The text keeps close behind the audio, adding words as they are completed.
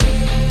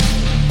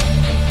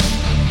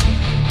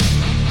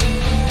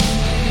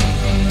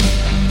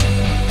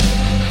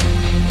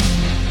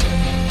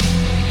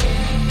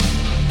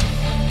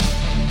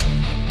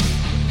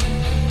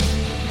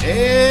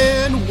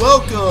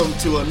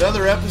to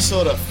another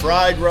episode of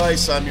Fried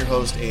Rice. I'm your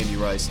host, Andy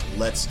Rice.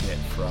 Let's get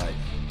fried.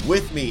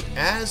 With me,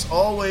 as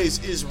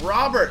always, is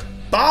Robert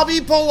Bobby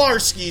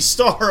Polarski,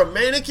 star of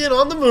Mannequin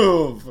on the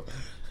Move.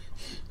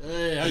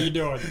 Hey, how you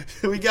doing?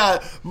 We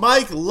got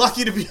Mike,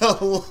 lucky to be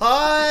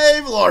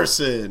alive,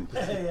 Larson.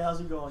 Hey,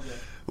 how's it going, Jay?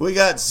 We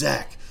got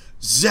Zach,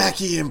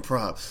 Zachy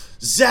Improv,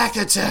 Zach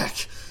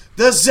Attack,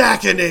 the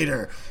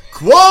Zacinator,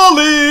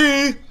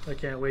 Quali. I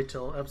can't wait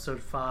till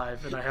episode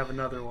 5 and I have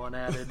another one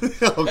added.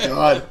 Oh,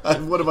 God.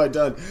 What have I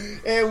done?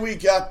 And we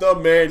got the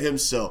man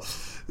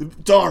himself,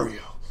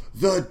 Dario,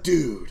 the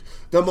dude,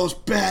 the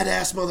most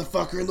badass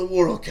motherfucker in the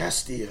world,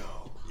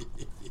 Castillo.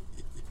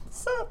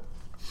 What's up?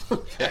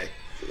 Okay.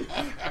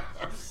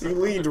 He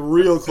leaned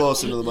real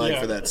close into the mic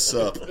for that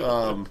sup.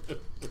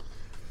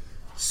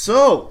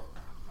 So,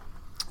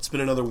 it's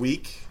been another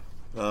week.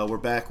 We're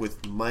back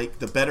with Mike,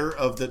 the better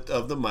of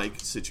the Mike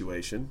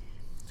situation.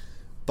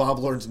 Bob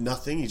learns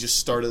nothing. He just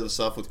started us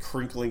off with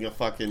crinkling a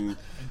fucking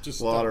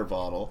water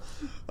bottle.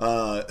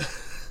 Well,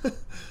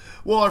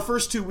 our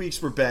first 2 weeks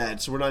were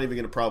bad, so we're not even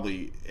going to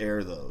probably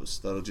air those.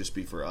 That'll just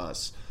be for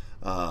us.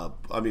 I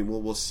mean,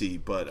 we'll see,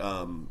 but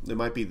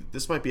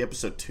this might be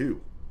episode 2,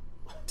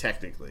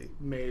 technically.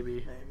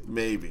 Maybe.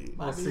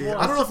 We'll see.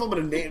 I don't know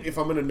if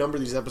I'm gonna number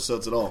these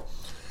episodes at all.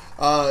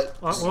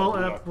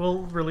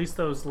 We'll release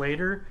those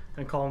later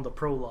and call them the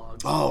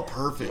prologue. Oh,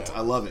 perfect! I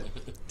love it.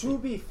 To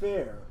be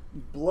fair,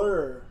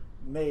 Blur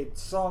made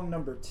song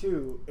number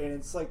 2, and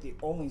it's like the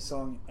only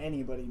song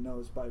anybody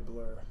knows by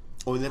Blur.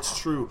 Oh, and that's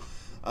true.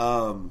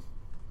 You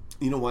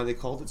know why they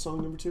called it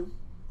song number 2?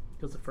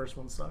 Because the first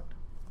one sucked.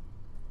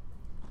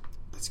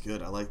 That's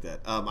good. I like that.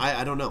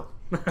 I don't know.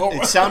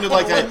 It sounded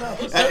like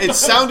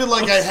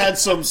I had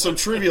some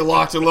trivia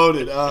locked and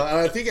loaded. And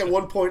I think at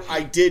one point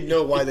I did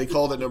know why they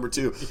called it number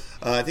 2.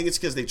 I think it's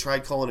because they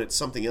tried calling it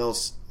something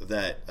else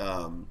that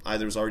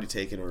either was already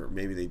taken or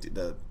maybe they did,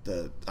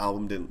 the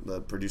album didn't,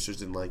 the producers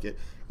didn't like it,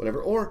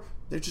 whatever, or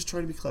they're just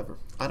trying to be clever.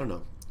 I don't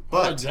know.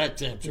 But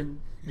Zach's answer.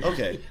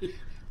 Okay.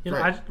 You know,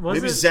 Right.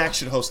 Maybe Zach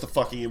should host the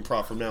fucking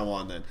improv from now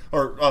on then,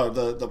 or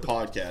the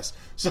podcast.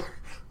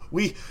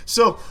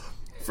 So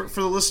for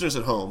the listeners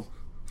at home,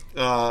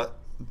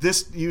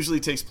 this usually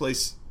takes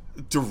place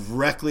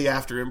directly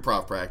after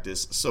improv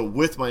practice. So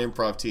with my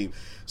improv team,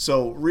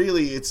 so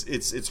really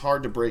it's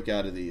hard to break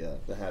out of the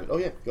habit. Oh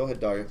yeah, go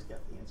ahead, Dario.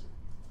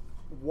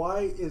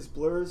 Why is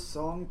Blur's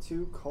Song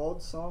 2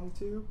 called Song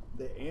 2?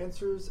 The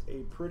answer's a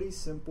pretty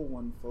simple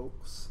one,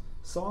 folks.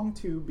 Song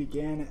 2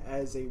 began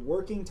as a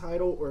working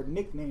title or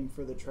nickname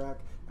for the track,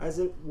 as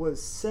it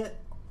was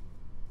set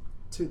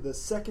to the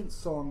second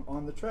song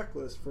on the track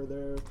list for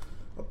their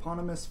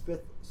eponymous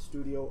 5th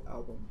studio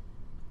album.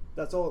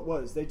 That's all it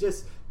was. They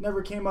just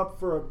never came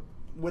up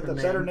with a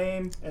better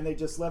name, and they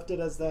just left it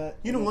as that.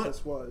 You know what?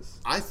 This was.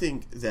 I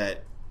think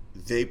that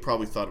they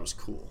probably thought it was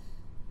cool.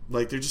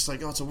 Like, they're just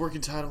like, oh, it's a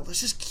working title.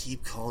 Let's just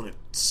keep calling it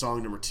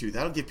song number 2.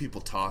 That'll get people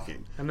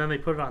talking. And then they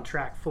put it on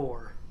track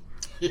 4.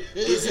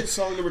 Is it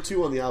song number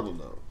 2 on the album,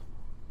 though?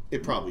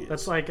 It probably is.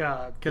 That's like,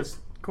 because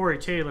Corey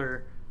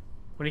Taylor,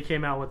 when he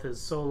came out with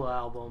his solo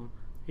album,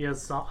 he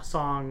has a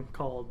song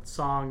called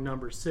Song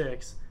Number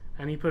 6,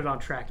 and he put it on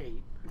track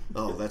 8.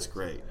 Oh, that's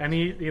great. And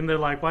they're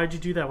like, why did you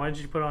do that? Why did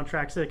you put it on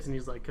track 6? And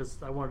he's like, because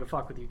I wanted to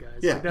fuck with you guys.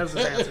 Yeah. Like, that's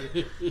his answer.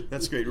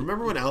 That's great.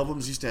 Remember when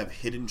albums used to have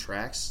hidden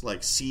tracks,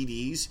 like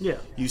CDs? Yeah.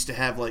 Used to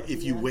have, like,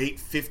 if you wait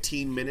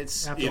 15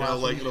 minutes, like,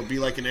 it'll be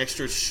like an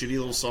extra shitty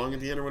little song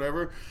at the end or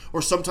whatever.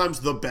 Or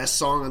sometimes the best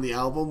song on the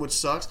album, which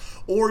sucks.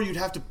 Or you'd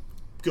have to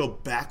go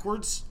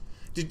backwards.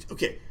 Did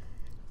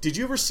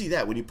you ever see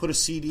that when you put a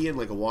CD in,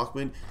 like a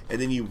Walkman,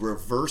 and then you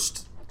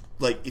reversed,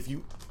 like, if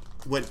you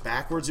went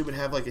backwards, it would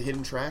have, like, a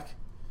hidden track?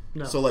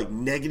 No. So, like,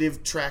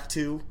 negative track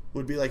 2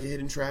 would be like a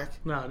hidden track?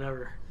 No,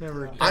 never.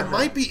 I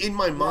might be in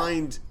my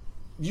mind.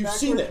 You've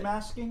seen that.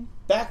 Masking?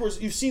 Backwards,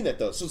 you've seen that,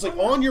 though. So it's like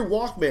on your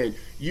Walkman,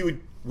 you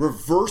would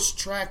reverse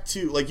track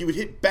 2. Like, you would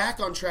hit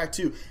back on track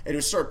 2, and it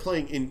would start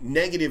playing in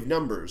negative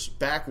numbers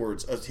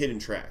backwards a hidden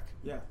track.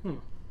 Yeah.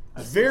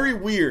 Very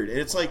weird. And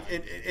it's like,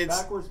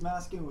 it's Backwards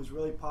masking was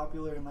really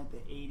popular in like the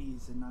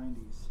 80s and 90s.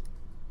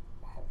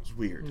 It's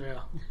weird.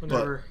 Yeah,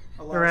 whenever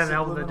A I lot had of an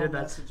album that did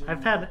subliminal that. messaging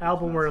I've had an and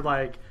album where messaging.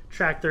 like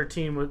track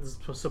 13 was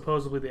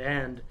supposedly the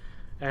end,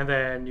 and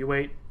then you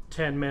wait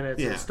 10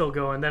 minutes and it's still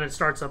going. Then it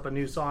starts up a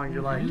new song.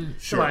 You're like,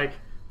 Sure. you're like,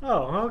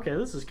 oh, okay,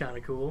 this is kind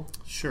of cool.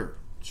 Sure.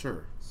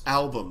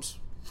 Albums.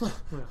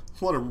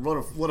 What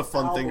a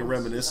fun thing to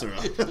reminisce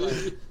about.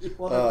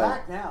 Well, they're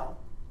back now.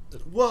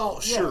 Well,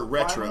 sure,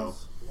 retro.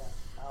 Vinyls. Yeah,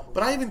 albums.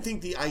 But I even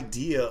think the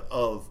idea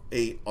of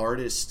an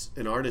artist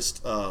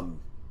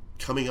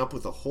coming up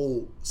with a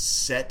whole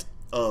set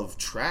of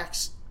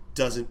tracks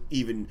doesn't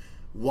even...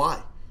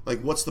 Why?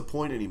 Like, what's the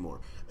point anymore?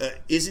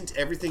 Isn't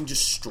everything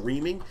just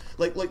streaming?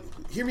 Like,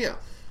 hear me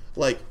out.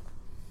 Like,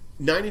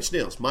 9 Inch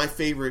Nails, my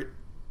favorite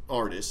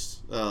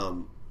artist,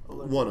 I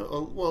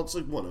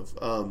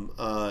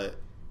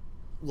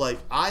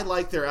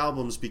like their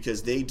albums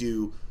because they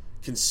do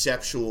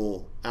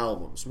conceptual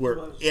albums where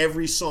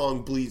every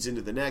song bleeds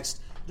into the next.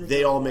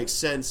 They all make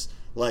sense.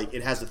 Like,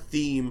 it has a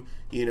theme,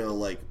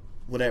 like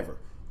whatever.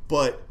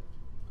 But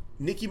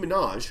Nicki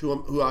Minaj,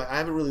 who I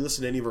haven't really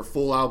listened to any of her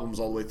full albums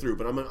all the way through,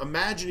 but I'm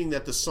imagining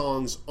that the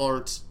songs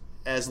aren't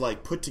as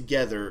like put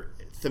together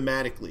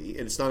thematically,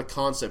 and it's not a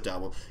concept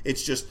album.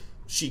 It's just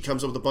she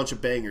comes up with a bunch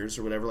of bangers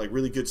or whatever, like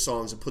really good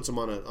songs, and puts them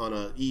on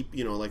a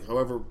like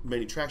however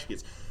many tracks she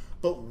gets.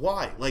 But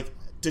why? Like,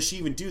 does she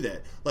even do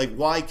that? Like,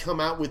 why come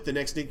out with the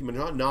next Nicki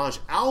Minaj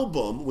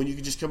album when you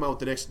can just come out with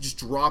the next, just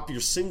drop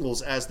your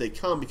singles as they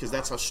come, because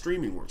that's how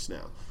streaming works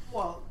now.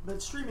 Well,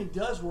 but streaming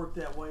does work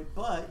that way,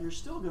 but you're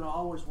still going to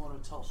always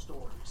want to tell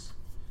stories.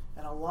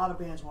 And a lot of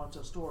bands want to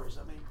tell stories.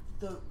 I mean,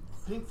 the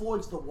Pink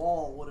Floyd's The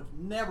Wall would have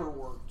never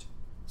worked.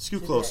 Scoot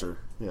today. closer.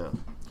 Yeah.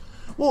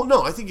 Well,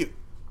 no, I think it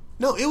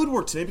would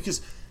work today,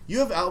 because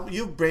you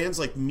have bands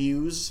like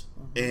Muse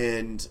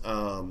and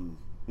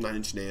Nine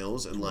Inch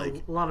Nails and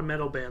like a lot of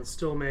metal bands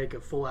still make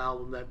a full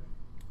album that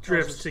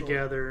drifts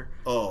together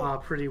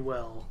pretty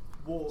well.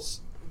 Well,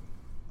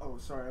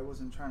 sorry, I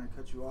wasn't trying to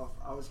cut you off.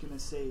 I was gonna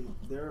say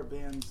there are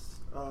bands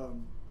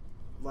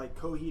like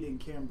Coheed and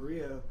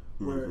Cambria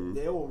where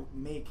they'll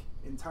make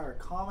entire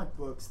comic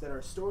books that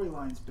are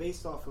storylines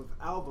based off of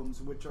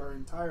albums, which are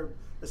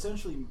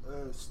essentially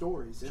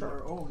stories in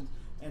their own.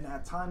 And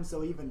at times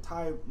they'll even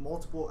tie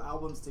multiple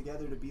albums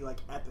together to be like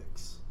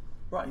epics.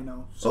 Right. You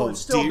know. So it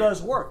still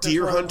does work. That's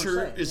Deer what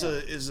Hunter we're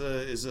saying.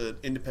 is an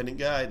independent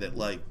guy that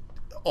like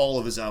all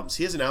of his albums.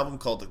 He has an album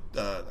called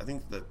I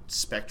think the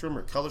Spectrum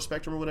or Color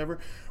Spectrum or whatever,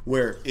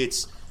 where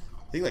it's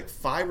I think like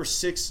 5 or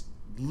 6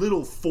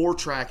 little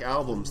 4-track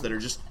albums that are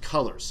just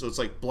colors. So it's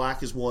like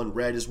black is one,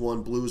 red is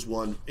one, blue is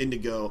one,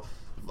 indigo,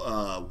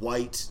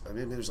 white. I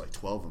mean, there's like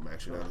 12 of them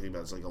actually. Now I think about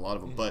it, it's like a lot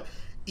of them, but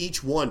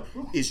each one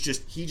is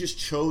he just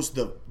chose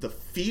the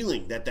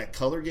feeling that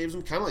color gives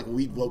him, kind of like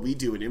what we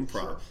do in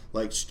improv,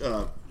 like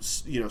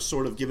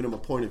sort of giving him a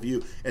point of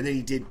view, and then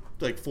he did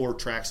like 4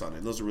 tracks on it,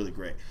 and those are really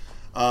great.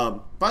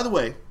 By the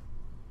way,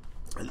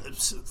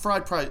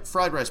 Fried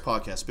Rice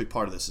Podcast, a big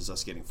part of this is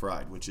us getting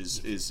fried, which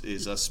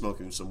is us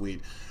smoking some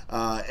weed,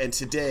 and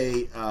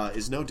today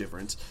is no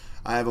different.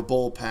 I have a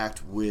bowl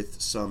packed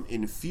with some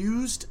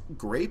infused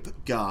grape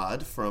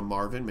god from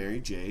Marvin Mary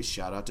J.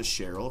 Shout out to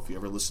Cheryl. If you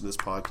ever listen to this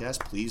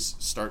podcast, please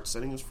start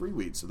sending us free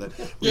weed so that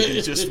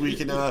we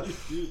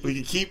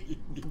can keep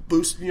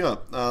boosting you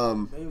up.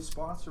 They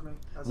sponsor me.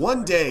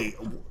 One day,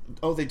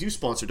 they do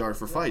sponsor Dart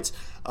for Fights.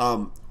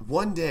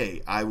 One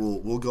day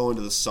we'll go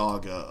into the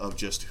saga of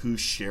just who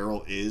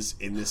Cheryl is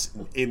in this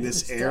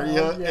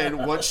area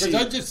and what she.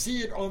 Because I just see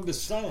it on the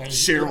sign.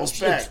 Cheryl's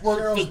back.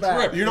 Cheryl's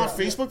back. You're not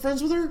Facebook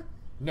friends with her?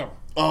 No.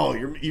 Oh,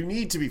 you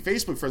need to be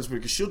Facebook friends with her,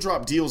 because she'll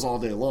drop deals all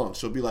day long.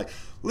 She'll be like,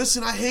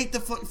 listen, I hate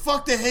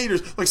fuck the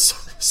haters. Like,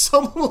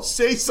 someone will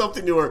say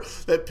something to her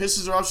that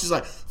pisses her off. She's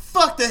like,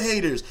 fuck the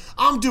haters.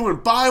 I'm doing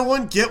buy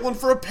one, get one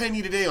for a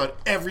penny today on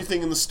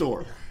everything in the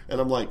store. And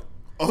I'm like,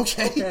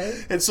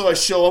 okay. And so I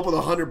show up with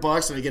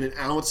 $100 and I get an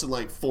ounce and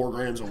like 4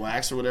 grams of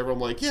wax or whatever. I'm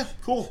like, yeah,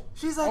 cool.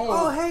 She's like,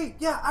 oh hey,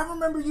 yeah, I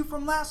remember you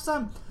from last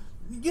time.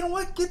 You know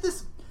what? Get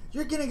this.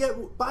 You're going to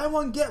get buy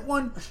one, get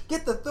one,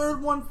 get the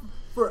third one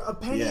for a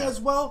penny as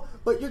well,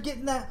 but you're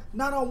getting that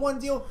not on one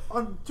deal,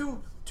 on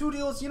two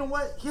deals. You know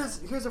what?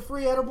 Here's a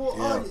free edible.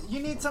 Yeah. Oh, you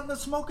need something to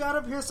smoke out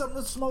of? Here's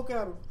something to smoke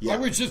out of. Yeah. I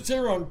was just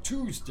there on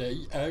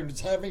Tuesday. I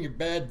was having a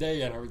bad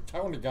day, and I was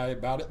telling the guy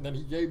about it, and then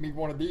he gave me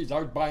one of these. I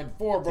was buying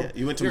 4 of them. Yeah.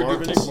 You went to Here,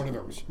 Marvin's? take one of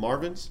those.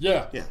 Marvin's?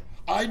 Yeah. Yeah.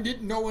 I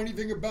didn't know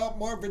anything about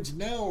Marvin's.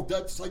 Now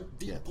that's like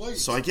the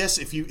place. So I guess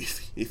if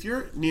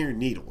you're near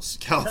Needles,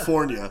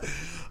 California,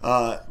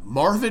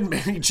 Marvin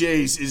Mary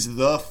J's is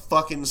the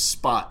fucking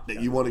spot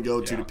that you want to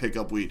go to pick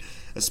up weed,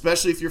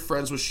 especially if you're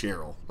friends with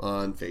Cheryl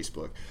on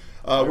Facebook.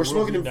 We're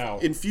smoking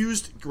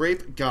infused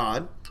grape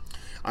god.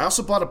 I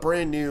also bought a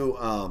brand new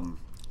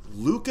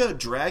Luca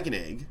Dragon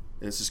Egg.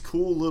 And it's this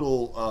cool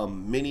little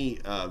mini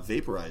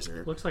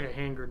vaporizer. Looks like a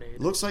hand grenade.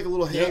 Looks like a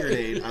little hand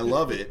grenade. I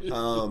love it.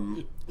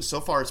 So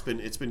far, it's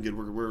been good.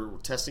 We're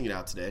testing it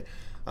out today.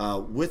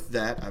 With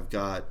that, I've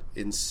got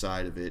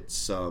inside of it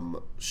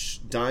some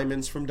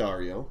diamonds from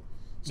Dario.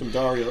 Some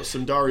Dario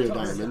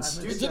diamonds.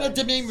 Isn't that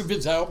the name of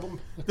his album?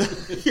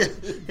 Yeah,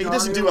 he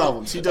doesn't do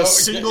albums. He does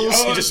singles.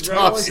 He just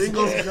drops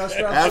singles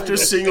after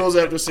singles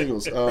after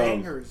singles.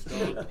 Bangers.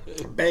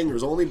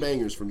 Bangers, only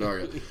bangers from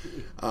Dario.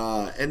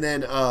 And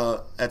then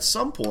at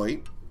some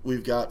point,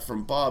 we've got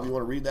from Bob. You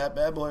want to read that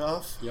bad boy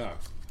off? Yeah.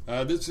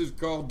 This is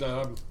called,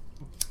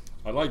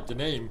 I like the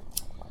name.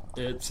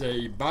 It's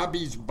a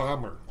Bobby's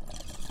Bomber.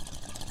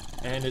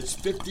 And it's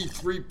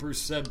 53%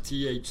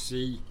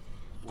 THC.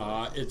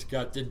 It's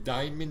got the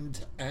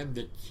diamond and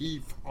the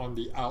keef on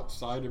the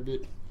outside of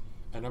it.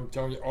 And I'm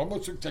telling you, it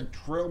almost looks like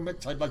trail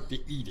mix. I'd like to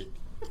eat it.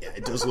 Yeah,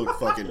 it does look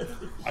fucking.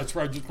 That's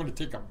why I just want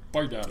to take a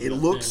bite out of it. It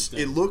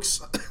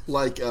looks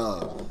like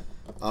God,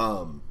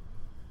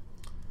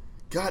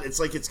 it's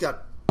like it's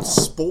got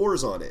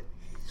spores on it.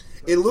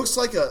 It looks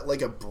like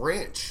a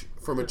branch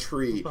from a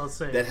tree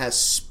that has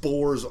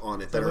spores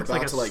on it that are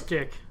about to like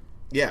stick.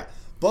 Yeah,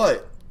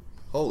 but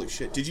holy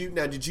shit! Did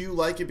you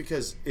like it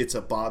because it's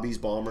a Bobby's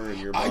Bomber and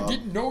you're Bob? I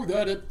didn't know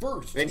that at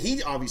first. And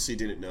he obviously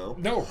didn't know.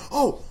 No.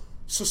 Oh,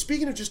 so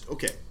speaking of just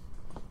okay,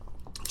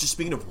 just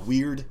speaking of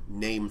weird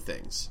name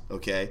things,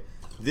 okay?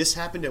 This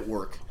happened at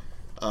work.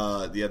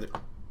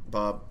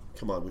 Bob,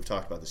 come on, we've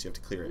talked about this. You have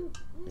to clear it.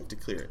 You have to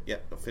clear it. Yeah,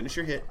 finish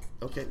your hit.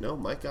 Okay, no,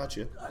 Mike got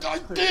you. I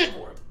did.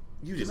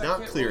 You did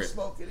not clear it.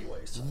 Smoke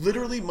anyways.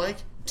 Literally, Mike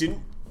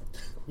didn't.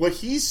 What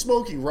he's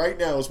smoking right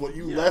now is what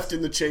you left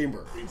in the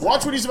chamber.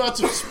 Watch what he's about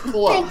to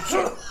pull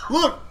out.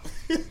 Look.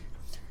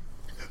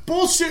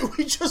 Bullshit,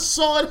 we just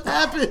saw it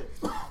happen.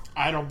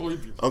 I don't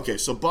believe you. Okay,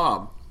 so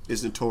Bob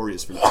is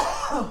notorious for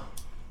that.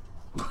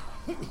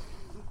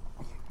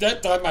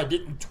 That time I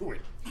didn't do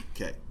it.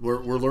 Okay, we're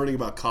learning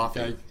about coffee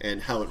Okay.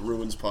 and how it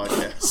ruins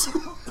podcasts.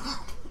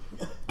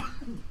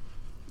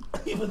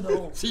 Even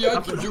though See,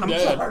 I can do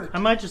that. sorry. I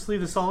might just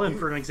leave this all in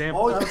for an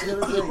example. All I was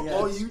gonna say, yeah,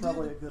 all it's you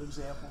probably did, a good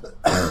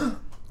example.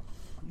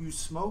 you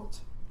smoked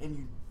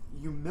and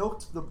you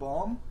milked the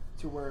bomb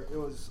to where it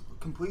was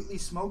completely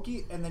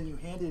smoky, and then you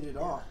handed it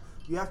off.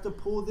 You have to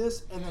pull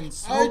this and then I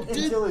smoke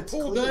did until it's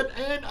pull clear. that,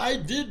 and I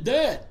did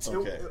that.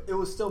 Okay. It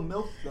was still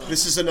milk though.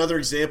 This is another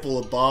example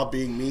of Bob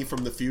being me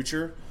from the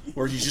future,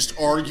 where he's just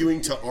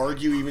arguing to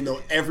argue, even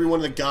though everyone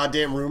in the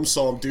goddamn room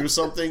saw him do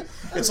something.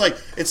 It's like,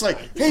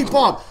 hey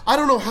Bob, I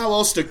don't know how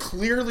else to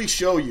clearly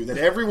show you that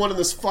everyone in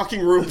this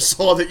fucking room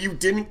saw that you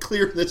didn't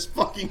clear this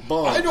fucking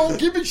bomb. I don't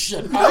give a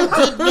shit. I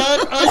did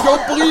not. I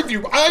don't believe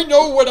you. I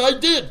know what I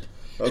did.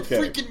 It's Okay.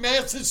 freaking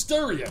mass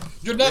hysteria.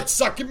 You're not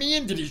sucking me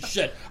into this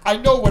shit. I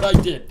know what I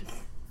did.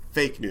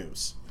 Fake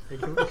news.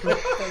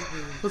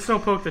 Let's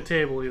don't poke the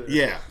table either.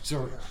 Yeah,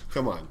 So,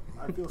 come on.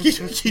 I feel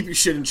Keep your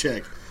shit in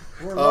check.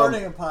 We're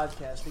learning in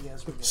podcasting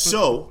as we go.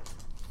 So,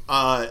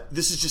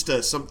 this is just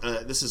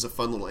this is a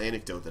fun little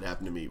anecdote that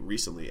happened to me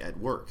recently at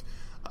work.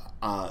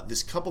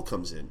 This couple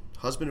comes in,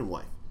 husband and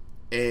wife,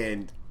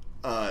 and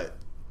they're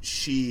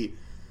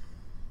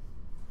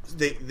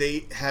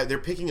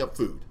picking up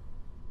food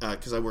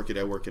because I work at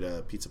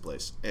a pizza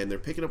place, and they're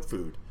picking up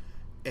food,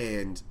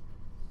 and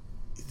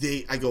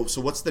I go, so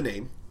what's the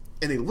name?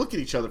 And they look at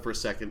each other for a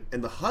second,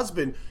 and the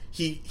husband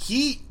they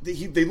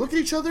look at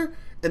each other,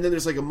 and then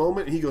there's like a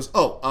moment, and he goes,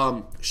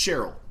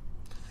 Cheryl.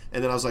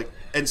 And then I was like,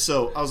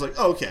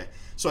 oh, okay.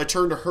 So I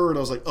turned to her and I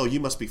was like, oh, you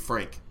must be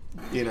Frank,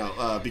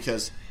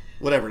 because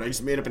whatever. And I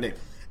just made up a name.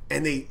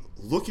 And they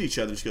look at each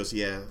other and she goes,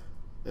 yeah.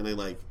 And they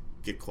like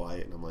get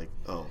quiet, and I'm like,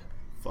 oh,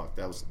 fuck,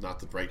 that was not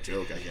the right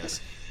joke, I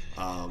guess.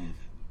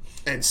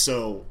 And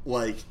so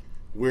like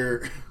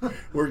we're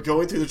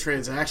going through the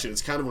transaction.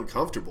 It's kind of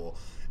uncomfortable.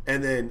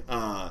 And then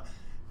I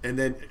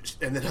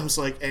was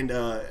like,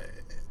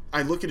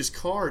 I look at his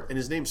card and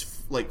his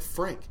name's like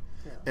Frank,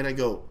 and I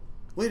go,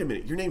 wait a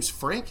minute, your name's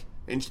Frank?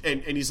 And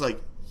he's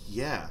like,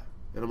 yeah.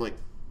 And I'm like,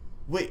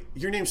 wait,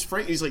 your name's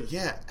Frank? And he's like,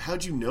 yeah.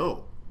 How'd you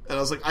know? And I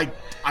was like,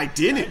 I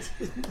didn't.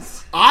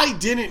 I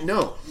didn't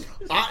know.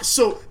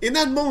 So in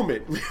that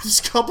moment,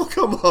 this couple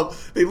come up,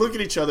 they look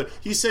at each other.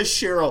 He says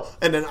Cheryl,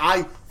 and then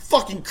I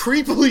fucking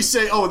creepily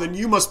say, oh, then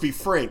you must be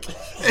Frank.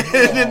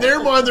 And in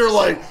their mind, they're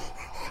like,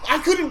 I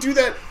couldn't do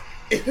that.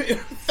 In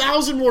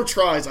 1,000 more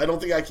tries, I don't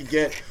think I could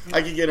get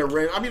a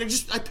random. I mean,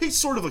 I picked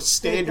sort of a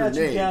standard Got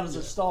you name. down as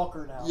a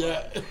stalker now.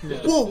 yeah.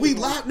 Well, we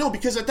laughed. No,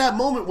 because at that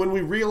moment when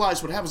we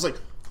realized what happened, was like,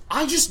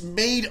 I just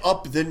made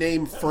up the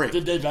name Frank.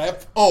 Did they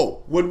laugh?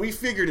 Oh, when we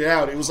figured it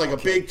out, it was like a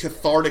big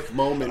cathartic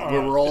moment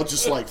where we're all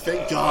just like,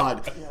 thank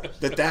God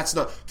that's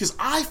not. Because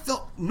I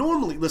felt,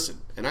 normally, listen,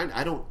 and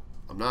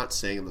I'm not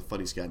saying I'm the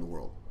funniest guy in the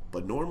world,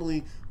 but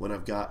normally when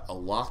I've got a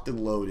locked and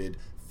loaded,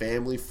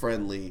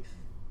 family-friendly,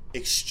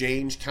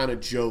 exchange kind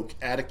of joke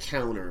at a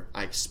counter,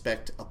 I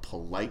expect a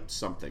polite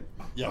something.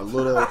 Yeah. A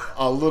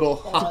little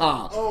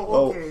haha.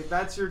 Oh, okay,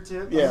 that's your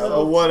tip. Yeah,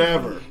 or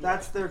whatever.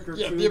 That's their Yeah,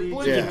 gratuity. the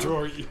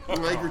obligatory.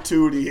 My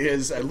gratuity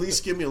is at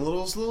least give me a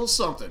little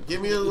something. Give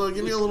me a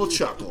little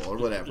chuckle or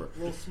whatever. A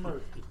little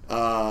smirk.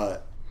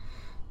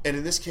 And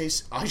in this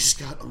case, I just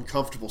got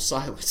uncomfortable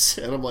silence,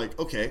 and I'm like,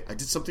 okay, I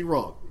did something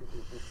wrong.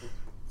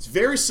 It's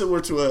very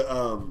similar to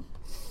a.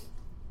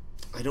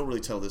 I don't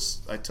really tell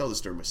this. I tell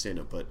this during my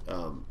stand-up, but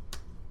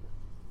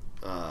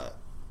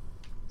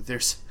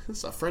there's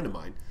a friend of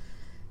mine.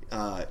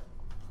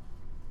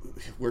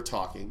 We're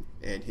talking,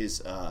 and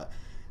his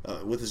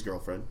with his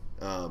girlfriend,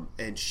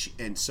 and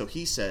so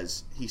he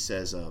says,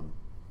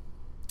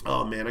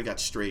 oh man, I got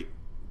straight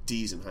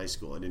D's in high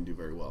school. I didn't do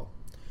very well,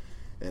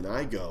 and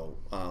I go,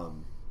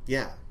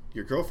 yeah,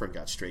 your girlfriend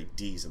got straight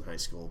D's in high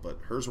school, but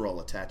hers were all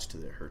attached to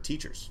her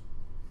teachers.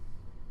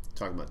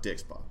 Talking about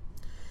dicks, Bob,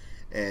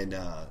 and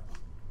I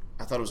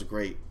thought it was a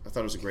great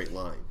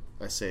line.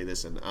 I say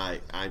this, and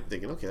I'm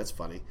thinking, okay, that's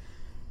funny.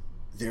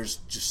 There's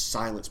just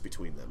silence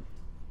between them,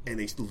 and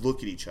they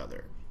look at each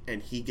other,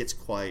 and he gets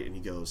quiet, and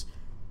he goes,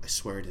 I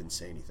swear I didn't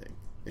say anything.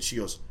 And she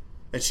goes,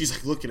 and she's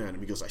like looking at him.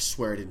 He goes, I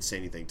swear I didn't say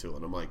anything to her.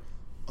 And I'm like,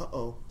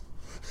 uh-oh,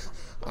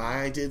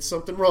 I did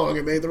something wrong.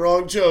 I made the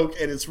wrong joke,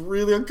 and it's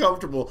really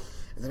uncomfortable.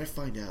 And then I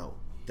find out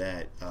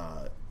that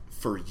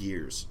for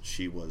years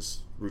she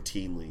was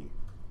routinely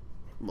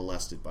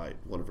molested by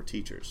one of her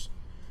teachers.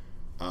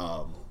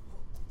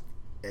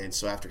 And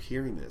so after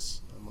hearing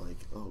this, I'm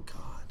like, oh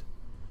God,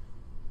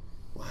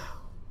 wow.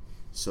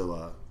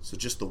 So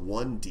just the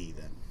one D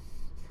then.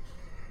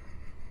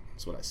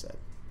 That's what I said.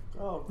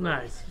 Oh, great.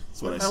 Nice.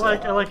 That's what I I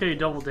said. like how you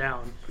double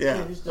down. Yeah.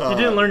 Yeah, he's You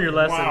didn't learn your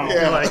lesson. Wow.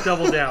 You're like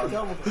double down.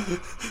 Double down.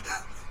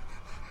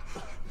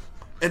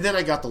 And then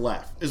I got the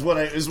laugh.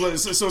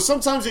 So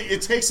sometimes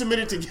it takes a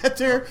minute to get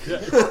there.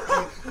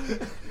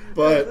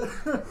 But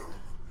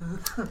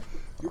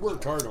You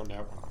worked hard on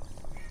that one.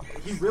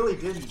 He really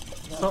didn't.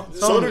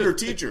 so did her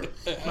teacher.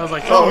 I was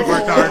like, oh, we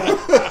worked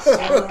hard.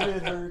 So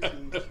did her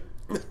teacher.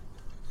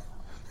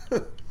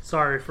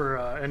 Sorry for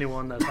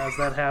anyone that has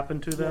that happen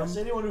to them. Yes,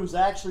 anyone who's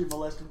actually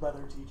molested by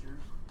their teachers.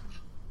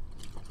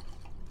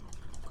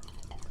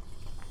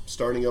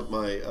 Starting up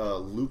my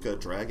Luca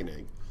Dragon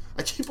Egg.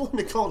 I keep wanting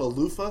to call it a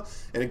loofah,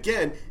 and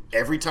again,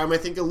 every time I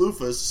think of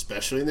loofahs,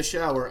 especially in the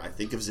shower, I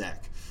think of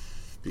Zach,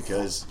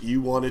 because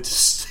you want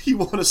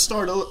to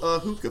start a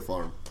hookah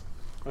farm.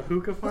 A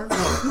hookah farm?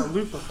 No, a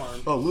loofah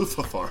farm. Oh,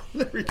 loofah farm.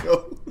 There we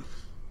go.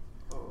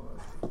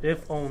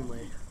 If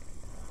only.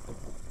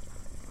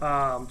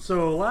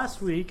 So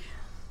last week,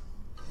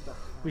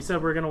 we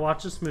said we are going to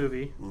watch this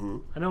movie. Mm-hmm.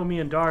 I know me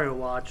and Dario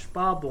watched.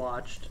 Bob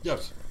watched.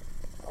 Yes.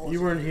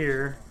 You weren't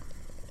here.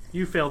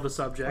 You failed the But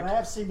subject. I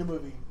have seen the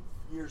movie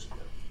years ago.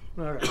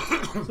 All right.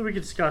 So we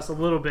could discuss a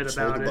little bit Just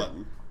hold about the it.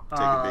 button. Take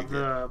a big hit.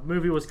 The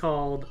movie was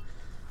called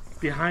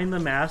Behind the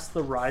Mask,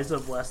 The Rise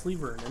of Leslie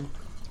Vernon.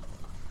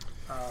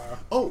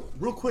 Oh,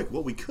 real quick,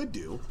 what we could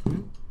do,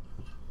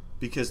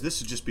 because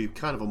this would just be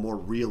kind of a more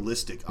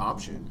realistic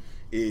option,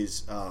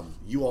 is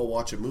you all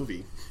watch a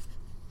movie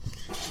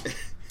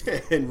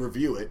and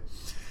review it,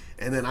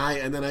 and then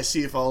I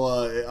see if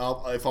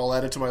I'll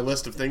add it to my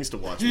list of things to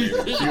watch maybe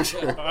in the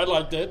future, I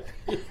like that.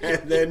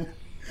 and then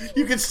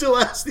you can still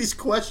ask these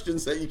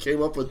questions that you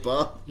came up with,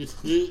 Bob, and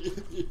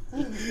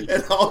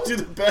I'll do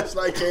the best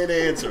I can to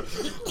answer.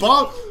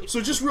 Bob,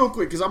 so just real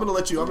quick, because I'm gonna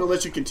let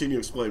you continue to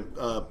explain.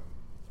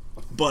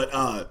 But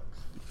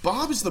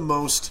Bob is the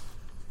most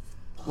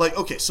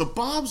okay. So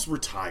Bob's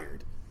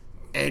retired,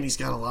 and he's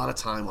got a lot of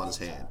time on his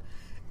hand,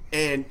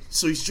 and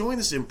so he's joined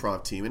this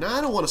improv team. And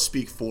I don't want to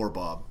speak for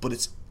Bob, but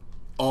it's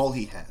all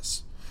he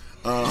has.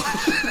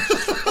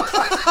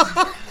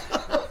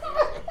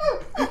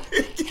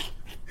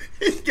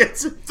 It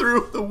gets him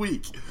through the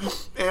week,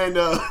 and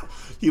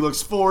he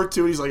looks forward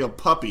to it. He's like a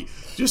puppy,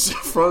 just in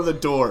front of the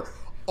door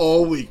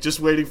all week, just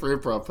waiting for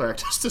improv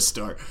practice to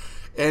start.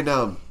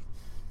 And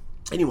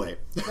anyway,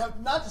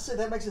 Not to say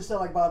that makes it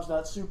sound like Bob's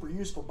not super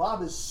useful.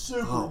 Bob is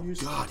super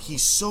useful. God,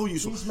 he's so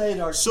useful. He's made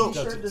our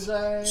t-shirt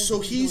designs. So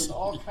he's doing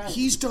all kinds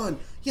he's done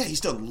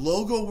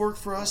logo work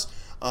for us.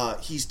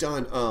 He's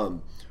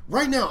done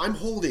right now I'm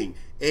holding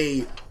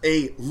a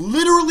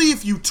literally,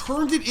 if you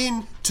turned it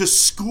in to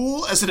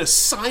school as an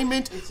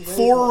assignment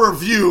for a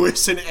review,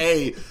 it's an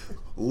A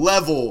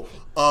level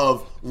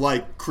of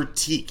like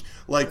critique.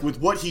 Like with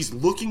what he's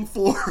looking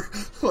for,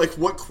 like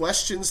what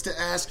questions to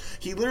ask.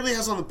 He literally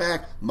has on the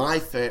back my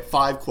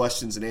 5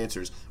 questions and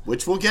answers,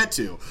 which we'll get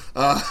to.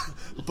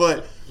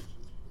 But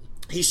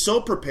he's so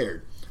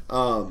prepared.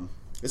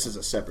 This is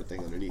a separate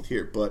thing underneath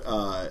here, but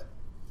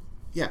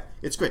yeah,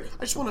 it's great.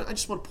 I just want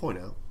to point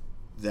out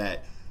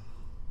that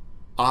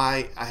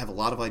I have a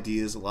lot of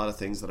ideas, a lot of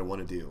things that I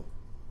want to do,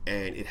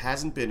 and it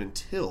hasn't been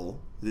until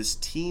this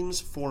team's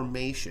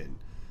formation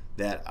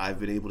that I've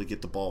been able to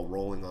get the ball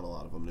rolling on a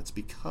lot of them, and it's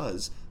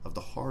because of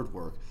the hard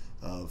work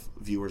of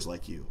viewers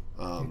like you.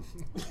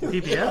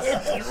 PBS?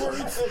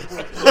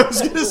 I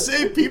was going to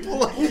say people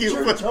like Get you.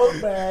 your But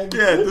tote bag.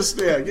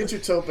 get your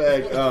tote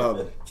bag.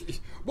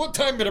 What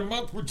time of the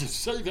month would you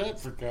say that,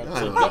 for God's I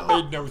sake? don't That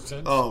know. made no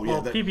sense. Oh, yeah.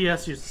 Well,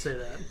 PBS used to say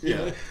that.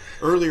 Yeah.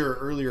 Earlier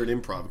at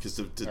improv,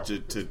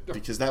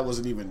 because that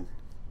wasn't even...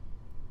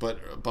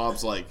 But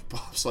Bob's like...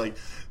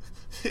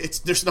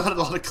 There's not a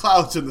lot of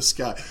clouds in the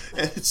sky,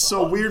 and it's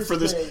so weird for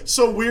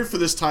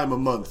this time of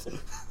month.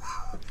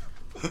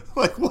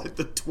 Like what,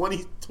 the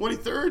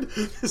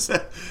 23rd? Is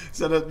that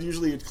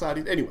usually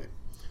cloudy? Anyway,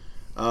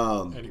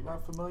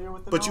 Not familiar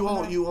with the but you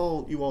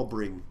phenomenon? all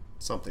bring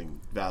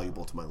something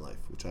valuable to my life,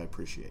 which I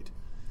appreciate.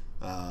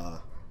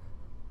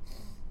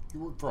 You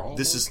work for Hallmark?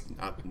 This is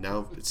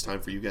now it's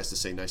time for you guys to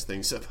say nice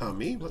things about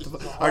me. What the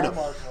fuck? All right, no.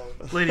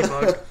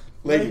 Hallmark.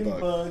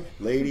 Ladybug.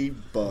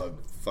 Ladybug,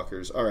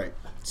 fuckers. All right,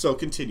 so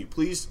continue,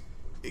 please.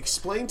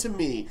 Explain to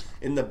me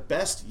in the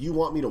best you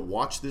want me to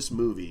watch this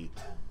movie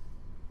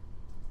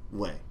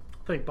way.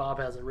 I think Bob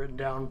has it written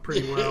down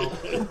pretty well.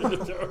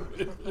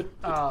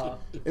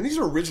 And these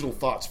are original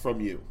thoughts from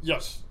you.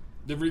 Yes.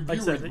 The review Like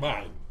I said, is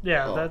mine.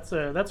 Yeah, Oh.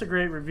 that's a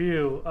great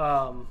review.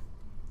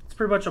 It's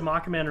pretty much a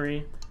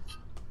mockumentary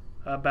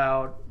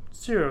about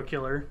serial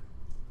killer.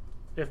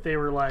 If they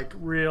were like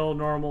real,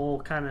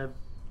 normal kind of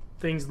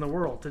things in the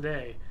world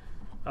today.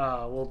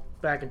 Well,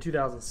 back in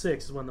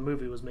 2006 is when the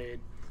movie was made.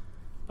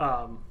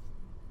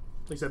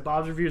 Like I said,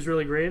 Bob's review is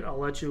really great. I'll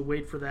let you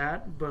wait for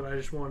that, but I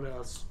just want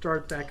to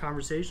start that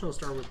conversation. I'll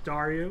start with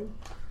Dario.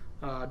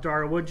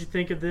 Dario, what did you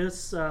think of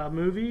this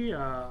movie?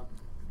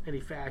 Any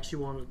facts you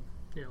want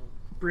to,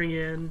 bring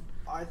in?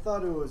 I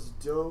thought it was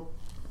dope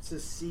to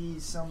see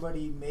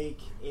somebody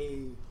make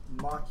a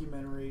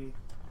mockumentary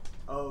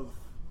of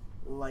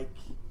like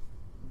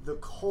the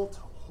cult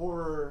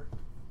horror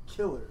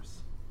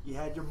killers. You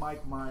had your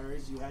Mike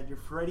Myers, you had your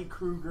Freddy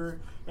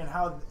Krueger, and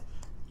how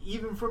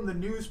even from the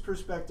news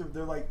perspective,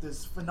 they're like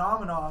this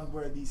phenomenon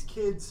where these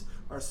kids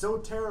are so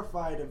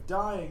terrified of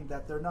dying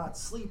that they're not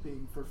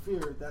sleeping for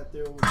fear that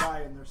they will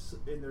die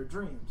in their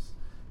dreams,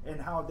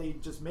 and how they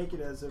just make it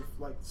as if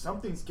like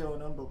something's killing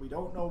them, but we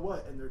don't know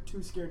what, and they're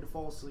too scared to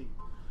fall asleep,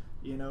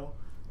 you know.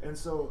 And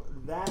so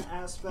that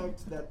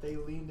aspect that they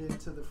leaned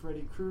into the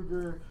Freddy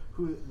Krueger,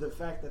 the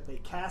fact that they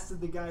casted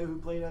the guy who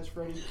played as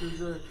Freddy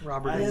Krueger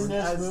Robert in this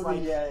as movie,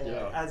 like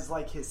Yeah. as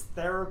like his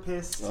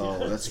therapist.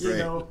 Oh, that's you great.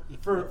 know,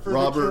 for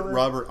Robert the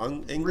killer.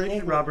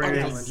 Englund? Robert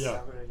Okay. Englund.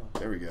 Yeah.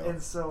 There we go. And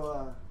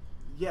so,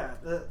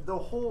 the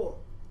whole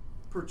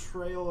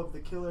portrayal of the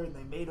killer, and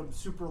they made him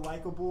super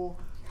likable,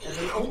 and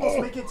they almost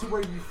make it to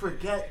where you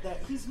forget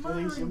that he's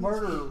murdering He's a these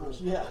murderer. people.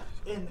 Yeah.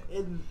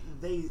 And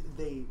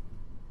they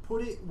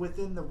put it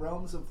within the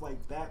realms of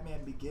like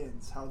Batman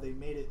Begins, how they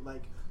made it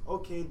like,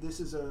 okay, this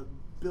is a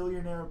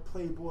billionaire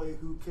playboy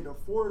who could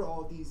afford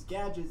all these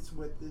gadgets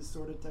with this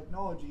sort of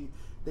technology.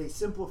 They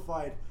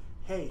simplified,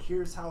 hey,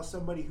 here's how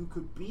somebody who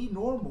could be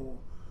normal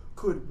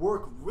could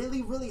work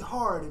really, really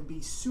hard and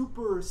be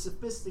super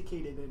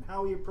sophisticated in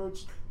how he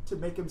approached to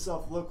make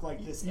himself look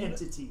like this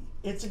entity.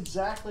 It's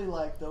exactly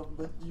like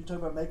but you talk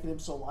about making him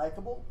so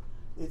likable.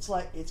 It's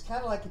kind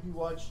of like if you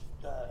watch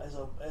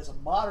as a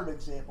modern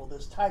example,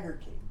 this Tiger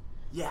King.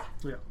 Yeah.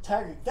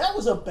 Tiger, that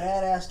was a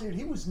badass dude.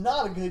 He was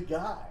not a good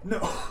guy.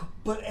 No.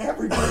 But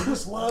everybody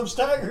just loves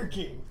Tiger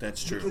King.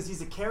 That's true. Because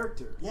he's a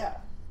character. Yeah.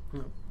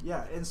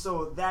 Yeah, and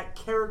so that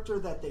character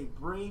that they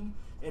bring,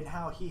 and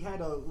how he had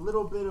a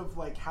little bit of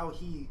like how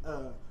he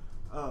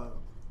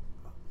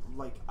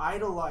like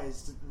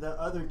idolized the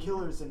other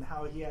killers, and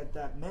how he had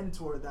that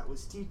mentor that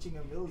was teaching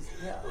him. It was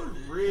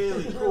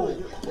really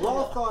cool.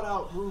 Well thought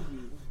out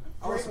movie.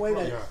 Great way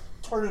to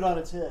turn it on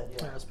its head.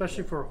 Yeah. Yeah,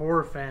 especially for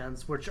horror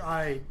fans, which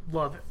I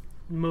love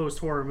most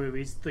horror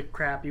movies, the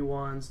crappy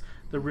ones,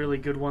 the really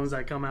good ones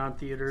that come out in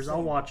theaters.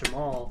 I'll watch them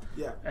all.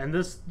 Yeah. And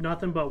this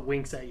nothing but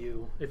winks at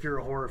you if you're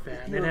a horror fan.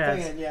 If you're a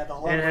fan, yeah, the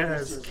horror it has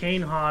criticism.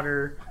 Kane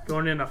Hodder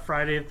going in a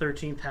Friday the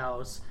 13th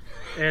house.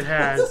 It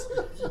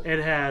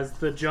has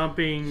the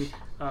jumping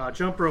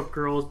jump rope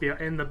girls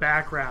in the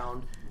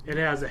background. It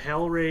has a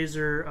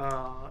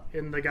Hellraiser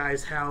in the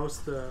guy's house.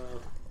 The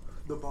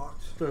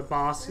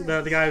boss,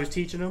 the guy who's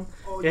teaching him.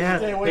 Yeah.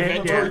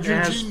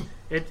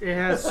 It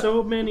has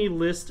so many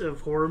list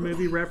of horror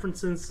movie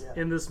references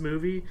in this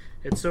movie.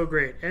 It's so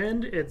great,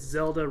 and it's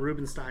Zelda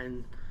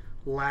Rubinstein's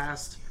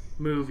last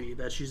movie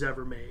that she's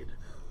ever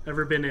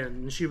been in.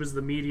 And she was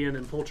the median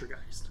in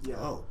Poltergeist. Yeah.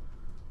 Oh.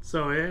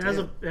 So it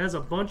has a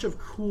bunch of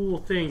cool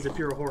things if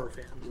you're a horror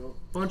fan.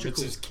 Bunch of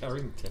cool. Mrs.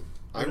 Carrington.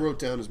 I wrote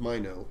down as my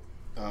note,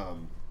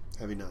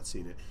 having not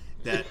seen it,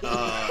 that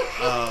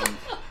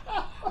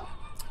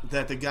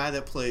that the guy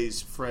that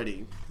plays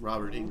Freddy,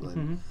 Robert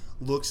Englund,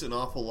 looks an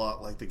awful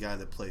lot like the guy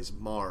that plays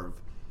Marv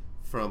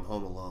from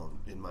Home Alone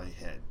in my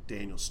head,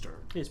 Daniel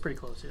Stern. He's pretty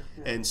close, yeah.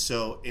 And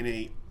so in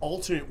a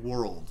alternate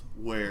world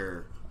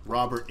where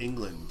Robert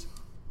Englund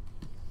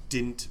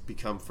didn't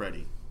become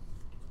Freddy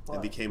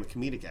and became a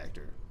comedic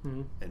actor,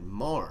 and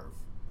Marv,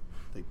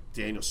 like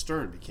Daniel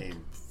Stern,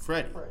 became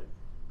Freddy,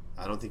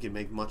 I don't think it'd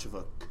make much of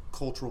a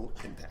cultural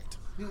impact.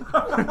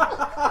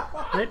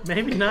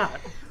 Maybe not.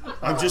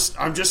 I'm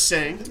just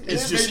saying.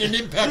 It's just made an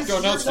impact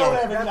on us, Don't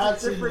though. have it not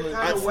That's a seen different the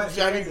kind of wet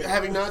bandit.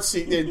 having not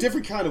seen a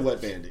different kind of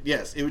wet bandit.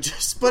 Yes, it would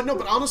just. But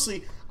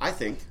honestly, I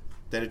think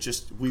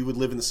that we would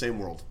live in the same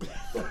world.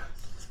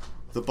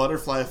 The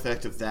butterfly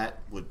effect of that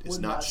is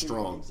Would not be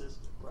strong. consistent.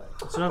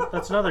 Right. So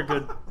that's another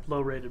good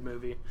low-rated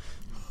movie.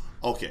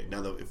 Okay,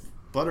 now though,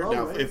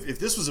 right. if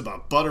this was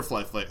about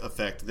butterfly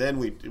effect, then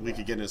we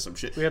could get into some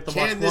shit. We have to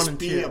Can watch this 1 and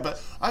be 2.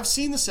 about? I've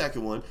seen the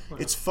second one.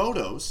 It's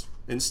photos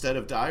instead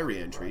of diary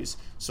entries.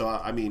 So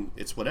I mean,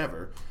 it's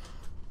whatever.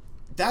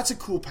 That's a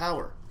cool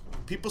power.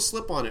 People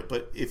slip on it,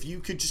 but if you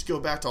could just go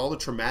back to all the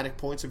traumatic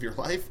points of your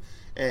life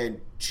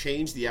and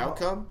change the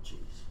outcome.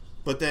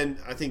 But then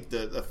I think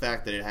the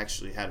fact that it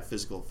actually had a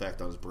physical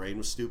effect on his brain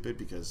was stupid,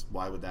 because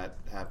why would that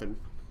happen?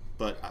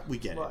 But we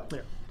get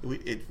it.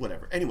 Yeah.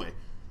 Whatever. Anyway,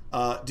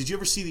 did you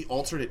ever see the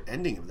alternate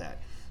ending of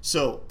that?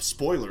 So,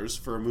 spoilers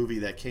for a movie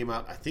that came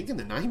out, I think, in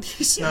the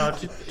 90s? No,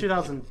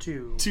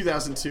 2002.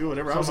 2002,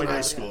 whatever. I was in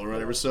high school or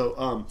whatever.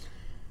 So,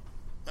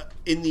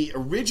 in the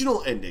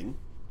original ending,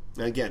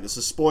 now again, this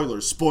is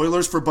spoilers.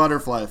 Spoilers for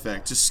Butterfly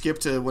Effect. Just skip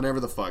to whenever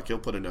the fuck. He'll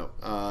put a note.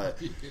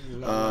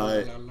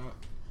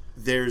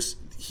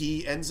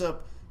 He ends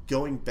up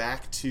going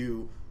back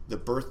to the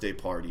birthday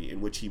party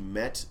in which he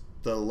met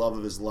the love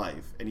of his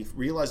life, and he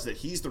realizes that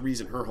he's the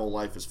reason her whole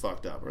life is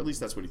fucked up, or at least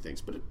that's what he thinks,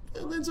 but it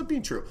ends up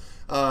being true.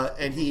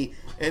 And he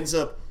ends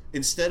up,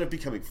 instead of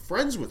becoming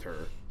friends with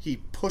her, he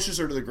pushes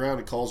her to the ground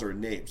and calls her a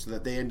name, so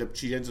that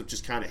she ends up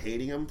just kind of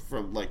hating him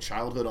from like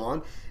childhood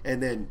on,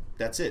 and then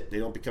that's it. They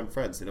don't become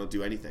friends. They don't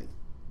do anything.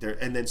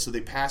 So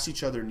they pass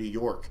each other in New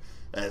York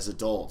as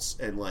adults,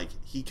 and like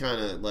he kind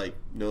of like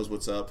knows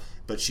what's up,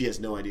 but she has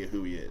no idea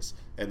who he is,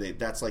 and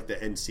that's like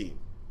the end scene.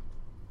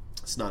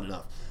 It's not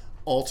enough.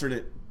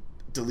 Alternate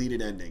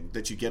deleted ending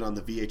that you get on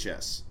the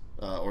VHS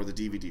or the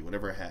DVD,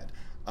 whatever it had,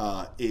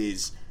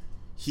 is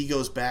he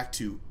goes back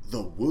to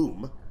the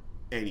womb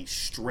and he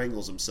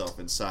strangles himself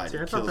inside. See,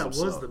 I and thought kills that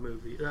himself. was the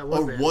movie.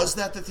 Was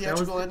that the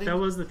theatrical ending? That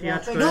was the Yeah, I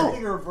theatrical think, ending. I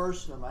think he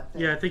reversed them. I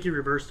think. Yeah, I think he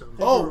reversed them.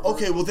 Oh,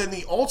 okay. Well, then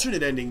the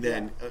alternate ending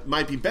then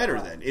might be better.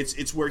 Then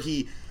it's where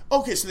he.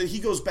 Okay, so then he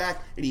goes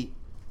back and he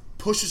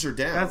pushes her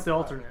down. That's the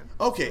alternate.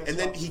 Okay, and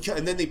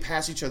then they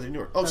pass each other in New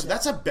York. Oh, so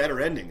that's a better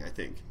ending, I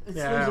think. It's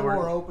Yeah, leaves it we're-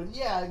 more open.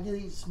 Yeah, it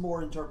needs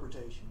more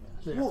interpretation.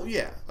 Yeah. Well,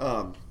 yeah.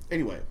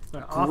 Anyway,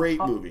 Off-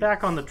 great off- movie.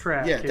 Back on the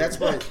track. Yeah, here.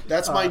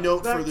 that's my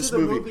note Back for this to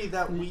the movie.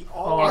 that we Oh,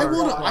 all. I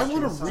watched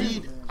want to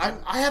read. I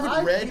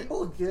haven't read.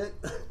 People get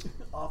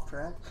off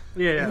track.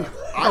 Yeah.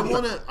 I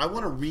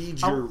want to read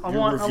your I review.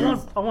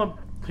 want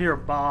to hear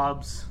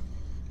Bob's.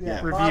 Yeah.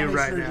 Review Bobby's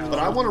right review. now. But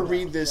I want to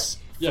read this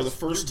for Yes, the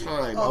first you do.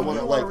 time. Oh, I want you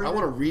to wanna read I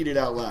want to it? read it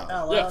out loud.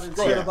 Out loud Yes, instead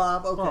go ahead. of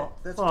Bob. Okay,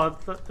 Well,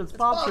 that's it's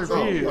Bob's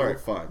Oh, review. all right,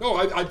 fine. No,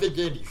 I think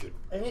Andy should.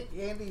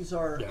 Andy's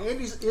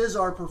Yeah. is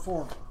our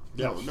performer.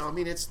 No, I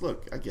mean it's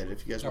look. I get it.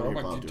 If you guys No, want to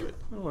I hear want Bob you do to.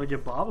 it, I want to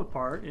give Bob a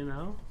part,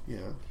 yeah,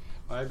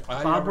 I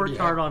Bob already worked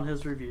hard have- on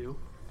his review.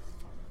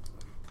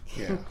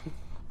 yeah.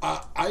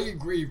 I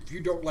agree. If you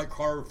don't like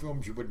horror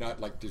films, you would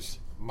not like this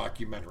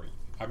mockumentary.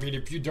 I mean,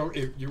 if you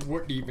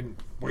wouldn't even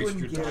waste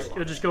your Wouldn't get time. it. on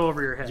It'll just go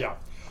over your head. Yeah.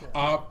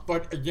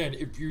 But again,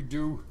 if you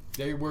do,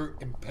 they were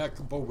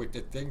impeccable with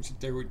the things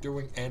that they were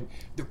doing. And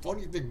the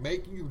funny thing,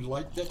 making you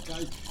like that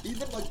guy,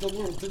 even like the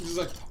little things is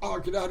like, oh,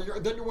 get out of here.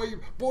 And then the way,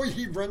 boy,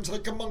 he runs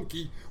like a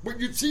monkey. When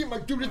you see him,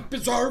 like, do this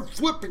bizarre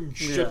flipping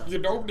shit, Yeah. you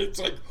know? And it's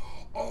like,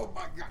 oh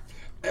my God.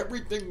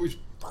 Everything was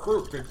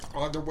perfect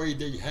on the way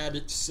they had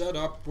it set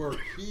up where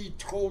he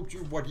told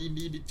you what he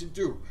needed to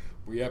do.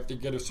 We have to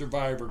get a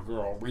survivor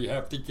girl. We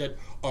have to get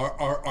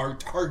our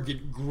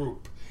target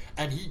group.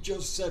 And he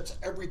just sets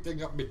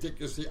everything up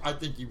meticulously. I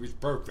think he was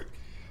perfect.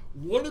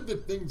 One of the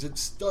things that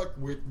stuck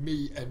with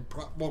me, and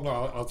well, no,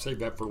 I'll save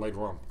that for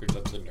later on because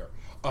that's in there.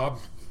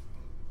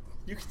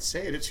 You can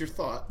say it. It's your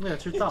thought. Yeah,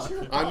 it's your thought.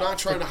 I'm not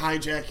trying to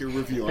hijack your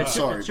review. I'm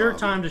sorry. It's your Bob.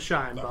 time to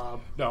shine,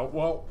 Bob. No,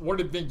 well, one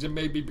of the things, and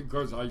maybe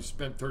because I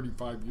spent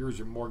 35 years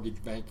in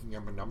mortgage banking,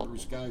 I'm a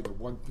numbers guy, the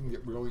one thing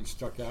that really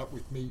stuck out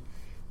with me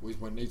was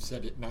when they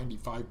said that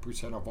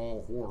 95% of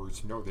all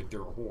whores know that they're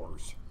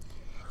whores.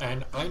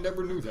 And I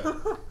never knew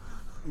that.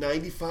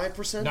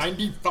 95%.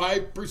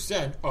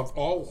 95% of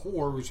all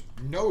whores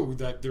know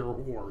that they're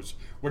whores.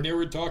 When they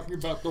were talking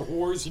about the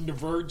whores and the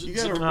virgins You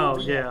gotta- in the Oh,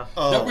 movie, yeah.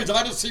 that was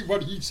honestly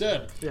what he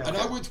said. Yeah. And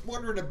I was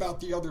wondering about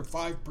the other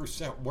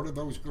 5%. What are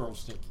those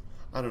girls thinking?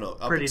 I don't know.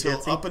 Pretty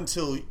ditzy. Up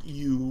until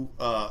you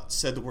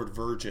said the word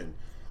virgin,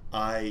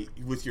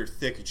 with your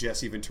thick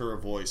Jesse Ventura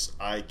voice,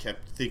 I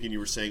kept thinking you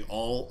were saying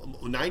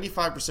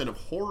 95% of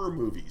horror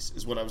movies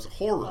is what I was.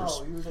 Horrors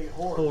Oh, you were saying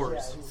horrors.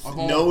 Horrors. Yeah, Of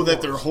all know that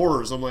whores. they're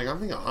horrors. I'm like, I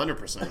think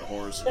 100% of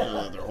horrors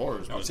they're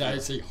horrors. No, but- see, I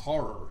say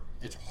horror.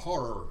 It's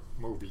horror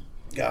movie.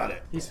 Got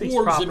it. He speaks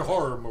Whores proper. in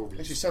horror Actually,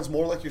 movies. sounds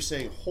more like you're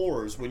saying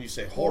horrors when you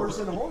say horror Horrors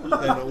and horrors.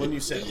 than when you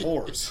say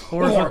whores.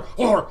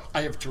 Whore.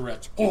 I have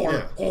Tourette's. Whore.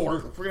 Yeah.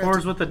 Whore. We're gonna, have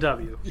Whores with the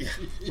W. to,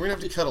 we're gonna have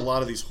to cut a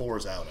lot of these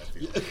whores out. I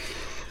feel.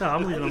 No,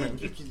 I'm leaving them I in.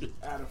 think you can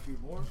add a few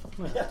more.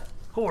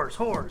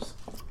 Whores.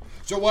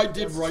 So I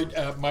did write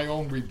my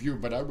own review,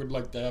 but I would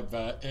like to have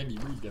Andy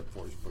read that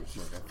for us,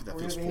 please. That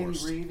We feels have Andy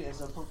forced. Reid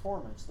as a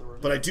performance.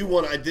 But I do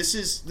want. This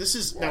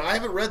is now. I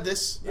haven't read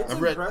this. It's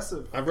I've read.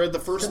 impressive. I've read the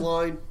first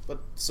line, but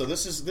so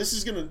this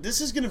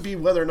is gonna be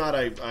whether or not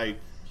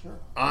Sure.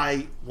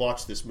 I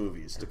watch this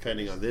movie. It's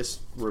depending on this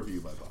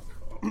review by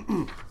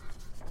Bob.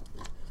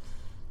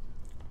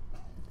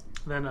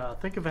 Then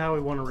think of how we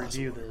want to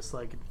review this.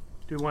 Like,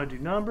 do we want to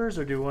do numbers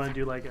or do we want to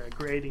do like a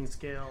grading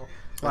scale?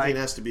 I think it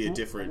has to be a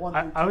different. One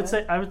I through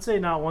 10? would say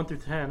not 1 through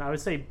 10. I would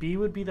say B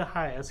would be the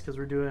highest because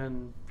we're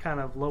doing kind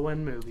of low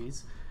end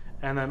movies,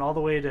 and then all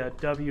the way to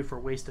W for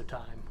waste of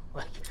time.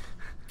 Like,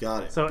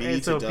 Got it. so B and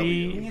to so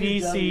W. B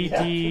C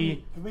Yeah,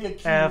 D could be a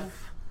Q.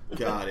 F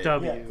Got it.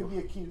 W. Yeah, it could be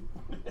a Q.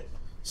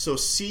 So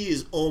C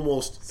is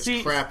almost C-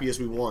 as crappy as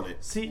we want it.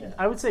 See, Yeah.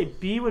 I would say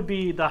B would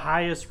be the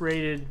highest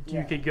rated you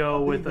Yeah, could go a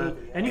B with a.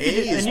 movie, And you A could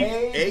do, is and you,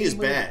 A is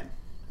movie. bad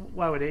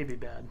why would A be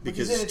bad?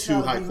 because then it's too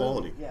not a high B movie.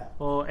 quality. Yeah.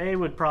 Well, A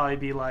would probably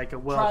be like a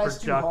well Tries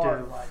too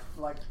hard. productive.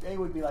 Like A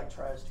would be like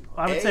tries too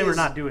I hard. would A say we're is-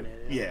 not doing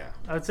it. Yeah.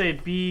 I would say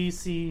B,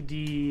 C,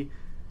 D,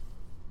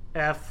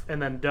 F, and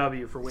then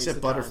W for waste Except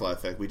of Butterfly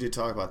Effect. We did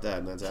talk about that,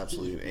 and that's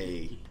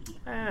absolutely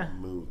an time. A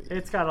movie.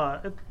 It's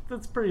got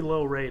it's pretty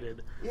low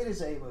rated. It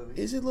is a movie.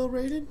 Is it low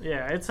rated?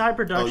 Yeah, it's high Oh,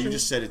 production. you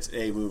just said it's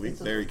a movie.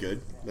 It's a Very movie.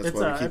 good. That's it's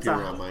why a we keep it's you a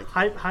around, Mike.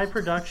 high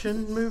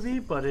production movie,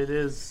 but it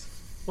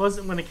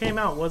wasn't when it came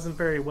out wasn't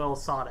very well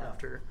sought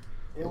after.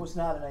 It was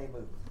not an A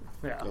movie.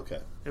 Yeah, Okay.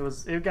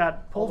 it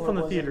got pulled Although from it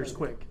the was a theaters movie.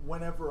 quick.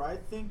 Whenever I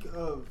think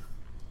of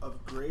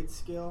grade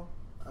scale,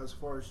 as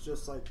far as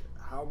just like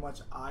how much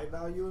I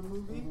value a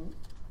movie,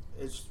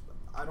 it's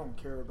I don't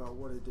care about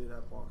what it did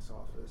at box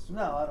office. or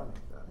No, I don't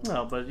anything like that.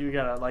 No, but you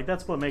gotta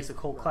that's what makes a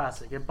cult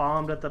classic. It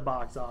bombed at the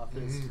box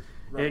office.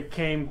 Right. It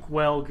came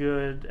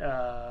good,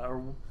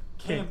 or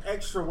Came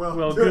extra well.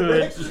 well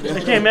good.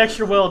 It came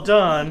extra well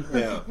done.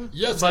 Yeah.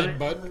 Yes, But and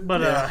but.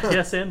 But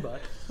yes and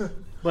but.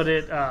 But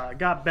it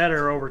got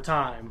better over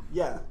time.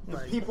 Yeah,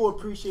 Like- people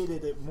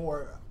appreciated it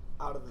more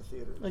out of the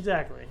theater.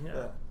 Exactly. Yeah.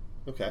 Yeah.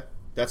 Okay.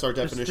 That's our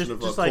definition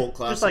of a like, cult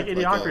classic. just like a-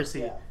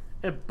 Idiocracy. Yeah.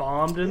 It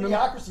bombed in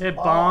Idiocracy the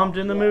bombed,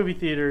 in the yeah. movie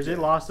theaters. It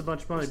Yeah. lost a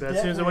bunch of money, but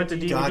as soon as it went to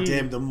DVD,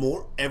 Goddamn, the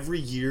more every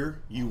year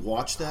you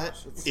watch that,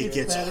 it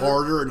gets better.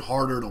 harder and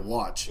harder to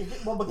watch.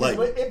 Well, because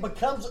Like- it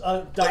becomes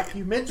a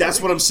documentary.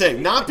 That's what I'm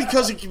saying. Not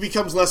because it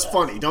becomes less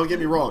funny. Don't get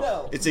me wrong.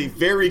 No. It's a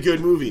very good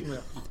movie,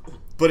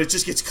 but it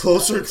just gets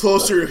closer and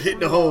closer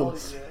hitting home.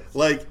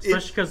 Like,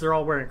 especially because they're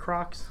all wearing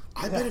Crocs.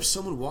 I bet if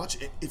someone watched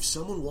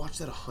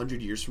that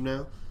 100 years from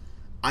now,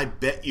 I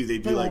bet you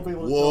they'd be They like, won't be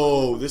able to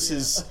 "Whoa, tell. this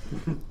is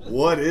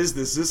what is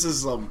this? This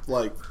is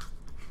like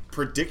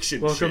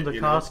prediction Welcome shit." to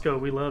you know? Costco.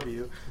 We love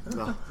you.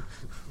 No.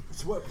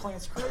 It's what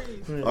plants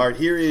crave. All right,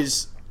 here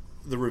is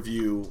the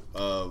review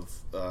of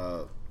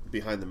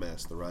Behind the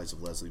Mask: The Rise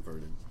of Leslie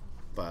Vernon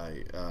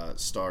by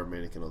star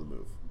mannequin on the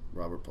move,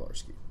 Robert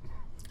Polarski.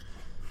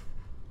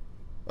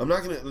 I'm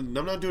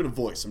not doing a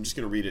voice. I'm just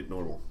gonna read it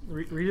normal.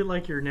 Read it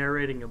like you're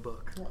narrating a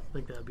book. I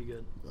think that'd be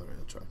good. All right,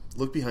 I'll try.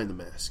 Look behind the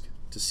mask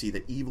to see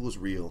that evil is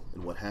real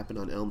and what happened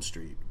on Elm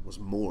Street was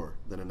more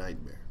than a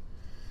nightmare.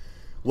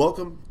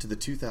 Welcome to the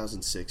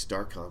 2006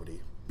 dark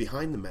comedy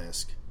Behind the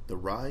Mask: The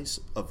Rise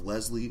of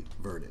Leslie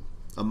Vernon,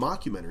 a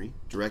mockumentary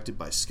directed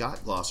by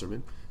Scott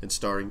Glosserman and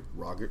starring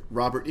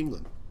Robert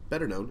Englund,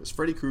 better known as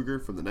Freddy Krueger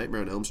from the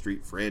Nightmare on Elm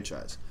Street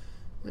franchise.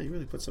 Well, you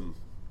really put some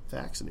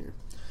facts in here.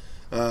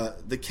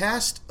 The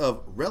cast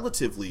of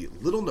relatively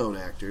little-known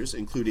actors,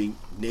 including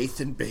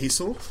Nathan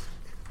Basil,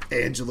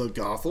 Angela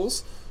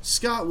Goethals,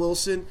 Scott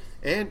Wilson,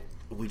 and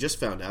we just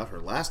found out her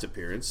last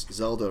appearance,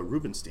 Zelda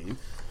Rubinstein.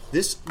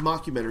 This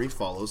mockumentary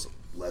follows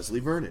Leslie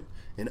Vernon,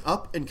 an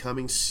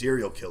up-and-coming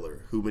serial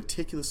killer who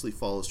meticulously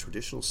follows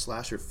traditional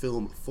slasher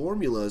film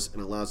formulas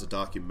and allows a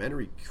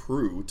documentary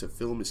crew to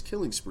film his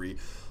killing spree,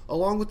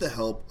 along with the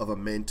help of a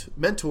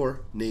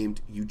mentor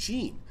named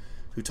Eugene,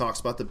 who talks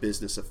about the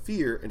business of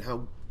fear and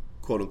how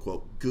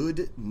quote-unquote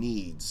good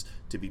needs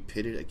to be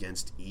pitted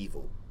against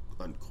evil,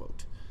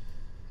 unquote.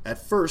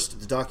 At first,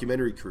 the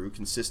documentary crew,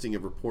 consisting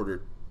of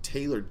reporter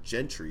Taylor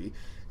Gentry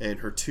and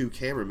her two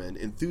cameramen,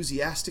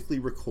 enthusiastically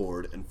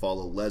record and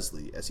follow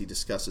Leslie as he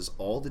discusses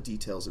all the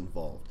details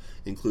involved,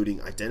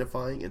 including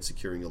identifying and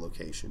securing a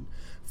location,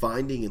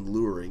 finding and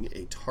luring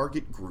a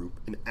target group,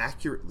 and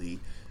accurately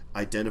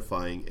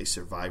identifying a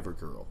survivor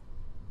girl.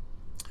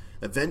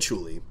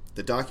 Eventually,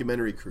 the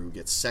documentary crew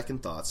gets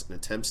second thoughts and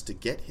attempts to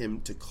get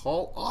him to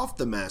call off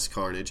the mass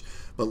carnage,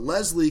 but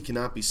Leslie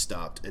cannot be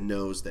stopped and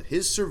knows that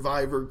his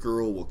survivor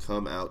girl will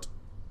come out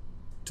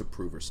to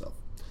prove herself.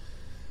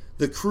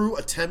 The crew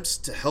attempts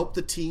to help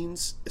the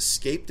teens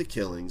escape the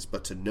killings,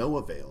 but to no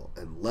avail,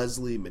 and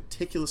Leslie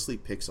meticulously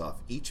picks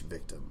off each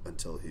victim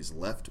until he's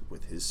left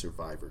with his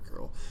survivor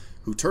girl,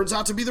 who turns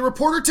out to be the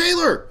reporter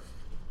Taylor!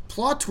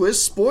 Plot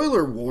twist,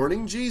 spoiler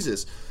warning,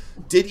 Jesus.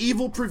 Did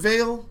evil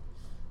prevail?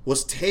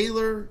 Was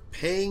Taylor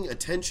paying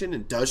attention,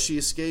 and does she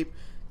escape?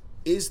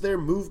 Is there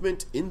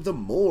movement in the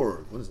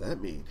morgue? What does that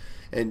mean?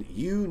 And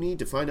you need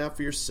to find out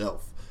for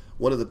yourself.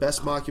 One of the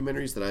best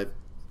mockumentaries that I've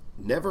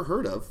never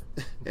heard of,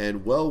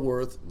 and well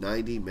worth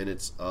 90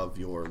 minutes of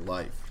your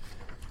life.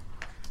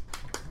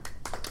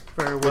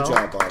 Very well. Good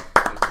job, Bob.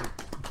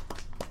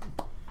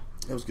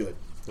 That was good.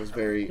 That was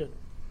very... Good.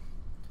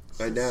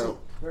 I now...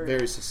 Very-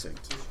 Very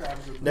succinct.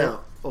 Describes it.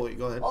 Now... Oh, wait,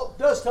 go ahead. Oh, it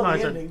does tell No, I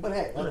the said- ending, but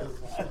hey. other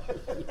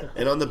than that.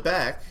 And on the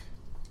back,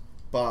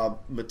 Bob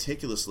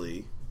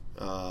meticulously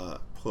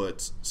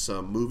put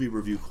some movie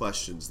review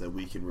questions that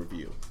we can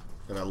review.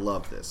 And I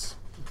love this.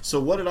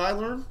 So what did I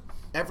learn?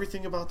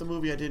 Everything about the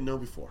movie I didn't know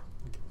before.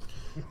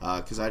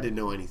 Because I didn't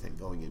know anything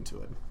going into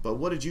it. But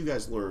what did you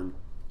guys learn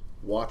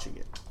watching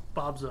it?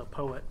 Bob's a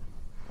poet.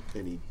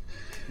 And he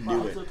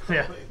knew it.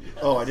 Yeah.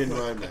 Oh, I didn't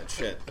rhyme that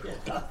shit.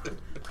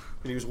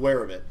 And he was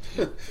aware of it.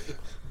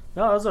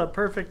 No, that was a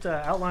perfect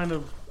outline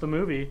of the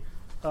movie.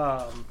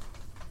 And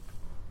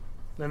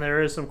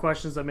there is some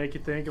questions that make you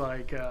think,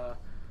 like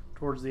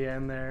towards the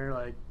end there,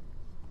 like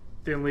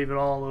didn't leave it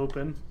all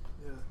open.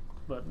 Yeah.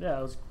 But yeah,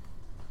 it was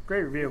a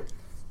great review.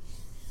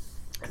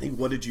 I think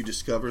what did you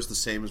discover is the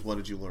same as what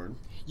did you learn.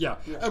 Yeah,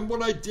 and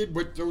what I did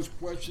with those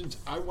questions,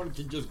 I wanted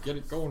to just get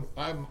it going.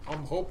 I'm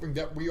hoping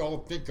that we all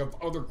think of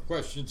other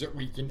questions that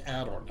we can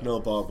add on. No,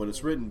 Bob, when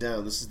it's written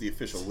down, this is the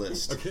official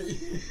list. Okay.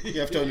 You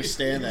have to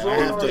understand that. I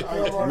have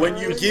to. When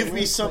you give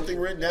me something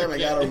written down, I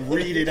gotta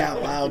read it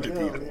out loud to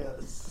people.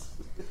 Yes.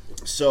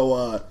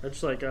 So,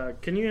 It's just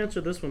like, can you answer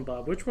this one,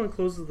 Bob? Which one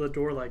closes the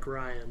door like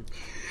Ryan?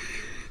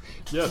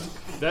 Yes,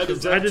 that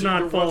is. I did actually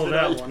not the follow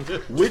that I- one.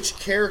 which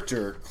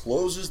character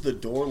closes the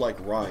door like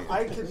Ryan?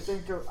 I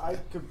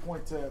could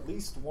point to at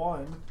least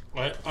one.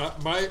 My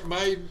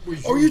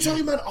was. Oh, are you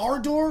talking about our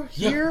door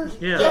here?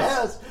 Yeah.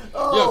 Yes.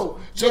 Oh.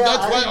 Yes. So yeah,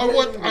 that's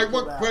why didn't I get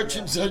want into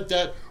questions that, like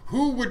that.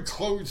 Who would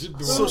close the door?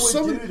 Who So would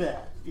someone- do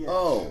that?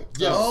 Yeah.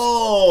 Yes.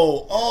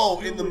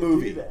 In the would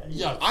movie. do that?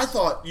 Yes. I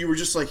thought you were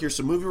just like, here's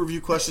some movie review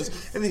questions,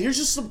 and then here's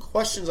just some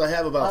questions I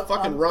have about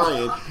fucking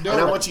Ryan and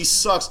how much he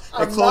sucks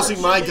at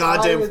closing my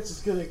goddamn. It's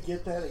just gonna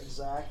get that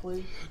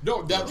exactly.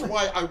 No, that's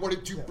why I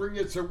wanted to bring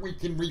it so we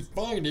can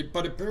refine it,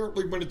 but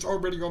apparently when it's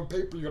already on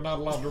paper, you're not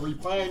allowed to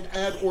refine,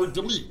 add, or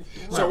delete.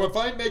 So if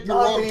I make a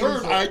wrong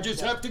turn, I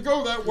just have to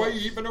go that way,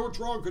 even though it's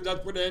wrong, because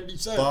that's what Andy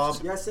says. Bob,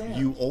 Yes, and.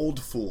 you old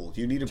fool!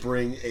 You need to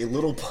bring a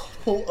little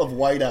bottle of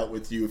whiteout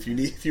with you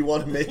if you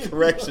want to make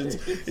corrections,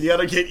 and you got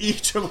to get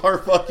each of our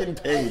fucking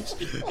page.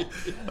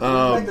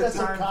 Make this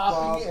a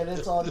copy, and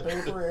it's on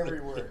paper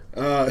everywhere.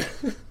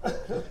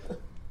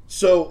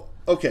 So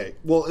okay,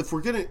 well if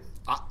we're gonna,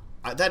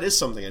 that is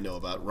something I know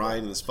about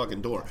Ryan and this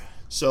fucking door.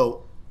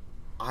 So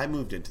I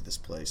moved into this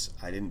place.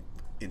 I didn't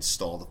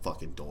install the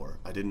fucking door.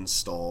 I didn't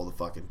install the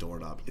fucking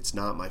doorknob. It's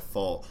not my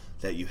fault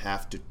that you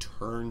have to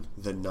turn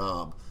the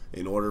knob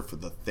in order for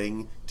the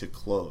thing to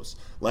close.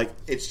 Like,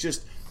 it's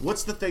just,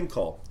 what's the thing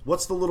called?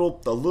 What's the little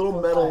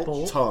metal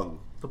bolt. tongue?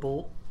 The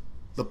bolt.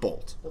 The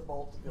bolt. The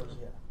bolt that goes,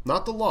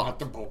 Not the lock. Not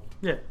the bolt.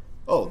 Yeah.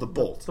 Oh, the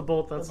bolt. It's the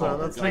bolt. That's The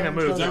bolt. the thing that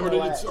moves. Is that what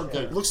it is? Okay.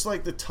 It looks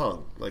like the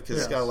tongue. Like, 'cause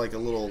it's Yes. got like a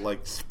little,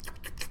 like,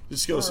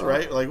 just goes,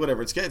 right? Like,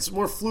 whatever. It's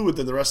more fluid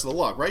than the rest of the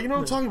lock, right? You know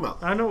what I'm talking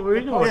about? I know. We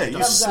know. Yeah, what you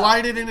you're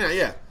slide it in there.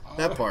 Yeah,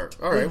 that part.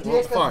 All right, well,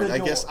 dick of fine. the I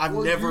guess door. I've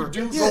Well, never. you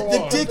do Yeah, go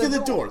the on. dick of the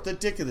The door. door. The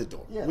dick of the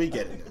door. Yeah. We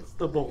get it.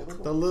 the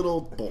bolt. The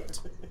little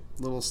bolt,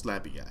 little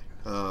slappy guy.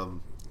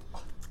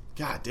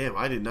 God damn,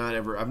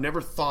 I've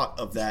never thought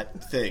of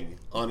that thing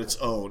on its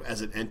own as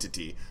an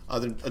entity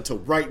until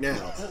right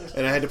now,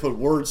 and I had to put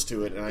words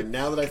to it. And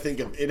now that I think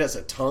of it as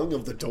a tongue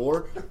of the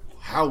door,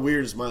 how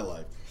weird is my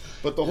life?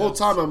 But the whole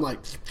time I'm like,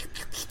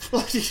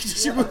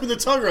 you're moving the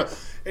tongue around.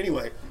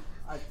 Anyway,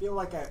 I feel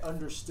like I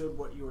understood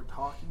what you were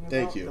talking about.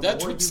 Thank you. The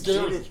That's more what's you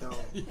did scary.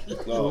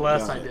 it, though. The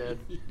less I did.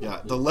 Yeah,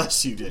 the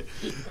less you did.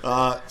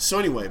 So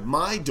anyway,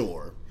 my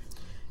door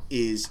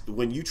is,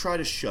 when you try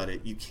to shut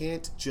it, you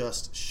can't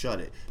just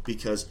shut it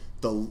because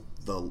the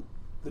door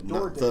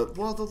not dick.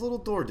 the little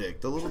door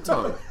dick, the little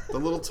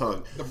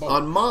tongue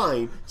on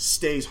mine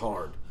stays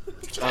hard.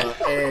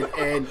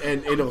 And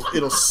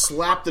it'll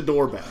slap the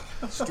door back.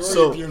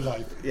 Story of your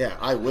life. Yeah,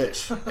 I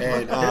wish.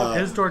 And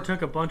His door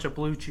took a bunch of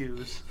blue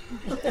chews,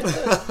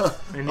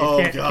 and you Oh,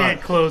 can't, God.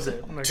 can't close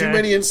it. Okay? too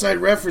many inside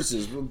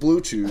references.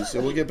 Blue chews,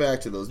 and we'll get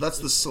back to those. That's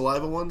the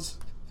saliva ones.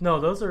 No,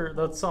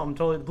 that's something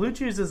totally. Blue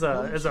chews is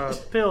a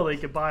pill that you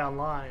can buy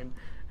online,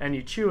 and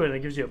you chew it and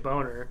it gives you a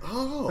boner.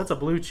 Oh, That's a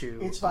blue chew.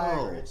 It's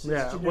Viagra. It's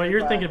Yeah, generic what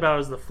you're thinking Viagra. about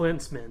is the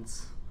Flint's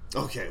mints.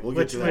 okay. We'll get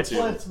Which- to that which too.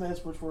 Flint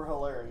Smiths, which were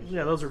hilarious.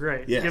 Yeah, those are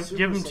great. Yeah. Give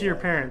them to your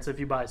Super parents if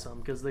you buy some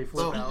because they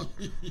flip Oh. out.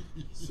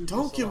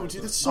 Don't give them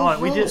to. That's so Oh,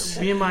 we did. gross.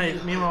 Me and my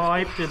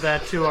wife did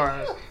that to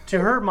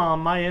her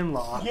mom, my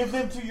in-law, Give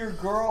them to your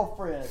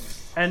girlfriend.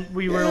 and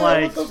we were Yeah,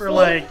 like, what the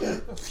we're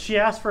fuck? like, she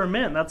asked for a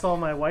mint. That's all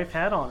my wife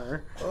had on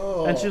her,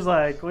 Oh. and she's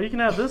like, "Well, you can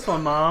have this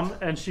one, mom."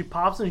 And she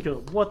pops it and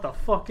goes, "What the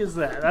fuck is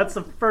that?" That's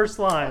the first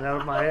line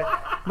out of my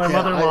Yeah,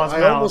 mother-in-law's I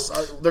mouth.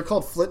 almost. They're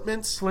called Flint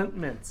mints. Flint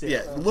mints.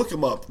 Yeah, look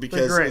them up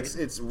because great.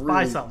 it's really.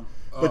 Buy some.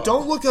 But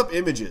don't look up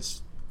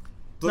images.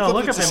 Look No, up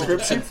look the up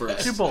description images.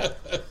 first. Do both.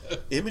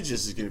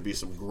 Images is going to be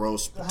some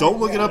gross. Don't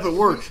look it up at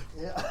work.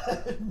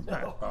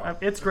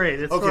 It's great.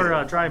 It's Okay,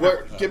 for driving.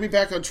 get me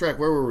back on track.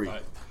 Where were we?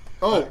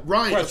 Oh,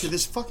 Ryan. Question. Okay,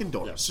 this fucking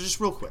door. Yeah. So just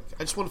real quick,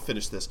 I just want to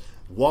finish this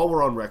while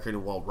we're on record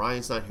and while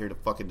Ryan's not here to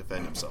fucking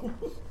defend himself.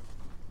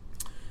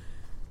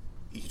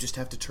 You just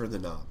have to turn the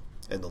knob,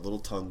 and the little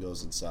tongue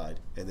goes inside,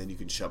 and then you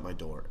can shut my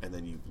door, and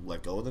then you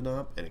let go of the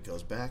knob, and it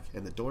goes back,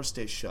 and the door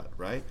stays shut.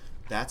 Right?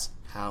 That's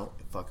how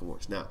it fucking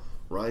works. Now,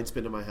 Ryan's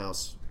been to my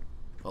house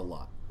a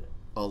lot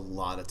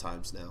of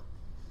times now.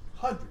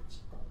 Hundreds.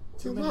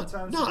 Too many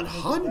times. Not to remember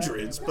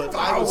hundreds, that. but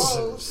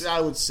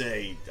I would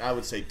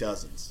say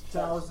dozens.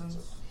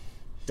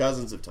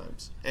 Dozens of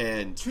times.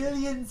 And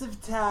Trillions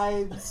of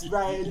times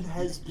Ryan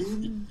has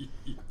been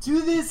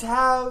to this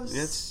house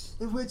it's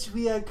in which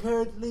we are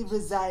currently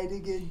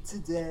residing in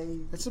today.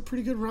 that's a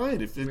pretty good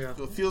Ryan. It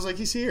feels like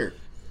he's here.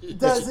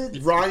 Does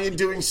it? Ryan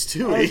doing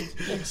Stewie.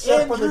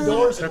 Except for the Andrew-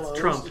 doors That's closed.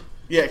 Trump.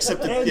 Yeah,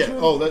 except that, yeah. Andrew,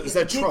 Oh, is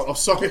that Trump? Oh,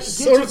 sorry. Get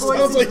So your it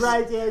sounds voices like.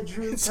 right,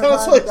 Andrew. Come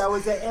sounds on, like- that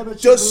was an amateur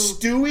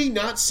Does move. Stewie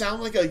not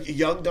sound like a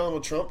young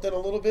Donald Trump then a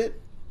little bit?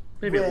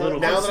 Maybe a little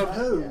now bit. that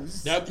I'm-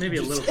 suppose. Now, Maybe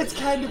a little It's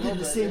bit. kind of in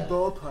the same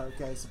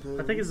ballpark, I suppose.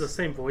 I think it's the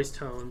same voice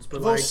tones,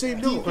 but Well, like, same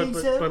Do you note. think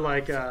but, so? but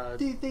like,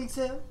 Do you think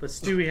so? but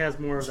Stewie has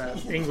more of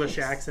that English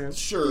accent.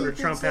 Sure. Or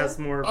Trump has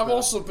more. Of I've the,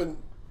 also been.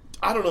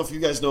 I don't know if you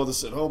guys know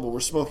this at home, but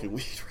we're smoking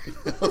weed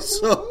right now.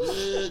 So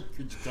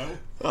could you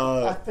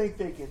tell? I think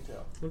they can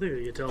tell. I think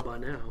you can tell by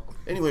now.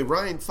 anyway,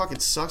 Ryan fucking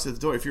sucks at the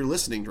door. If you're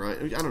listening,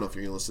 Ryan, I don't know if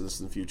you're gonna listen to this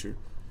in the future,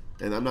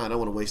 and I'm not. I don't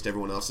want to waste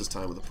everyone else's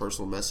time with a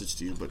personal message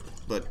to you,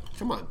 but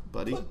come on,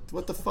 buddy,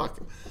 what the fuck?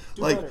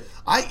 Like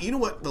better. you know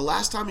what? The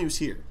last time he was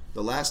here,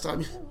 the last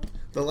time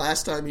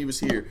he was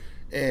here,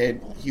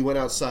 and he went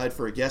outside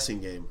for a guessing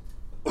game,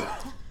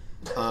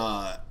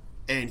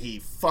 and he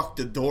fucked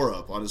the door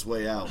up on his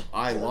way out.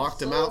 I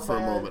locked him so out for a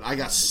moment. I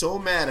got so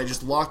mad, I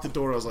just locked the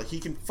door. I was like, he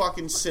can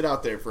fucking sit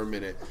out there for a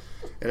minute.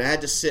 And I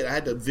had to sit. I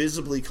had to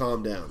visibly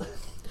calm down.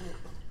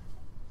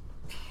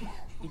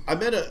 I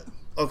met a...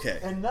 Okay.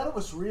 And none of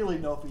us really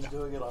know if he's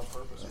doing it on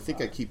purpose. I think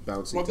I keep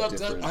bouncing Well, to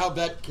that's different... how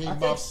that came I up.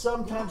 think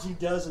sometimes he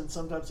does and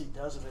sometimes he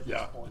doesn't at Yeah.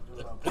 this point. Do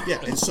it on purpose.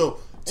 Yeah, and so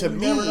to And you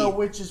me... never know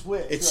which is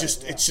which. It's right,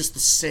 just yeah. it's just the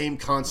same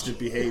constant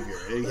behavior.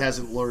 He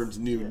hasn't learned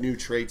new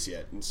traits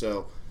yet, and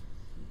so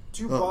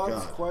To Oh,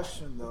 Bob's God.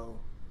 question, though,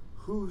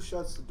 who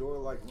shuts the door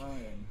like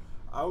Ryan?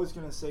 I was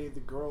going to say the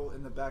girl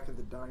in the back of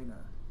the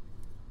diner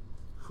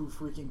who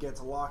freaking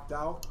gets locked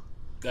out.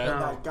 That-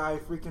 And that guy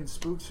freaking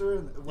spooks her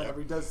whenever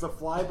he does the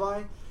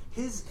flyby.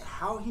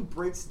 How he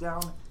breaks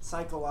down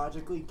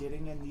psychologically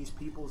getting in these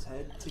people's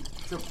head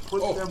to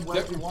put oh, them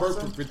where that he was wants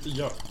perfect them. with the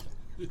young.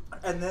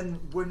 And then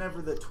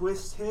whenever the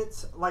twist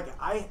hits, like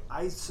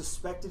I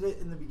suspected it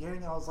in the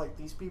beginning. I was like,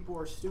 these people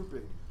are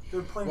stupid.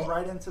 They're playing Well,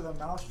 right into the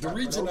mousetrap. The but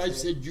reason I okay.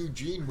 said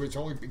Eugene was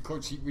only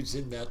because he was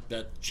in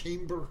that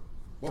chamber.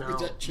 What was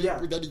No. that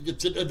chamber Yeah. that he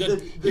gets in? And then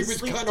The he was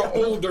sleep- kind of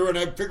older, and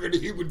I figured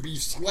he would be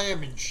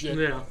slamming shit.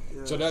 Yeah.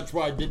 So that's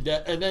why I did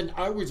that. And then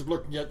I was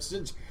looking at,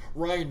 since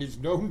Ryan is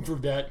known for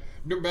that,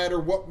 no matter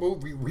what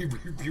movie we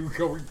review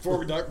going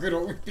forward, that could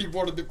always be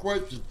one of the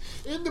questions.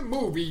 In the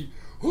movie,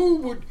 who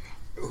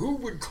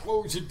would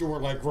close a door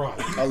like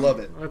Ryan? I love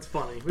it. That's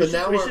funny. But We,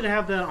 now should, we we're- should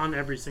have that on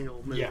every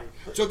single movie. Yeah.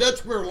 So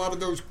that's where a lot of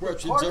those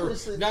questions Part of are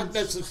this is- not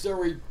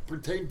necessarily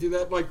pertain to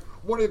that. Like,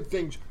 one of the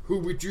things, who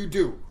would you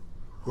do?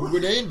 Who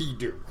would Andy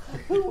do?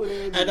 Who would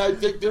Andy And I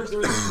think that there's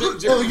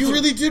things that Oh, you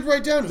really did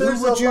write down. There's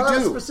Who would a you lot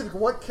of do? specific.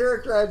 What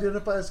character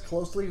identifies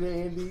closely to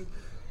Andy?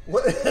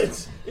 What,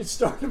 it's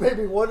starting to make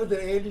me wonder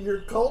that Andy,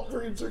 your cult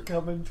dreams are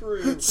coming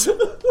true.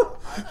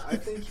 I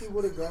think he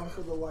would have gone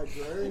for the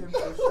librarian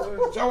for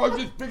sure. So I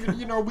just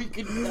figured, we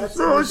could. That's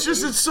No, it's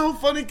just it's so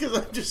funny because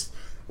I'm just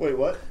wait.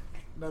 What?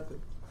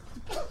 nothing.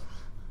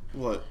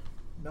 What?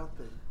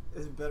 Nothing.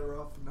 It's better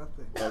off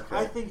nothing. Okay.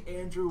 I think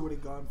Andrew would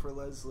have gone for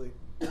Leslie.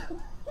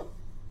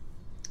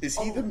 Is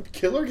he the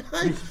killer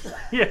guy?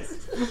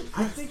 Yes.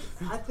 I think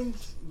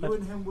you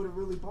and him would have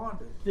really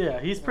bonded. Yeah,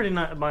 he's pretty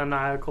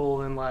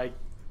maniacal and like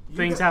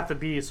things got- have to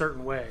be a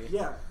certain way.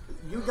 Yeah,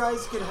 you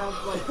guys could have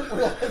like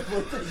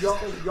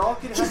y'all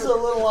could Just have a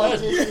little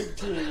autistic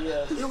too,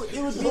 yes. It would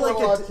Just be a like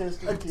little a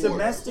autistic kid.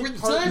 domestic When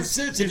partner. Sam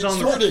says it, He's it on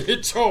the- sort of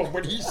hits home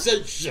when he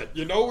says shit.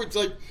 It's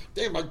like,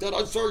 damn, like that.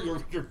 I saw your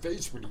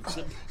face when he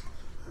said.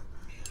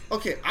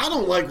 Okay, I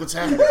don't like what's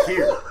happening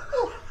here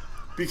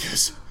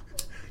because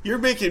you're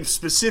making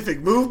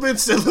specific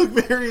movements that look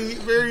very,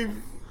 very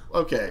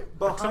okay.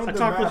 Behind I the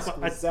talked with-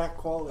 mask was Zach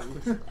Quality.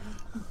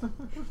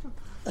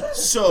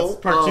 So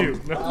Part two.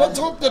 Let's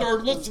hope that our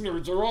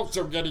listeners are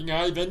also getting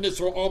high. Then this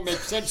will all make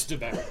sense to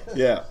them.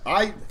 Yeah,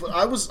 I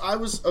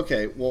was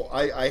okay. Well,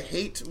 I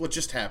hate what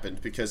just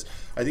happened because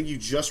I think you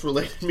just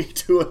related me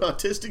to an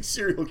autistic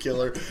serial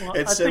killer Well,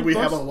 and I said think we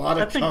have a most- lot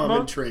I of think common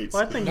mo- traits.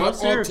 Well, I think Not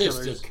most serial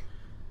killers. autistic.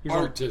 He's on-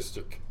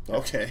 Artistic.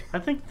 Okay, I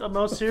think the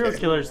most serial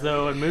killers,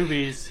 though, in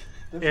movies,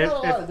 There's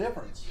not a lot of if,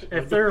 difference.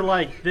 if they're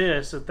like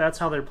this, if that's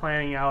how they're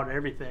planning out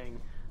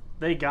everything,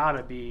 they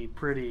gotta be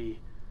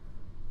pretty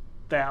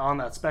that on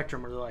that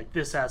spectrum where they're like,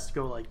 this has to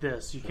go like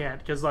this. You can't,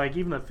 because like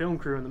even the film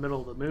crew in the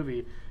middle of the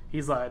movie,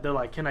 they're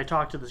like, can I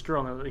talk to this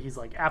girl? And he's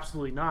like,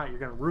 absolutely not. You're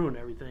gonna ruin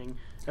everything.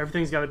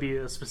 Everything's got to be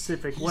a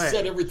specific He way.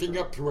 set everything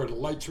up to where the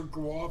lights would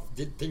go off,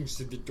 did things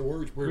to the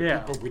doors where Yeah.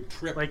 people would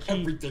trip. Like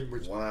he- everything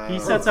was. wow. He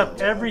sets up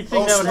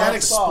everything Oh, that so would that happen.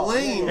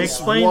 explains,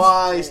 Explains-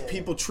 why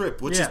people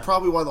trip, which Yeah. is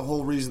probably why the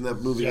whole reason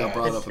that movie got Yeah.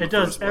 brought up in It the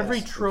does first place.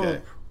 every trope.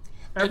 Okay.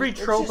 Every It's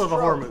trope just of a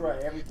horror tropes, movie.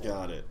 right? Everything.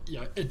 Got it.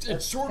 Yeah, it's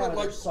That's sort kind of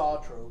like their saw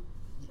trope.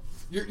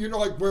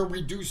 like where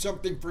we do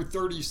something for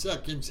 30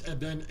 seconds and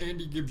then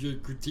Andy gives you a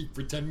critique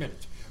for 10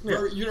 minutes. Yeah.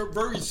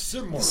 Very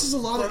similar. This is a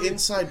lot of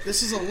inside.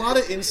 This is a lot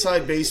of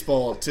inside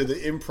baseball to the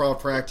improv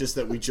practice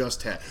that we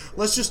just had.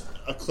 Let's just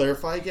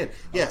clarify again.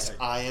 Yes, Okay.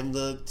 I am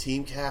the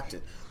team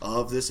captain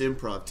of this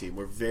improv team.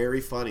 We're very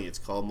funny. It's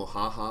called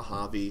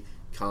Mohahahavi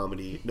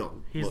Comedy. No,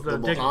 He's the the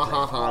dictator.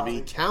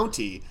 Mohahahavi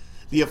County,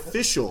 the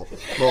official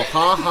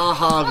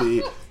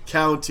Mohahahavi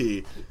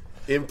County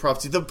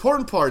improv team. The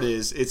important part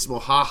is it's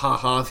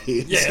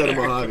Mohahahavi instead of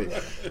Mojave.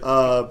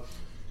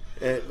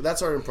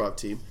 That's our improv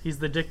team. He's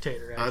the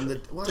dictator. Actually. I'm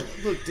the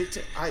look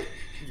dictator.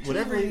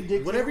 Whatever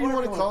Dictator, whatever you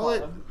want to call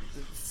it, him.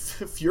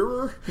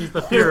 Führer. He's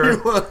the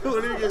Führer.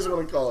 Whatever you guys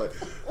want to call it.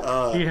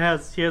 He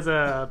has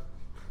a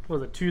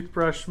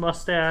toothbrush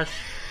mustache.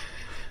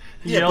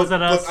 He yells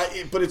at us.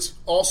 But it's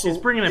also He's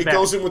bringing it it back.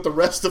 goes in with the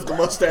rest of the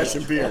mustache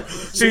and beard.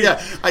 So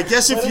yeah, I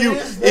guess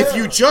if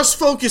you just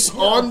focus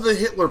on the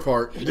Hitler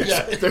part, it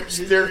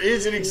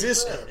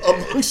exists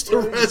amongst the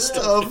rest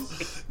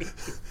of.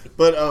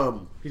 But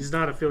He's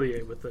not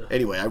affiliated with the.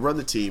 anyway, I run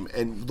the team,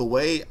 and the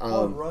way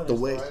Run is the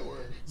right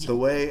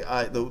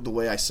word. the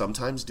way I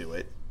sometimes do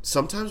it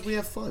sometimes we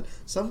have fun.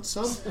 Some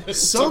Sometimes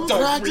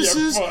we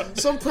have fun.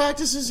 some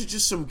practices are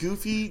just some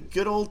goofy,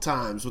 good old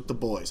times with the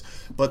boys.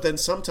 But then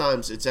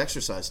sometimes it's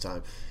exercise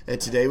time. And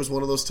today was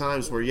one of those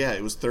times where, yeah,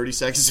 it was 30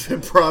 seconds of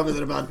improv and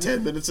then about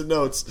 10 minutes of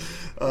notes.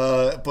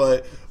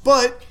 But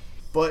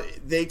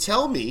they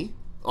tell me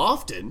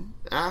often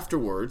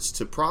afterwards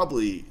to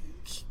probably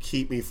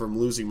keep me from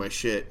losing my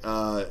shit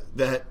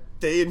that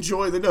they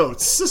enjoy the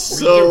notes.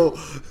 So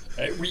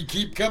Hey, we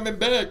keep coming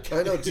back.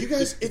 I know. Do you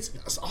guys?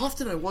 It's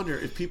often I wonder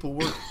if people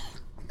work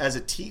as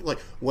a team. Like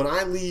when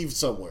I leave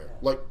somewhere,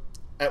 like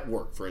at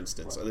work, for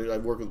instance, I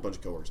work with a bunch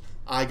of coworkers.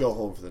 I go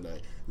home for the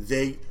night.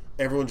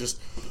 Everyone just,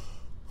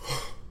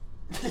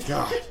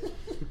 God,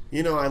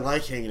 I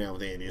like hanging out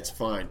with Andy. It's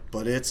fine,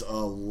 but it's a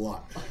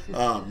lot.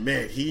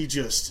 Man,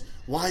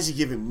 why is he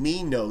giving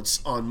me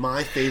notes on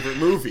my favorite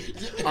movie?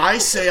 I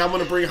say I'm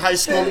going to bring High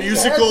School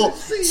Musical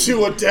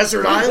to a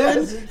desert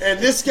island, and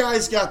this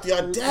guy's got the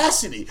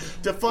audacity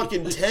to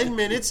fucking 10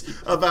 minutes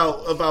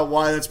about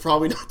why that's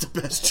probably not the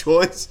best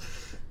choice.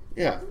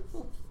 Yeah.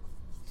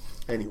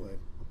 Anyway,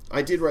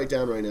 I did write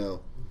down right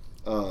now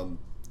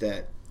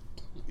that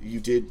you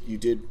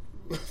did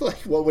like,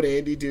 what would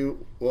Andy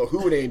do? Well,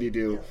 who would Andy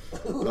do?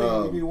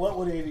 What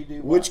would Andy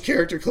do? Which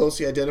character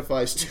closely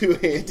identifies to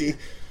Andy?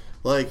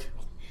 Like,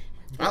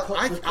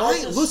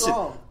 listen.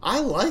 I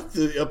like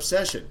the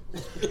obsession.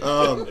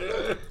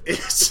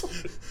 It's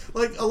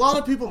like a lot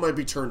of people might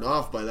be turned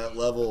off by that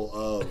level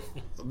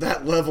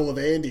of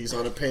Andy's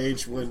on a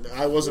page when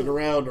I wasn't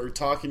around or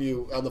talking to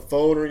you on the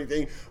phone or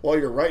anything while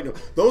you're writing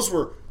them. Those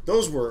were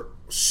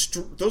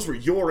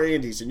your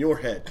Andy's in your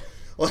head.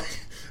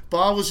 Like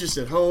Bob was just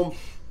at home,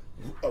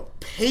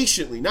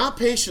 anxiously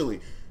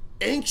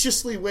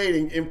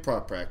waiting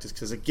improv practice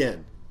because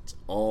again, it's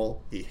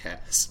all he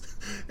has.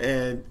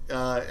 And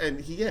I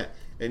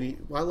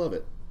love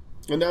it.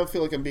 And now I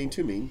feel like I'm being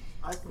too mean.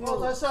 Well,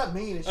 that's not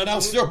mean. And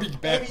I'll still be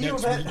back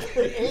next week.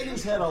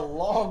 Andy's had a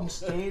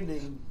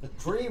long-standing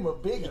dream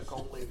of being a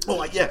cult leader.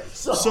 Oh, yeah.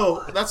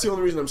 So that's the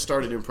only reason I'm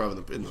starting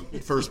improv in the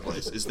first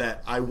place is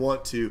that I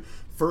want to.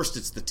 First,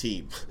 it's the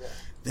team. Yeah.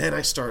 Then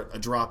I start a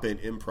drop-in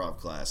improv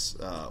class,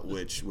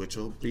 which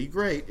will be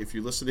great if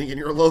you're listening and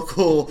you're a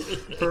local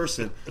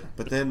person.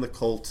 But then the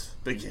cult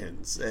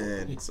begins,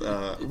 and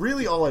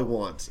really all I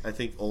want, I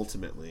think,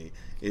 ultimately,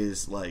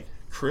 is like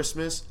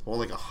Christmas. I want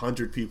like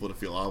 100 people to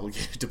feel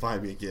obligated to buy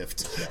me a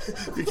gift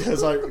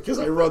because I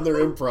run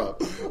their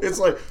improv. It's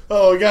like,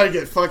 oh, we got to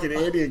get fucking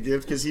Andy a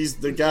gift because he's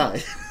the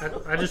guy.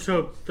 I just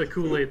hope the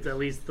Kool-Aid's at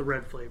least the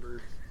red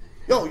flavor.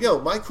 Yo,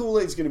 my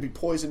Kool-Aid's going to be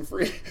poison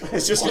free.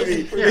 It's just going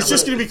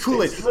to be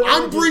Kool-Aid.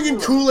 I'm bringing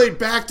Kool-Aid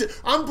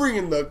I'm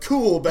bringing the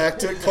cool back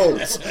to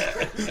Colts.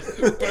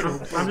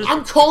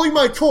 I'm calling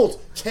my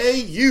Colt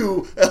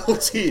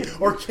K-U-L-T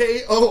or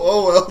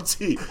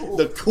K-O-O-L-T.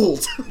 The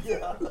Colt.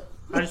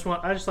 I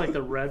just like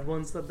the red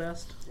ones the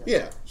best.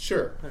 Yeah,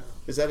 sure.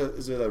 Is it a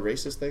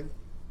racist thing?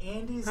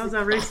 How's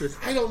that racist?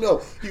 I don't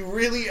know. You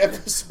really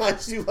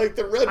emphasize you like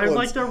the red ones. I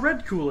like the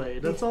red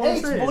Kool-Aid. That's all I'm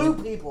saying.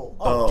 Blue people.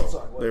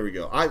 Sorry. There we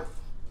go.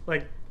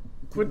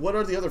 What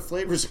are the other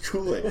flavors of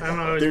Kool-Aid? I don't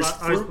know. There's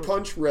Fruit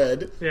Punch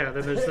Red. Yeah,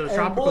 then there's the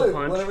Tropical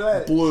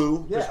Punch.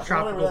 Blue. There's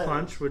Tropical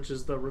Punch, which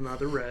is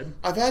another red.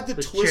 I've had the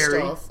twist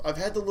cherry. off. I've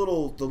had the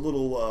little.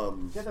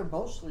 Yeah, they're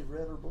mostly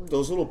red or blue.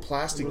 Those little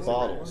plastic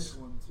bottles.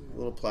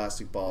 Little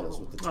plastic bottles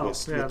with the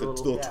twist,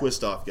 little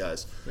twist off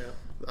guys. Yeah.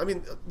 I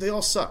mean, they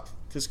all suck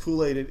because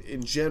Kool-Aid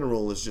in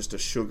general is just a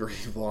sugary,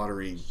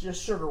 watery. It's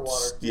just sugar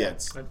water. Yeah.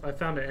 I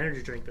found an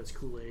energy drink that's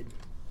Kool-Aid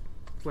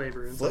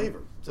flavor. It's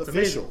official.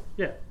 amazing.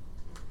 Yeah.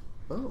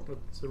 Oh.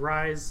 It's the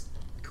Rise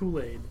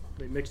Kool-Aid.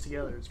 They mix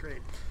together. It's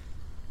great.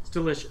 It's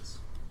delicious.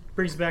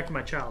 Brings me back to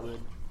my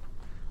childhood.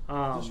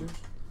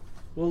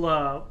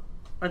 Well,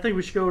 I think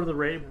we should go to the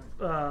rate.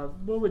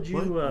 What would you?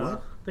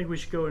 What? I think we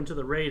should go into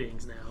the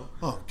ratings now.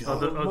 Oh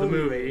God! Of the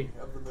movie.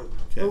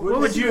 Okay. What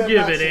would you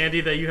give it, Andy,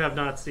 that you have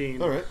not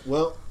seen? All right.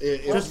 Well,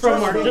 just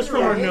from our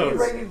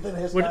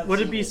notes, would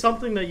it be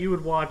something that you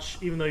would watch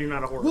even though you're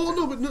not a horror fan? Well,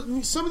 no,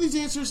 but some of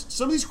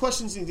these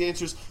questions need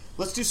answers.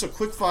 Let's do some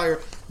quick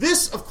fire.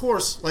 This, of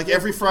course, like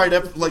every fried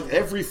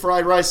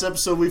rice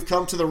episode, we've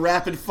come to the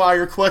rapid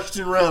fire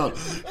question round,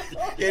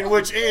 in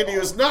which Andy, who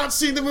has not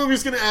seen the movie,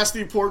 is going to ask the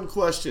important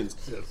questions.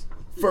 Yes.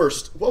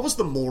 First, what was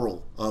the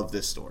moral of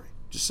this story?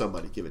 Just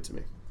somebody give it to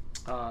me.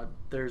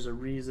 There's a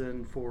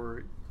reason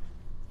for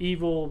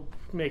evil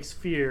makes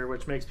fear,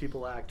 which makes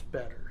people act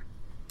better.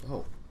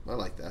 Oh, I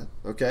like that.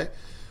 Okay.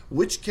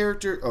 Which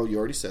character... Oh, you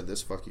already said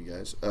this. Fuck you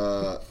guys.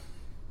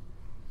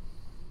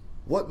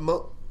 What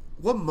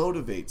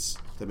motivates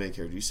the main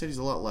character? You said he's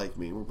a lot like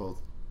me. We're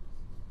both...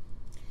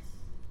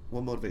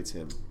 What motivates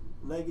him?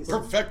 Legacy.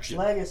 Perfection.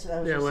 Legacy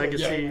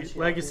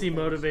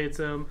motivates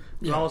him.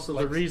 But also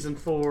the reason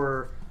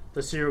for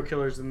the serial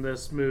killers in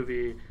this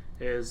movie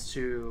is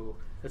to...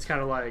 It's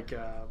kind of like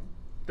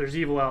there's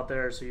evil out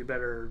there, so you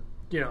better,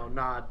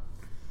 not...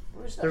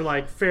 They're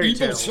like fairy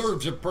Evil tales.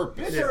 serves a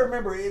purpose. You have to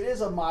remember, it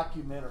is a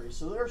mockumentary,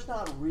 so there's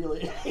not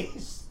really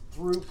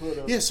throughput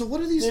of. Yeah, so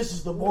what are these? This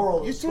is the moral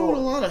of You're the throwing story.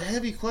 a lot of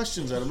heavy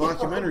questions at a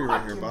mockumentary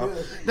right here, Bob.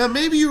 Mockumentary. Now,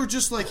 maybe you were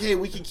just like, hey,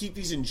 we can keep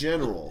these in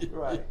general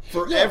Right.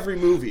 for every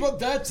movie. But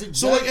that's exactly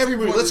So, like, every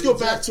movie. what Let's it go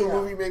is. back to a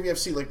movie maybe I've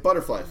seen, like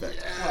Butterfly Effect.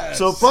 Yes.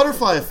 So,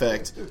 Butterfly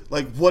Effect,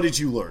 like, what did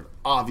you learn?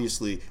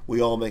 Obviously, we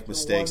all make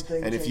mistakes,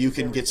 thing and if you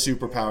can get changes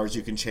superpowers,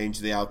 you can change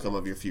the outcome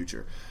of your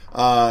future.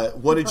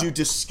 What did you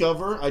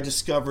discover? I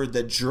discovered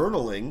that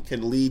journaling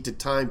can lead to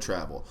time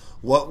travel.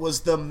 What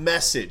was the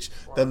message?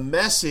 The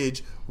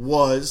message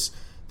was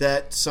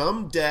that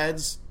some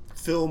dads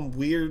film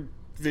weird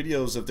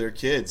videos of their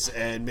kids,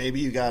 and maybe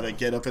you gotta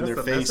get up in That's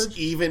their the face, message?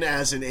 even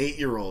as an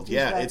 8-year-old.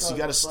 Yeah, back it's you on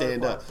gotta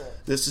stand Butterfly up.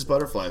 Effect. This is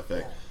Butterfly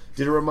Effect.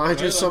 Did it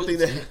remind you of something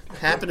that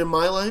happened in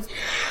my life?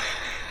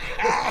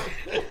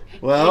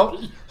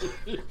 Well,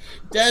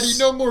 Daddy,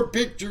 no more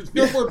pictures.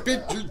 No more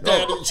pictures,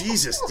 Daddy. oh,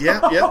 Jesus.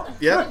 Yep.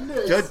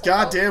 Good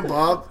goddamn,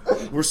 Bob.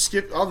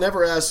 I'll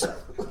never ask,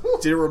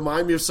 did it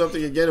remind me of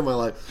something again in my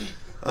life?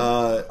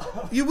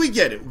 We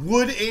get it.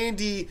 Would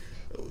Andy...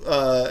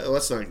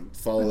 let's not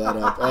follow that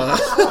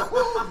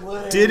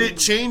up. Did it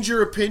change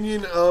your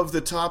opinion of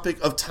the topic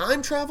of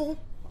time travel?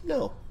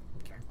 No.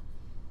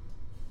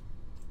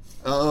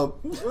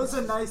 It was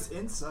a nice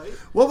insight.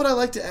 What would I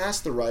like to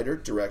ask the writer,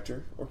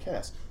 director, or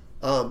cast?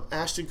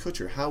 Ashton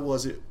Kutcher, how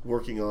was it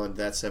working on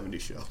That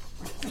 70s Show?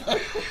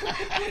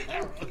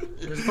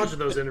 There's a bunch of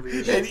those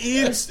interviews. And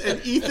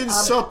Ethan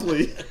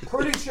Suplee.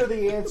 Pretty sure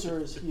the answer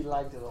is he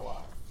liked it a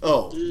lot.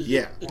 Oh,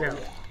 yeah. Yeah.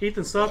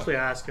 Ethan Suplee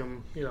asked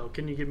him,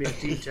 can you give me a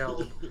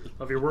detail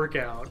of your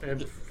workout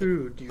and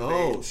food you made?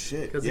 Oh,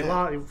 shit. Because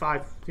Yeah.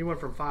 he went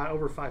from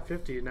over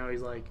 550, and now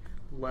he's like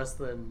less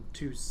than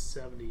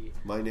 270.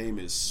 My name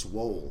is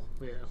Swole.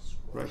 Yeah.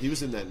 Right, he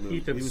was in that movie.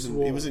 Ethan He was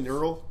Swole. in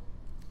Earl.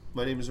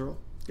 My name is Earl.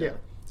 Yeah.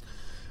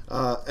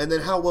 And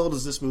then how well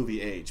does this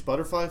movie age?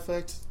 Butterfly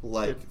Effect?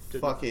 Like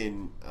Did-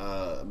 fucking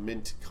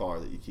mint car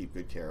that you keep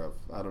good care of.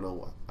 I don't know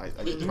what. I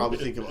could probably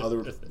think of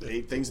other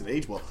things that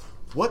age well.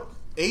 What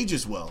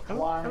ages well?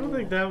 I don't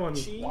think that one.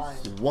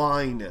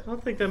 Wine. I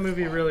don't think that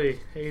movie really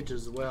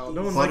ages well.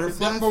 No one liked it.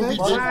 Butterfly That movie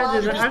Effect? did. I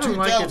It was I don't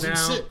like it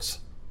now. 2006.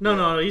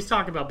 No, he's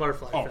talking about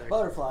Butterfly Effect.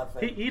 Butterfly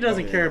Effect. He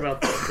doesn't care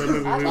about the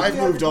movie. I've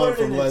moved on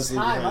from Leslie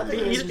I Vernon.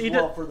 think He, it ages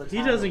well for the he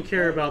time doesn't it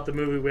care played. about the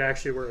movie we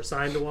actually were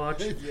assigned to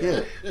watch.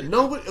 Yeah.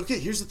 Nobody. Okay,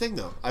 here's the thing,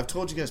 though. I've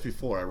told you guys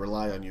before. I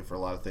rely on you for a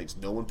lot of things.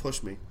 No one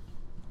pushed me.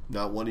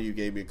 Not one of you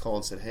gave me a call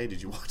and said, "Hey,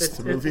 did you watch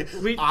the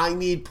movie?" I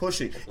need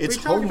pushing. It's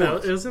we talked about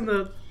homework. it was in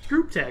the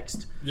group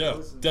text. Yeah,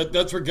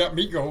 that's what got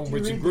me going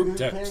with the read group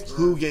text.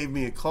 Who gave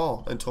me a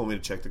call and told me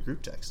to check the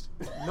group text?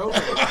 Nobody.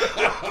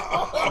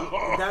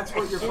 That's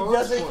what your It phone's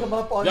doesn't for. come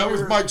up on That your...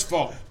 was Mike's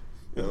fault.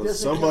 You know, It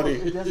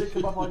somebody. doesn't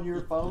come up on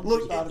your phone.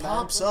 Look, just it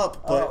pops automatically?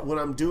 up, but Oh. when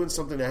I'm doing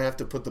something, I have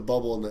to put the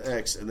bubble in the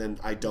X, and then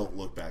I don't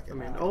look back at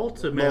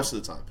it. Most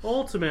of the time.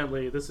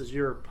 Ultimately, this is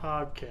your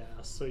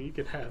podcast, so you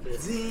can have it What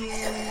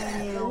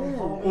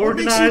makes you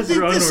organized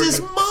think or this is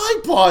unorganized. my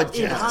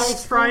podcast?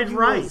 It's fried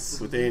rice.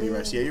 With Andy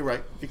Rice. Yeah, you're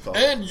right. Good call.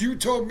 And you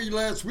told me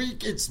last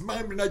week it's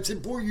mine, and I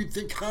said, boy, you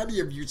think highly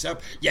of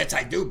yourself. Yes,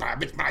 I do,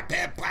 Bob. It's my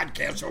bad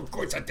podcast, so of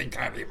course I think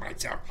highly of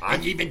myself.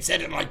 And you even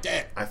said it like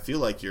that. I feel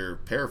like you're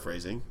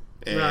paraphrasing.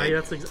 And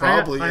No, that's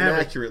probably I have it.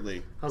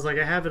 inaccurately. I was like,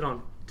 I have it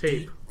on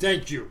tape.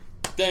 Thank you.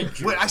 Thank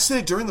you. Wait, I said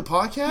it during the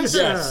podcast?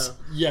 Yes.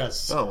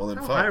 Yes. Oh, well then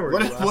How fuck. high were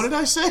What, you what did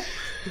I say?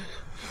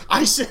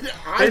 I said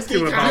I Basically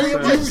think what highly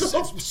Bob of said.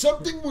 myself.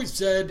 Something was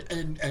said,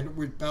 and it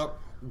was about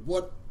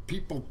what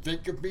people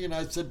think of me, and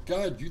I said,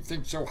 God, you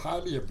think so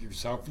highly of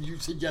yourself. And you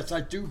said, yes, I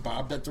do,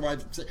 Bob. That's why I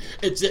said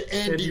it's the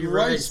Andy Andy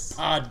Rice Rice.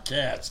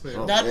 podcast,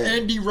 Oh, not man.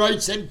 Andy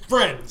Rice and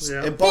Friends.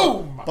 Yeah. And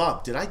Boom!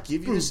 Bob, did I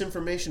give you this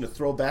information to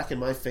throw back in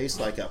my face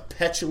like a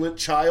petulant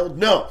child?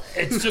 No.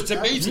 It's just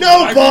amazing. No,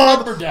 I Bob!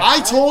 remember that.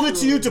 I told it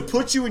to you to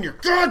put you in your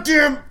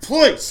goddamn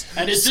place.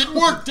 And it didn't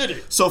work, did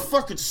it? So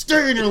fucking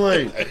stay in your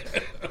lane.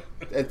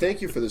 And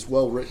thank you for this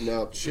well written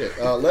out shit.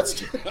 Let's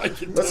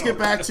get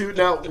back to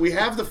now. We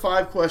have the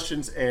 5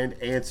 questions and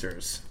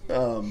answers.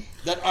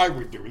 That I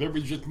would do. That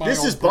was just my This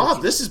own is Bob.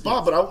 personal- This is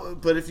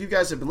Bob. But if you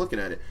guys have been looking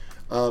at it,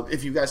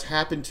 if you guys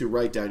happen to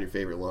write down your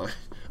favorite line.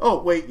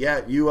 Oh wait,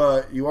 yeah, you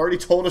already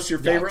told us your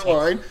favorite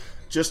line.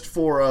 Just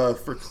for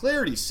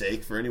clarity's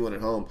sake, for anyone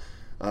at home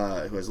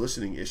who has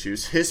listening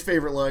issues, his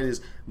favorite line is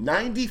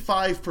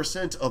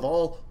 95% of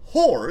all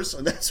whores,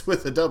 and that's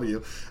with a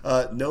W,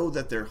 know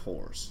that they're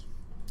whores.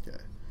 Okay.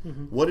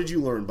 What did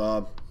you learn,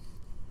 Bob?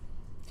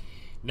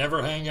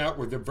 Never hang out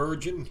with a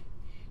virgin.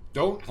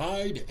 Don't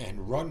hide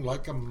and run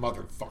like a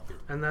motherfucker.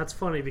 And that's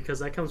funny because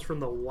that comes from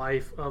the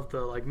wife of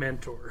the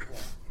mentor.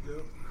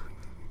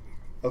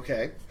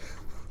 Okay.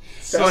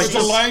 So it's a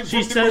line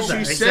She from the says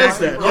movie. that. She says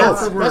that. Exactly. Word Oh,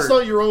 for that's word.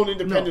 not your own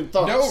independent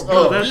thoughts. No,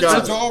 Oh, this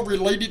got is it. all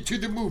related to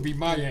the movie,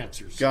 my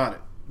answers. Got it.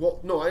 Well,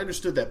 no, I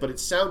understood that, but it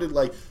sounded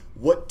like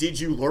what did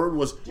you learn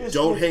was Just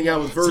don't get- hang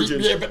out with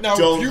virgins, See, yeah, but now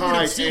don't if you would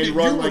hide, have seen and it,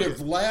 run you would like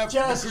have laughed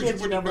Just because you get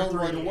to would have known number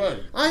right 3.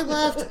 away. I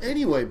laughed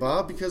anyway,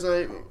 Bob, because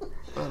I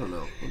don't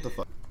know. What the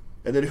fuck?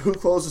 And then who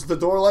closes the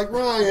door like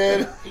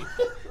Ryan?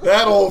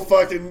 That old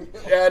fucking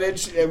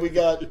adage, and we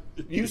got,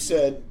 you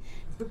said,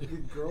 The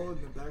girl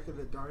in the back of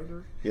the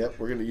diner. Yep,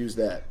 we're going to use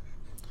that.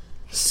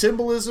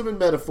 Symbolism and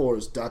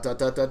metaphors. ...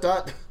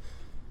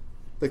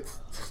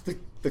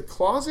 The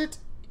closet,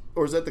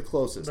 or is that the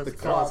closest? The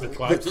closet.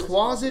 closet. The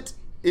closet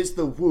is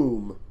the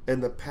womb,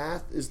 and the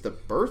path is the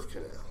birth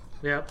canal.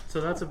 Yep.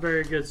 So that's a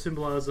very good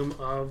symbolism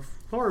of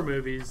horror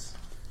movies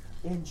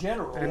In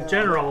general. in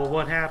general.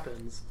 What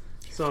happens?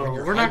 So When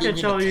you're we're not going hiding to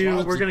in tell the you.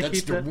 closet, We're going to that's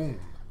keep the that. womb.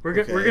 We're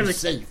Okay. going to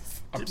Safe.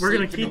 I'm we're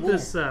going safe to in keep the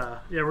this. womb.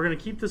 We're going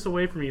to keep this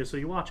away from you, so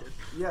you watch it.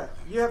 Yeah,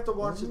 you have to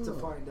watch it to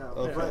find out.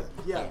 Okay. But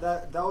yeah,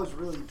 that was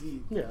really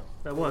deep. Yeah,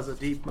 that was a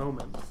deep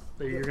moment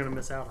that you're going to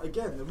miss out on.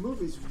 Again, the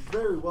movie's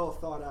very well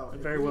thought out.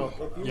 Very well.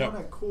 If you Yep.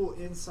 want a cool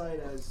insight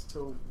as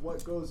to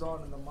what goes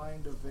on in the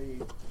mind of a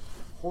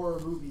horror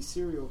movie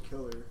serial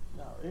killer,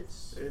 No,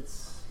 it's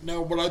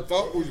Now, what I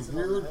thought was It's on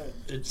weird, the head.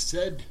 it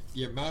said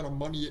the amount of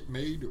money it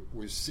made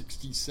was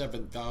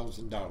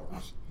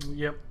 $67,000.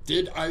 Yep.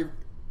 Did I?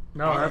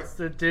 No,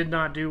 it did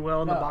not do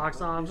well in the box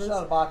It's office.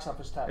 not a box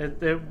office type.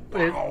 It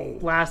Wow.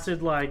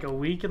 lasted like a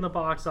week in the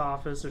box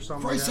office or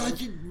something Christ, I like that.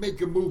 could make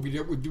a movie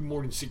that would do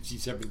more than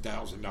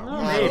 $67,000. Oh,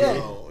 I maybe. don't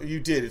know. You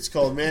did. It's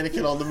called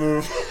Mannequin on the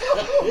Move.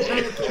 And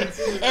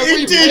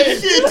we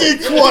It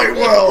did quite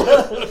well.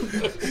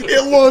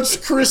 It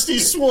launched Christy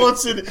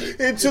Swanson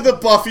into the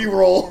Buffy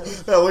role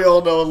that we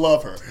all know and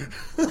love her.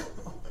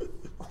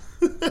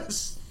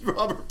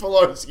 Robert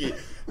Polanski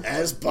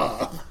as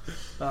Bob.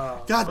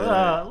 God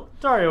damn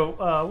Dario,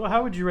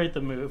 how would you rate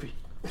the movie?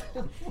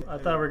 I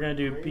thought we were gonna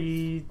do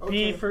B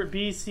Okay. for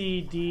B,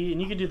 C, D,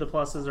 and you can do the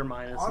pluses or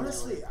minuses.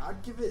 honestly,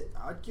 I'd give it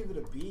a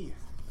B,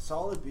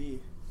 solid B.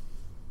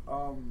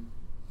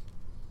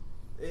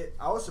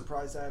 I was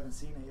surprised I haven't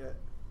seen it yet.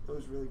 It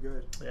was really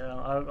good. yeah,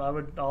 I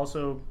would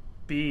also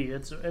B.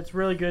 It's a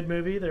really good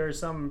movie.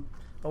 There's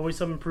always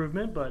some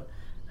improvement, but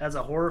as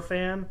a horror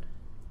fan,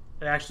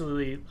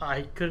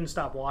 I couldn't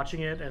stop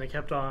watching it, and it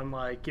kept on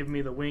like giving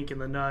me the wink and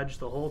the nudge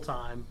the whole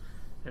time,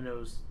 and it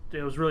was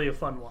really a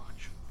fun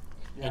watch.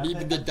 Yeah, And I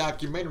even think- the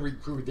documentary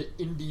crew, the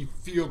indie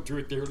feel to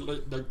it, they're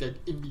like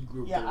that indie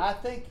group. Yeah, there. I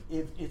think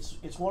if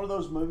it's one of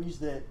those movies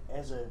that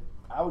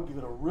I would give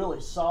it a really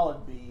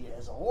solid B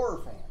as a horror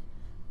fan.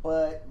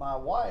 But my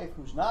wife,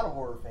 who's not a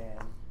horror fan,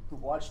 who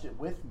watched it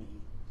with me,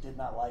 did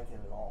not like it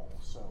at all.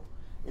 So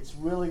it's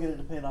really going to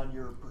depend on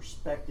your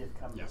perspective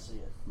coming Yeah. to see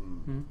it.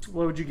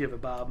 What would you give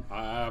it, Bob?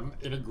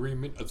 In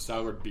agreement, a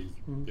solid B.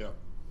 Yeah.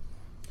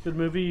 Good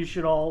movie. You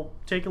should all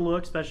take a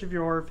look, especially if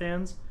you're horror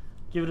fans.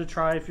 Give it a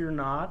try if you're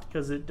not,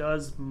 because it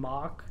does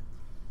mock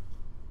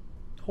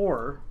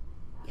horror,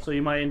 so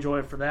you might enjoy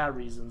it for that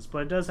reasons.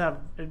 But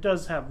it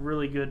does have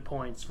really good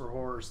points for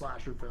horror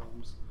slasher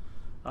films.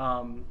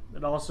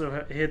 It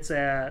also hits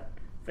at,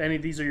 if any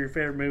of these are your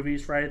favorite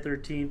movies, Friday the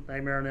 13th,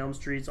 Nightmare on Elm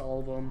Street, all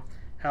of them,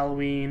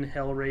 Halloween,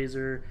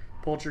 Hellraiser,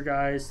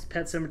 Poltergeist,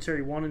 Pet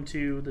Sematary 1 and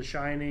 2, The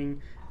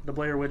Shining, The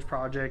Blair Witch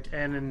Project,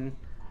 and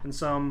in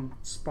some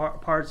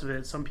parts of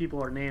it, some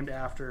people are named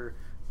after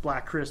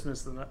Black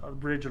Christmas, the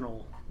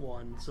original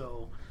one.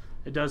 So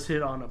it does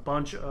hit on a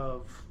bunch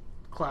of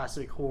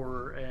classic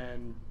horror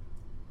and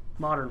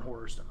modern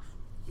horror stuff.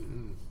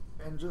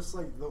 And just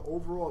like the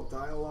overall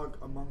dialogue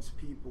amongst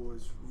people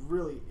is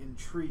really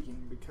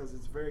intriguing because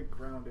it's very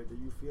grounded.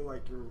 And you feel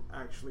like you're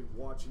actually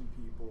watching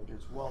people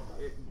It's well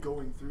done.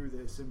 going through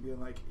this and being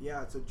like,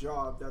 yeah, it's a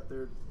job that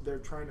they're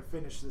trying to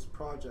finish this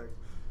project.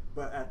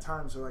 But at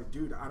times they're like,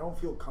 dude, I don't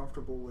feel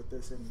comfortable with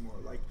this anymore.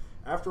 Like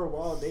after a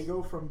while, they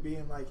go from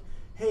being like,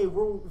 hey,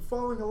 we're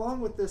following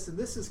along with this and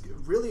this is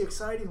really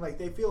exciting. Like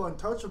they feel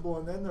untouchable,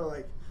 and then they're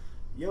like,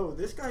 yo,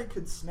 this guy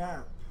could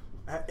snap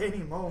at any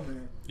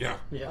moment. Yeah.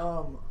 Yeah.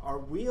 Are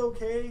we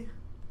okay?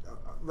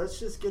 Let's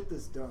just get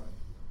this done,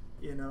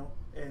 you know.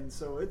 And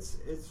so it's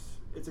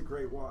a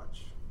great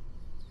watch.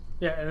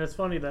 Yeah, and it's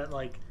funny that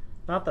like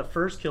not the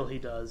first kill he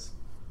does,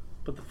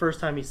 but the first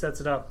time he sets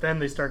it up, then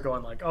they start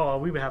going like, "Oh,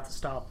 we would have to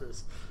stop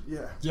this."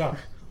 Yeah. Yeah.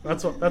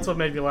 That's what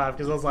made me laugh,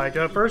 because I was like,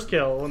 first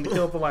kill when they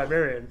killed the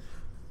librarian,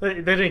 they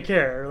didn't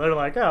care. They're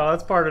like, "Oh,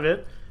 that's part of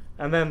it,"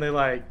 and then they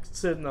like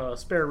sit in a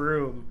spare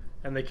room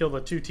and they kill the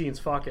two teens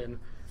fucking,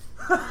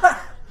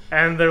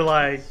 and they're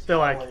like,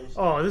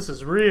 "Oh, this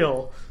is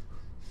real."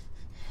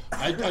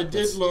 I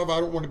did love, I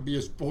don't want to be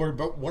a spoiler,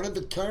 but one of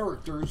the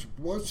characters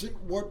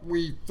wasn't what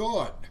we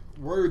thought,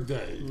 were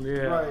they?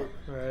 Yeah,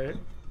 Right.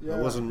 Yeah. That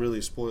wasn't really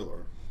a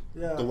spoiler.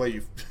 Yeah. The way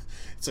you...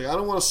 It's like, I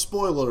don't want to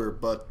spoil her,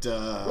 but...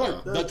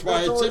 Right, That- that's why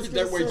that's I all said it's it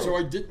that gonna way, say. so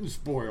I didn't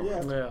spoil Yeah.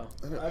 it.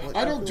 yeah.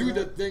 I don't feel do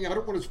that thing, I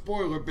don't want to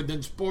spoil it, but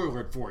then spoil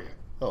it for you.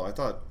 Oh, I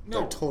thought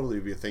No. that totally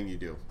would be a thing you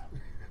do.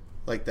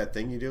 Like that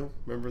thing you do?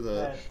 Remember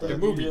the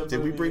movie.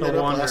 Did we bring The that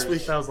up Wanderers. last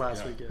week? That was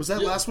last Yeah. week. Yeah. Was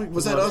that Yeah. last week?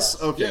 Was that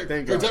us? Okay, Yeah,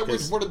 thank God. because that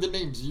was 'cause one of the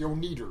names, the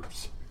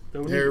Oneaters.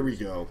 there we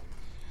go.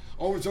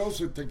 I was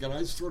also thinking,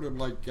 I sort of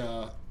like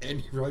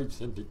Annie Rice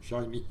and the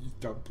Chinese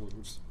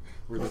dumplings,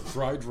 or the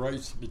fried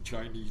rice and the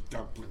Chinese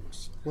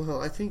dumplings.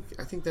 Well, I think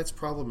that's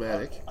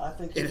problematic I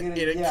think in, you're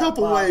getting, in a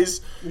couple Bob,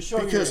 ways you're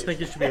showing because I think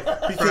it should be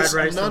fried because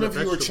rice none and of the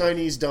you are vegetables.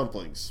 Chinese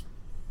dumplings.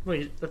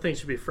 Wait, I think it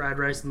should be fried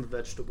rice and the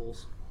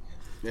vegetables.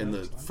 and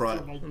the fry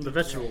And the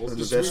vegetables. and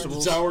the Sweet and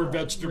vegetables. sour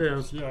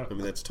vegetables, yeah. I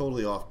mean, that's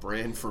totally off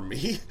brand for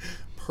me,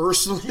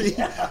 personally.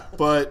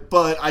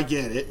 But I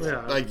get it.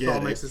 Yeah, I it get all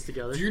it. mixes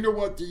together. Do you know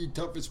what the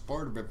toughest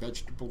part of a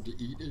vegetable to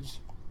eat is?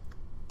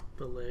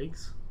 The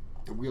legs.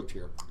 The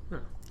wheelchair.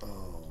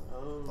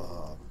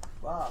 Oh,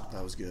 Wow.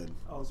 that was good.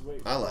 I was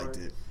waiting. I for liked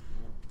it.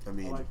 I I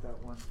mean, like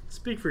that one.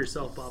 Speak for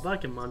yourself, Bob. I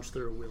can munch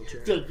through a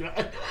wheelchair. Your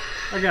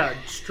I got a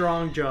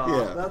strong jaw.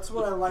 Yeah. That's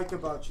what I like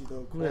about you,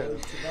 though, Corey. Yeah.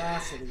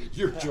 Tenacity.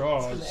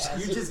 jaws.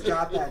 You just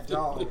got that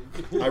dog.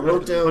 I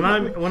wrote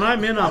down. When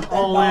I'm in, I'm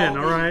all in.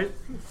 All right.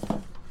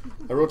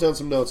 I wrote down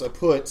some notes. I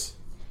put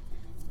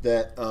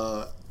that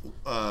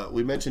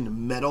we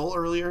mentioned metal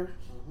earlier.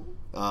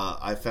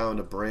 I found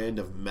a brand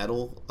of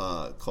metal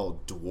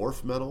called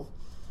dwarf metal,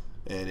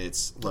 and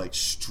it's like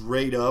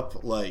straight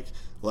up like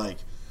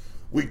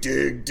we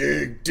dig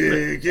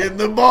in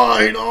the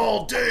mine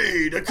all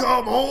day to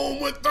come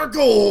home with our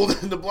gold.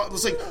 And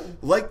it's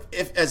like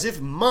if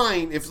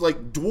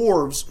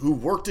dwarves who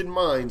worked in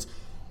mines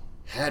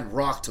had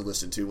rock to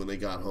listen to when they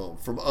got home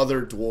from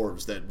other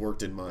dwarves that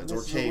worked in mines This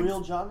or is came. a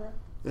real genre?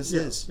 This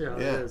Yeah, is. yeah,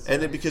 it Yeah. is.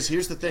 And then because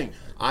here's the thing.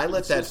 I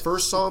let that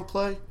first song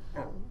play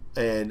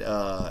and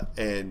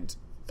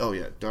oh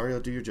yeah, Dario,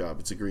 do your job.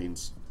 It's the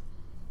greens.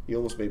 You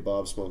almost made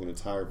Bob smoke an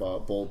entire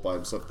bowl by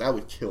himself. That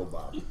would kill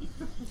Bob.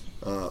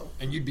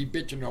 And you'd be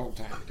bitching the whole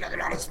time. Look at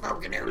all the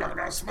smoke in here. Look at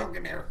all the smoke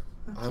in here.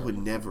 I would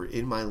never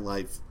in my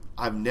life.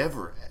 I've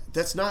never.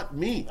 That's not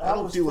me. I That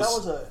don't was, do that a.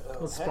 was a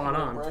That's heck spot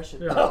of an on.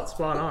 impression. Yeah,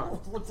 spot on.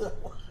 What the-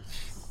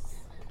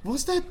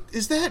 What's that?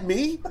 Is that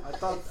me? I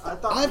thought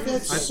I've you had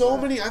would say so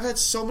that. many. I've had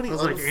so many. I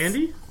was like,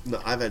 Andy?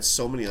 No, I've had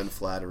so many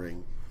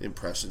unflattering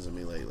impressions of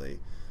me lately.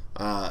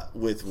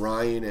 With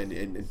Ryan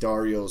and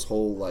Dario's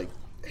whole like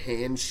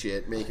hand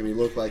shit, making me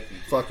look like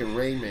fucking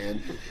Rain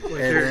Man. Like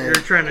And you're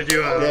trying to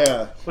do a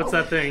yeah, what's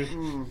that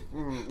thing?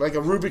 like a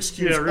Rubik's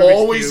cube, Yeah, Rubik's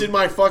always Cube. in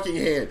my fucking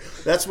hand.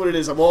 That's what it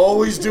is. I'm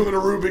always doing a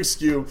Rubik's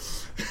cube,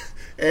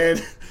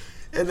 and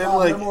then Oh,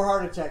 like, no more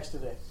heart attacks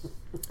today.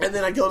 and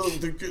then I go to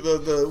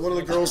the one of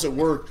the girls at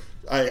work.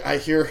 I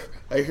hear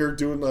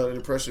doing an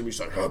impression of me. She's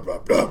like, blah, blah,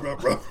 blah, blah,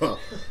 blah, blah.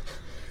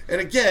 And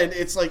again,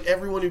 it's like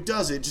everyone who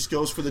does it just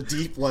goes for the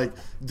deep, like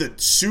the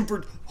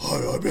super. Hi,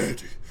 I'm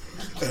Andy,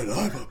 and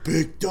I'm a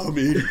big dumb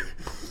idiot.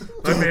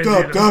 I'm Andy, Blah,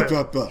 and I'm blah, fat.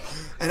 blah, blah.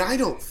 And I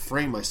don't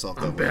frame myself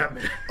that I'm way.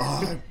 Batman.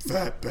 I'm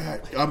fat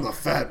bat. I'm the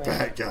fat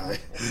bat guy.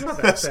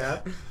 Not that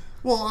fat.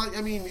 Well,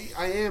 I mean,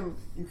 I am.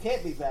 You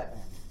can't be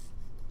Batman.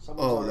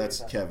 Someone's Oh, already that's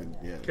done Kevin.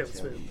 that. Yeah, Kevin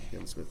Smith.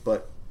 Kevin Smith.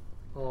 But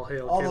All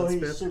hail Although Kevin he's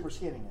Smith. super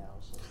skinny now,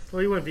 so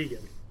Well, he went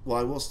vegan. well,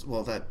 I will.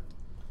 Well, that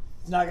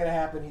it's not going to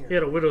happen He here.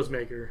 had a widow's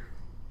maker,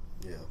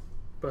 yeah.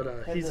 but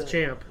Had he's a the-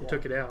 champ and yeah.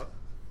 took it out.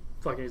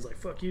 Fucking, he's like,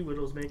 fuck you,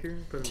 widow's maker.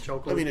 Put it in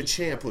chocolate. I mean, a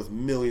champ with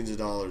millions of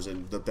dollars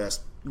and the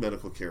best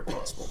medical care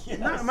possible.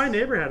 Nah, my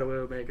neighbor had a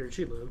widow maker and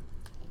she lived.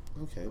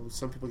 Okay, well,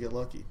 some people get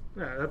lucky.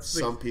 Yeah, that's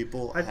Some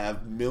people I-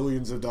 have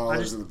millions of I dollars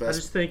just, and the I best.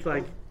 just think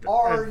like,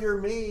 Or you're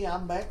me,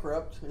 I'm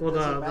bankrupt. It Well,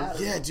 doesn't the-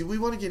 matter. Yeah, do we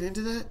want to get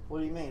into that? What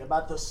do you mean?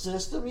 About the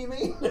system, you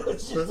mean?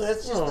 It's just,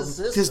 that's just Well, the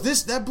system.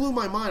 Because that blew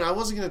my mind. I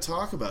wasn't going to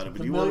talk about it, but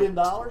The do you $1 million,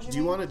 want? you Do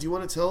you mean? want to? Do you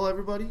want to tell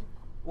everybody,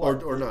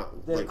 What, or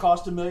not? That Like, it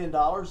cost $1 million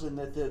and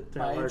that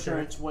my heart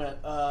insurance went,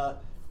 well,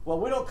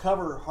 we don't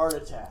cover heart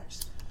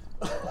attacks.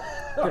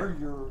 Or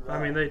your,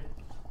 I mean, they,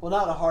 well,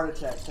 not a heart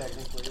attack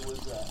technically. It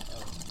was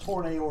a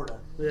torn aorta.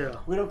 yeah.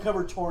 We don't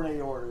cover torn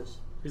aortas.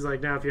 He's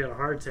like, now if you had a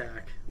heart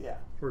attack, Yeah.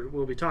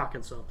 we'll be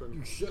talking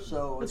something.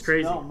 So That's it's,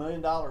 crazy. No, $1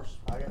 million.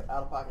 I got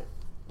out of pocket.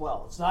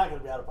 Well, it's not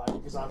going to be out of pocket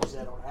because obviously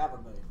I don't have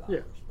 $1 million.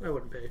 Yeah, I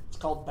wouldn't pay. It's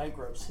called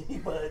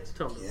bankruptcy, but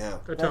Tell me. Yeah.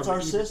 that's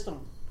our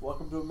system.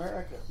 Welcome to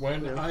America.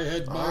 When I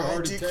had my I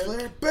heart attack.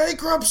 declare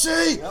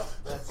bankruptcy. Yep,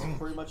 that's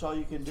pretty much all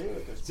you can do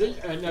at this See,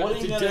 point. and What are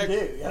you that's going to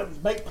exact- do? You have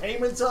to make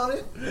payments on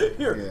it?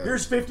 Yeah.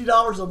 Here's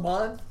 $50 a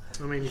month?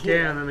 I mean, you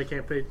can, then they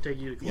can't take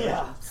you to collection.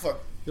 Yeah. Fuck.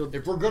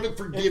 If we're going to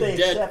forgive they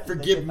debt, accept it, they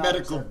forgive cannot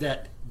medical accept it.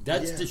 debt.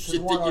 That's Yeah. the Because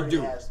shit one that you already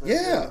do. has.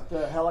 Yeah.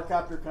 The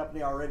helicopter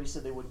company already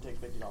said they wouldn't take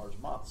 $50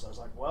 a month. So I was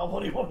like, well,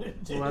 what do you want me to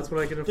do? Well, that's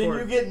what I can Then afford.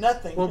 you get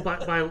nothing. Well,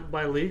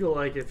 by legal,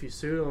 like if you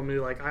sue them,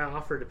 you're like, I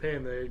offered to pay,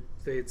 and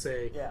they'd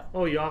say, Yeah.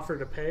 oh, you offered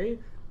to pay.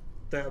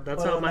 That's But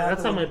how an my amount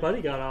that's how that my would-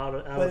 buddy got out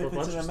But of a if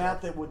bunch it's an of amount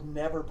stuff. that would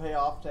never pay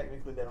off,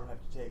 technically they don't have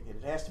to take it.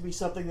 It has to be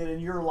something that in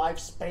your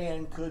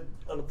lifespan could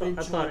eventually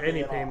I thought pay any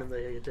it payment off.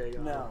 they could take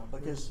off. No,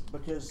 because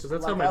Because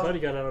that's like how my buddy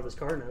got out of his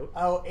car note.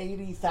 I owe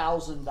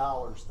 $80,000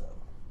 though.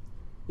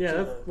 Yeah, to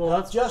that's, the- well,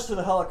 that's just to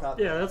the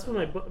helicopter. yeah, that's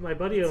when my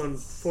buddy owned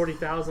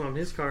 $40,000 on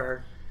his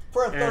car.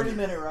 For a and-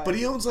 30-minute ride. But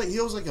he owns like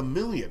 $1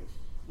 million.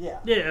 yeah.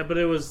 Yeah, but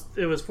it was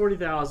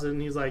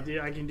 $40,000. He's like,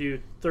 yeah, I can do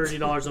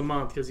 $30 a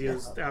month because he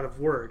was out of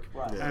work.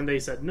 Right. Yeah. And they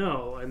said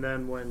no. And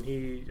then when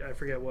I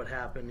forget what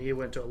happened, he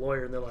went to a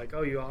lawyer and they're like,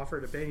 oh, you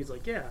offered to pay? And he's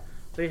like, yeah,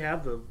 they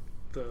have the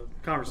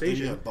conversation.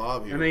 Then you got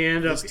Bob here. And he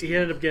ended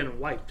His up getting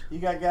wiped. You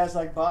got guys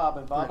like Bob,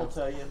 and Bob will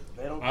tell you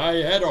they don't. I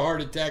had a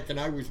heart attack and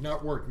I was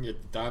not working at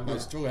the time. I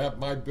still have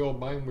my bill.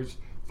 Mine was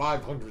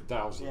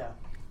 $500,000. Yeah.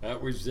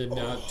 That was in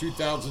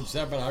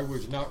 2007. I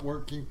was not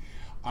working.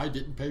 I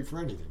didn't pay for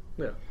anything.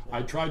 Yeah.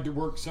 I tried to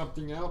work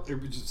something out.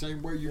 It was the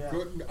same way you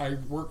couldn't. I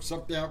worked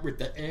something out with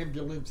the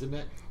ambulance and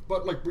that.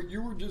 But like what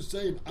you were just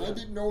saying, I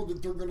didn't know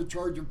that they're going to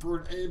charge you for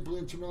an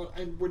ambulance and all.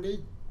 And when they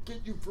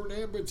get you for an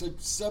ambulance, like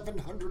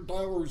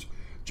 $700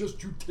 just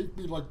to take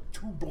me like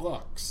 2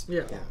 blocks.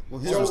 Yeah. Well,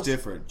 his was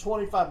different.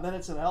 25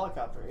 minutes in a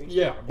helicopter.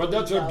 Yeah, but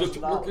that's I'm just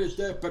 $80,000. looking at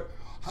that. But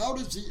how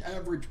does the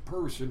average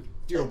person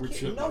deal with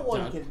shit No like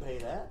one that? can pay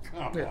that.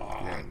 Come Yeah.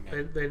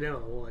 on. They know,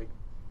 like,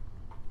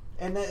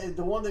 And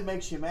the one that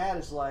makes you mad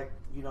is like,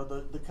 you know,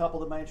 the couple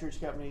that my insurance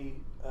company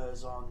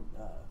is on.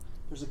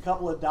 There's a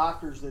couple of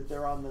doctors that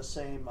they're on the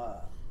same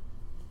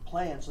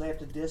plan, so they have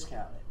to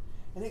discount it.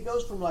 And it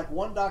goes from like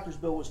one doctor's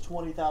bill was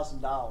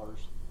 $20,000,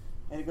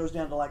 and it goes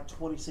down to like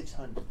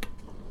 $2,600.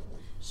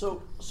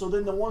 So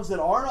then the ones that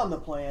aren't on the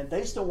plan,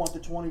 they still want the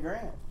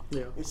 $20,000.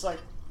 yeah. It's like,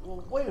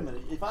 well, wait a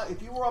minute.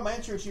 If you were on my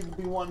insurance, you would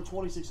be wanting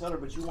 $2,600,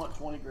 but you want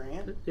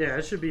 $20,000. Yeah,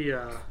 it should be,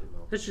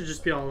 it should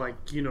just be all like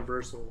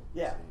universal.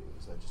 Yeah.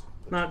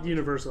 Not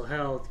universal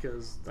health,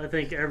 because I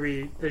think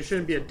there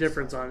shouldn't be a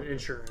difference on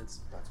insurance.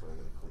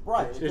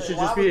 Right. It should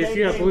Why just would be they if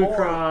you have pay Blue more?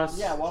 Cross,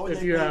 Yeah. Why would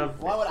if they you pay,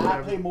 have Why would I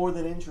whatever. pay more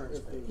than insurance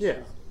pays? Yeah.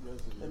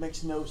 It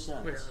makes no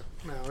sense.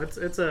 Yeah. No,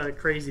 it's a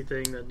crazy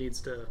thing that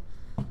needs to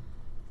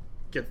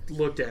get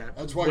looked at.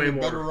 That's why way you're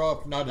more. better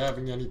off not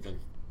having anything.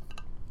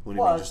 What do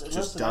you Well, mean, just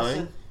listen, I dying?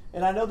 said-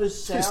 and I know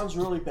this sounds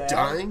really bad.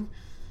 Dying?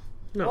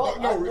 No, Well,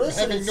 No,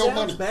 listen, having it no sounds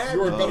money. bad,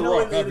 You're but better you know,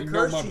 off it having no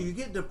occurs to money. you. You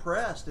get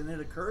depressed, and it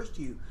occurs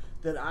to you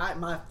that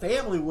my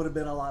family would have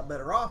been a lot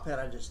better off had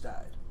I just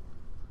died.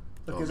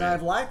 Because man. I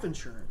have life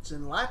insurance,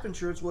 and life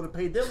insurance would have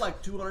paid them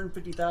like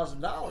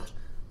 $250,000.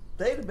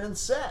 They'd have been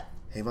set.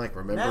 Hey, Mike,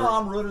 remember? Now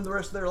I'm ruining the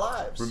rest of their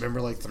lives.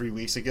 Remember like 3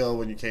 weeks ago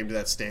when you came to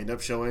that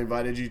stand-up show I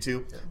invited you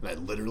to? And I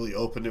literally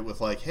opened it with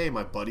like, hey,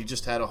 my buddy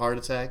just had a heart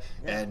attack.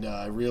 And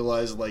I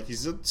realized like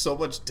he's in so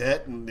much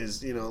debt and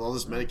his, all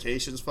this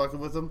medication's fucking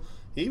with him.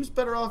 He was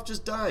better off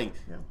just dying.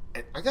 Yeah.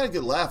 And I got a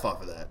good laugh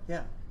off of that.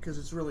 Yeah, because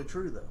it's really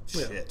true, though.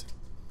 Shit.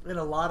 In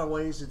a lot of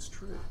ways, it's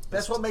true.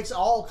 That's what makes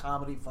all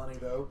comedy funny,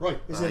 though. Right.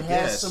 Is I it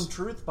has guess. some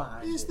truth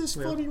behind Is it. this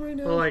funny right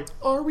now? Well, like-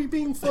 Are we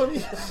being funny?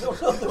 I don't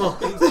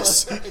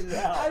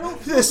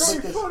feel This-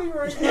 very funny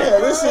right now. Yeah,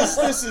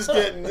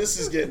 this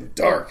is getting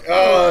dark.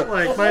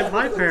 like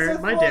my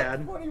parent, my That's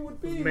dad, what funny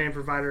would was be. the main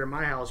provider in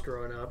my house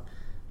growing up.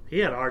 He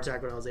had a heart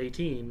attack when I was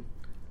 18,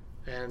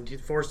 and he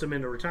forced him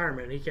into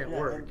retirement. And he can't Yeah,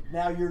 work. and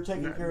now you're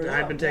taking care of them.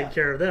 I've been taking yeah.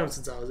 care of them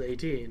since I was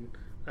 18.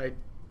 I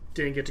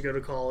didn't get to go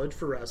to college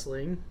for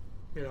wrestling.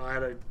 I had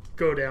to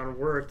go down and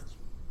work.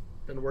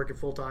 Been working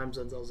full time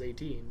since I was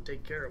 18,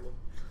 taking care of them,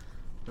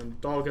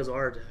 and all because of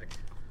heart attack.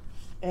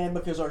 And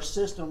because our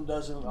system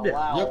doesn't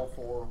allow Yep.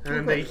 for...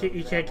 And then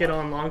he can't get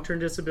on long-term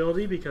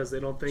disability because they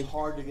don't think It's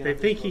hard to get they on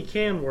think he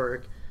disability. can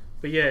work,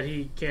 but yet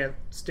he can't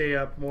stay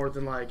up more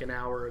than like an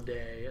hour a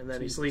day, and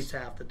then he sleeps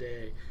half the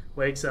day.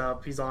 Wakes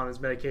up, he's on his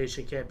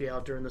medication, can't be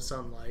out during the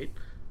sunlight.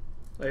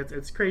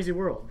 It's a crazy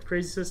world,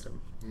 crazy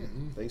system.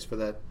 Thanks for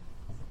that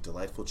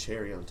delightful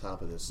cherry on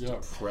top of this Yeah.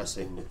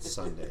 depressing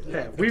Sunday. Yeah,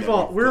 that we're put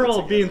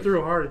all been together.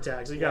 through heart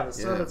attacks. You got a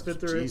son Yeah, that's been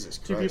through Jesus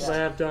it. Two Christ. people that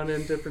have done it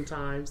in different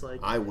times.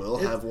 Like I will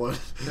have one.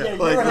 Yeah,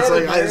 like you're it's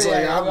headed like, it's there,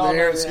 like yeah, I'm we all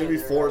there. know It's gonna be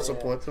that, four yeah, at some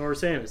yeah. point. so what we're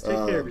saying is, take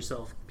care of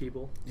yourself,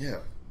 people. Yeah.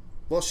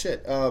 Well,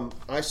 shit.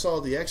 I saw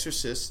The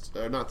Exorcist,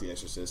 or not The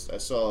Exorcist. I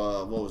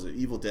saw what was it,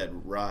 Evil Dead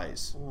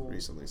Rise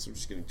recently. So I'm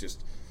just gonna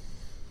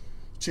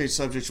change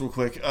subjects real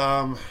quick.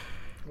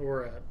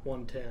 We're at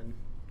 110.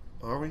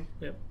 Are we?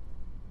 Yep.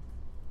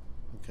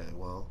 Okay.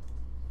 Well,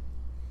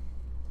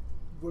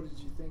 What did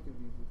you think of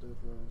Evil Dead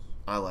Rise?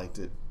 I liked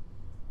it.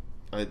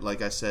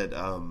 Like I said,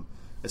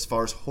 as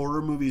far as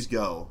horror movies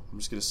go, I'm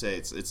just gonna say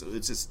it's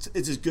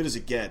as good as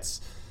it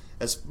gets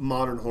as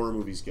modern horror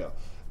movies go.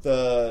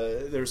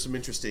 There's some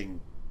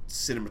interesting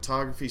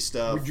cinematography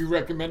stuff. Would you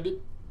recommend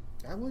it?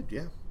 I would,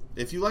 yeah.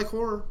 If you like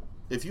horror,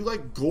 if you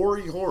like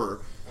gory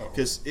horror,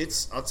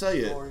 because I'll tell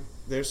you, Gory.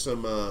 there's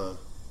some.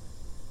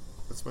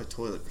 That's my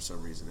toilet for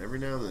some reason. Every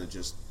now and then it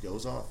just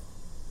goes off.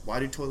 Why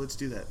do toilets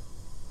do that?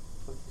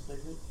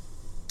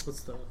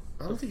 What's the?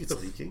 I don't think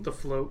it's leaking. The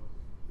float.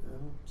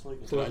 It's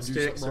like Did I do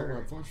sticks something wrong or-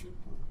 when I flushed it?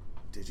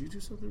 Did you do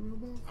something real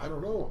bad? I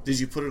don't know. Did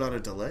you put it on a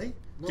delay?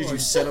 No, Did you I-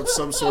 set up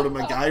some sort of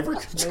MacGyver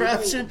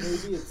contraption?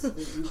 Maybe it's the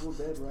Evil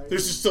Dead Rise.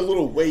 There's just a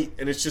little weight,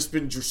 and it's just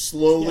been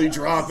slowly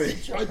dropping.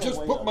 I just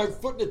put my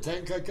foot in the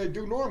tank like I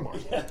do normally.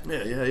 Yeah.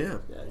 Yeah,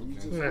 you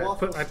just Yeah,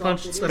 waffle I stomp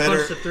punched it it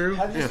Better- through.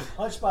 I just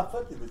punched my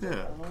foot through the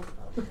Yeah.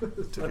 I don't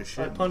know. Took a I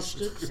shit.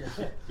 punched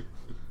it.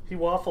 He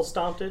waffle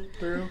stomped it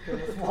through.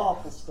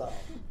 Waffle stuff.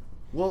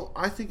 Well,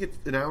 I think it's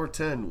an hour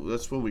 10.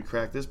 That's when we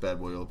crack this bad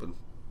boy open.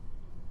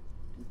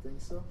 You think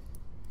so?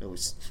 And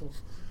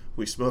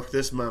we smoked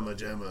this Mama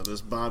Gemma,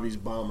 this Bobby's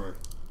Bomber.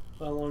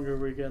 How long are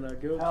we gonna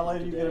go? How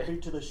late are you today? going to be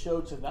to the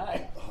show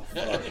tonight?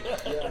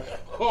 Yeah.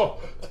 Oh,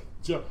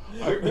 so,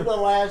 The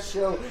last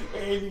show,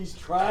 Andy's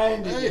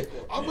trying to hey, get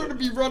there. I'm going to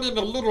be running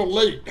a little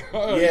late.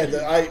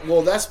 Yeah,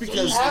 well, that's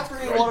because. After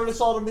he wanted us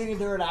all to meet him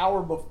there an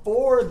hour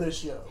before the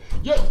show.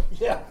 Yeah.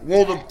 Yeah.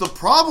 Well, the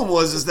problem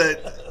is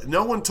that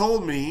no one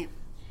told me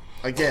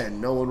Again,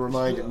 no one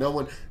reminded. No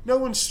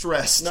one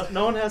stressed.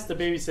 No one has to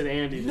babysit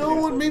Andy. No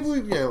one. Maybe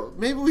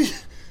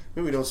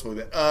we don't smoke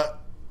that.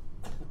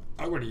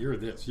 I want to hear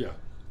this. Yeah.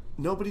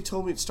 Nobody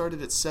told me it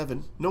started at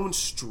 7. No one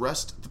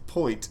stressed the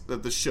point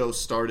that the show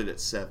started at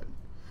 7.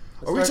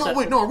 Are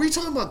we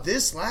talking about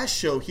this last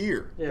show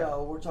here? Yeah.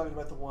 No, we're talking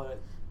about the one at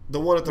The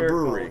one at the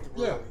brewery.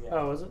 Yeah.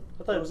 Oh, was it?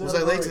 I thought it was. Was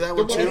I late to that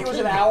one The And too? he was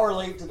an hour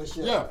late to the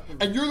show. Yeah,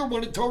 and you're the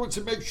one that told us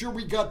to make sure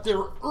we got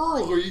there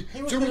early.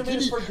 He was so we gonna could meet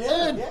us eat. for dinner,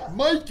 And yeah.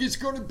 Mike is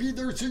going to be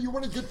there, so you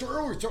want to get there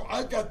early. So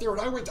I got there,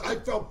 and I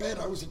felt bad.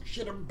 I was like,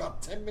 shit, I'm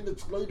about 10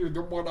 minutes later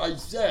than what I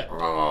said.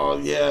 Oh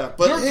yeah,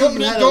 but You're hey, coming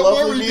you in, had a don't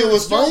lovely worry, meal there's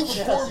with still Mike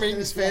performing. and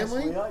his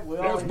family.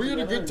 Yes, we had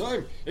a good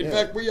time. In Yeah.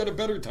 fact, we had a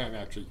better time,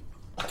 actually.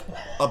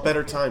 A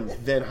better time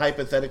than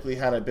hypothetically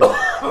had I been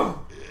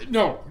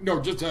No,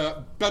 just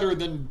better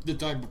than the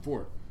time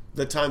before.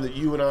 the time that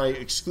you and I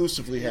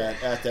exclusively had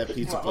at that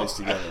pizza place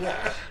together.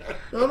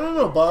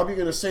 No, Bob, you're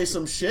gonna say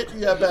some shit. You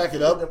gotta back it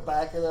To up.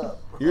 back it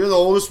up. You're the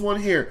oldest one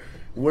here.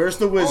 Where's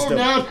the wisdom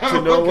now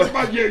to know look what? at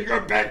my,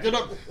 you're backing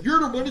up. You're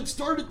the one that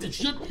started the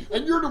shit,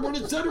 and you're the one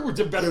that said it was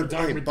a better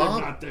time Hey, with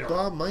them not there.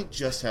 Bob, Mike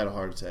just had a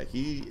heart attack.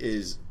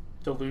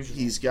 Delusional.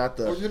 He's got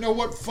the. Well, you know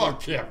what?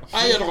 Fuck him.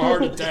 I had a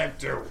heart attack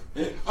too.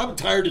 I'm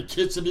tired of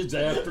kissing his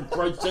ass, for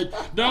Christ's sake.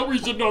 Now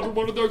he's another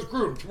one of those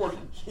groups. What?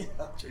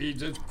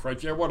 Jesus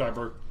Christ, yeah,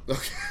 whatever.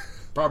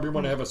 Probably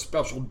want to have a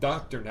special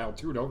doctor now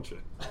too, don't you?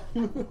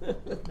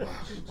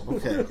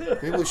 Okay,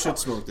 maybe we should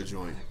smoke the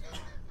joint.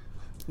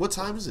 What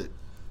time is it?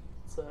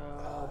 It's, I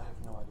have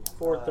no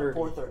idea. 4:30.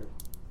 4:30.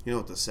 You know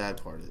what the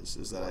sad part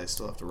is that I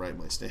still have to write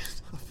my stand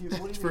What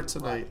do you for mean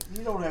tonight. write?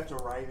 You don't have to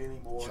write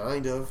anymore.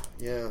 Kind of,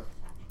 yeah.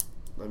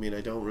 I mean,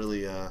 I don't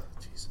really.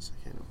 Jesus,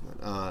 I can't open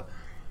that.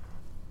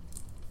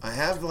 I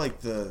have like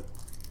the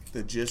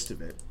gist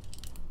of it.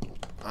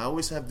 I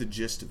always have the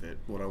gist of it,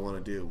 what I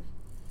want to do,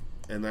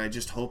 and I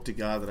just hope to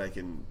God that I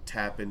can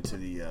tap into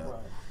the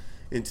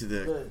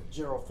The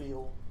general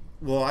feel.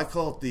 Well, I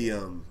call it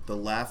the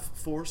laugh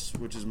force,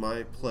 which is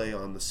my play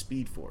on the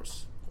speed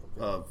force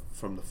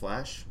from the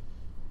Flash.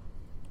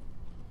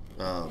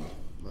 Well,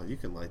 you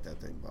can light that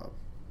thing, Bob.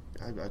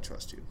 I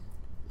trust you.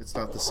 It's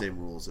not the same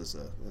rules as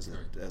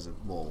a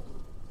mole.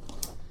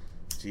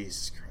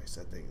 Jesus Christ,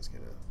 that thing is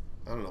gonna.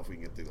 I don't know if we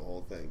can get through the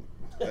whole thing.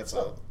 That's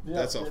a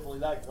definitely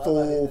not, 'cause I'm not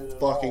full into it at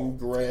fucking all.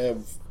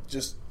 grab.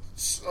 Just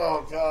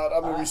oh God,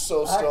 I'm gonna be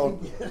so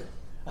stoned.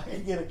 I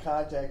can get a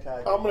contact high.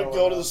 I'm gonna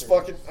go to this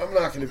fucking. I'm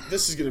not gonna.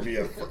 This is gonna be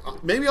a.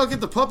 Maybe I'll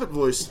get the puppet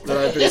voice that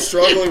I've been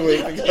struggling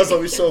with because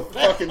I'll be so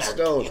fucking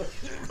stoned.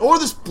 Or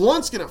this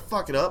blunt's gonna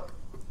fuck it up.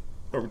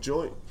 Or a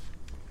joint.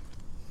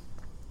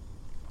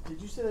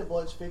 Did you say that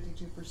blood's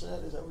 52%? Is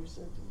that what you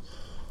said?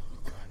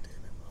 God damn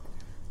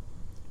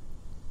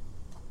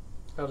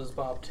How does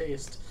Bob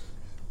taste?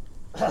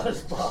 How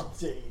does Bob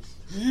taste?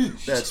 it.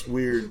 That's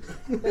weird.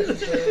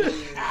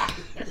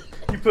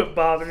 You put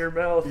Bob in your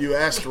mouth. You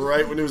asked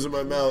right when it was in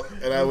my mouth,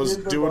 and I was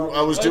did put doing. Bob-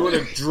 I was doing a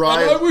And I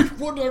dry. was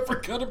wondering, I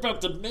forgot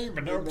about the name,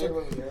 and I was name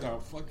like, of it, yeah. no,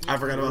 fuck you. I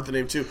forgot about the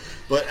name too.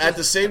 But at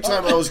the same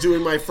time, I was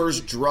doing my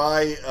first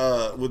dry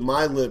with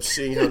my lips,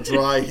 seeing how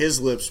dry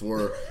his lips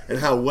were and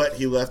how wet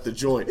he left the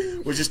joint,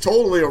 which is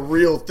totally a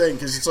real thing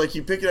because it's like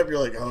you pick it up, you're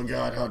like, oh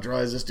God, how dry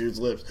is this dude's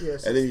lips?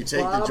 Yes, And then you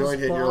take Bob's the joint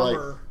hit, and you're like,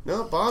 bomber.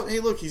 no, Bob. Hey,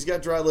 look, he's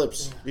got dry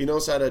lips. He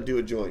knows how to do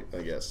a joint,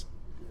 I guess.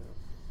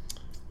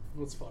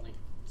 That's funny.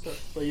 So,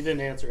 but you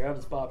didn't answer. How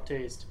does Bob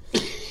taste?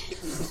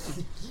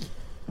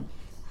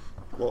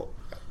 Well,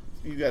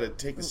 you got to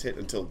take this hit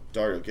until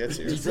Dario gets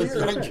here. He's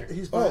behind you.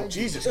 He's Oh, behind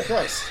you. Jesus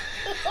Christ.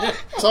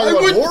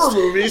 Talking about horror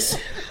movies.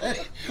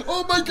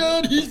 Oh my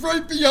God, he's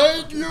right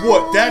behind you.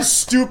 What, that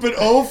stupid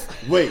oaf?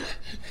 Wait.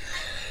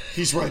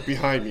 He's right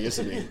behind me,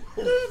 isn't he?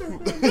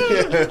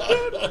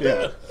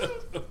 Yeah.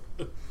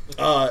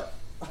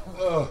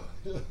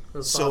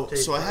 Does So Bob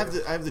taste I have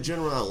better? the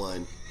general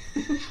outline.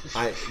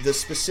 The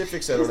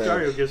specifics I don't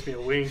Dario have. gives me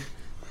a wink.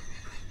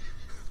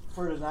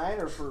 For tonight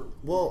or for.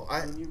 Well,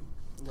 when you,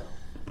 no.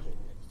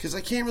 because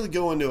I can't really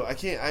go into.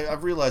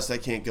 I've realized I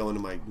can't go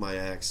into my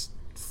acts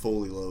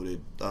fully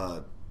loaded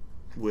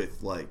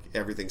with like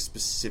everything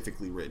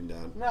specifically written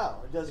down. No,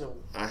 it doesn't.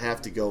 I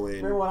have to go in.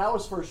 Remember when I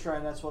was first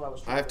trying, that's what I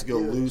was trying I have to go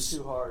do. It was loose.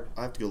 too hard.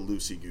 I have to go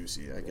loosey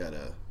goosey. I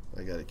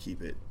gotta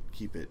keep it.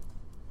 Keep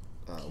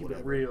Whatever.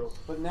 it real.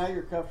 But now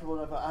you're comfortable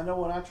enough. I know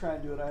when I try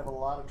and do it, I have a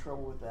lot of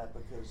trouble with that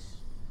because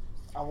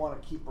I want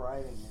to keep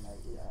writing and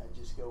I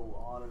just go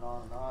on and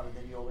on and on, and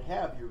then you only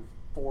have your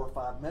 4 or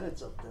 5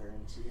 minutes up there,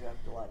 and so you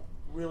have to like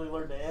really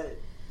learn to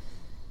edit.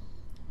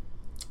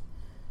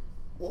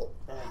 Well,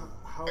 And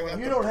How I got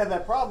you the- don't have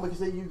that problem because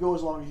then you go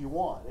as long as you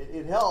want.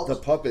 It helps. the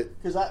puppet.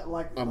 Because I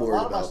like I'm a worried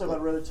lot of my about stuff, that.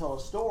 I'd rather tell a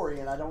story,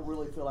 and I don't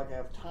really feel like I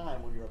have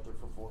time when you're up there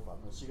for 4 or 5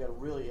 minutes. So you got to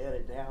really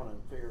edit down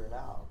and figure it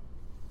out.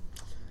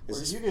 Is Or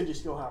this- you can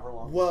just go however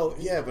long. Well,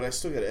 yeah, but I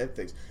still gotta edit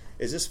things.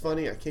 Is this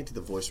funny? I can't do the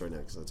voice right now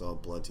because that's all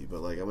blunty. But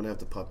like, I'm gonna have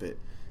the puppet,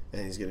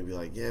 and he's gonna be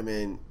like, "Yeah,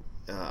 man,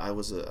 I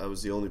was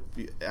the only.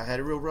 I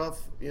had it real rough.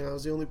 You know, I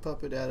was the only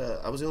puppet at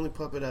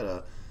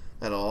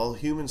an all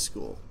human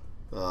school.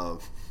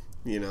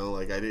 You know,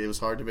 like it was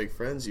hard to make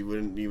friends. You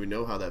wouldn't even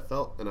know how that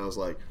felt. And I was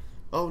like,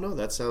 oh no,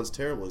 that sounds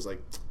terrible. He's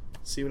like,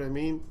 see what I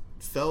mean?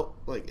 Felt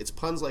like it's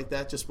puns like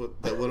that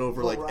that went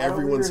over like right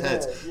everyone's over your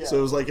heads. head, yeah. So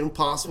it was like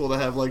impossible to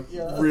have like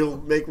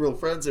make real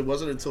friends. It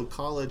wasn't until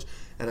college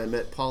and I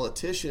met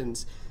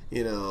politicians,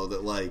 you know,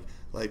 that like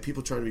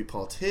people trying to be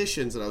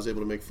politicians, and I was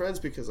able to make friends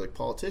because like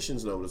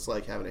politicians know what it's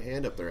like having a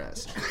hand up their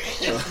ass.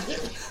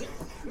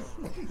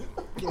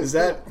 Is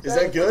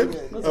that good?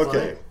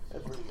 Okay.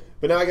 That's pretty good.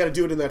 But now I got to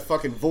do it in that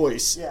fucking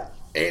voice. Yeah.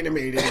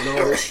 Animated and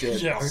all this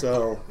shit. Yeah.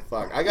 So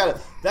fuck.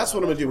 That's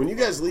what I'm gonna do. When you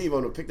guys leave,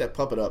 I'm gonna pick that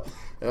puppet up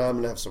and I'm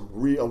gonna have some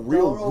real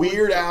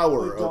weird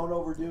hour. But don't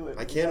overdo it.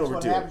 I can't That's overdo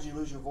what it. happens. You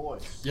lose your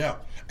voice. Yeah,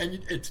 and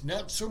it's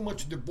not so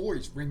much the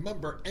voice.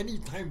 Remember,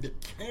 anytime the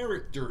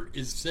character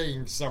is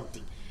saying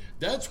something,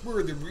 that's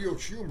where the real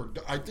humor.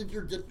 I think you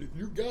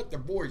got the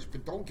voice,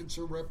 but don't get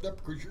so wrapped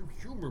up because your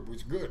humor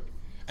was good.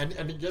 And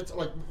it gets,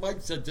 like Mike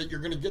said, that you're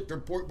going to get to a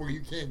point where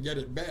you can't get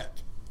it back.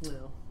 Yeah.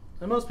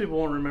 And most people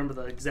won't remember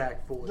the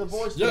exact voice. The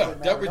voice. Yeah,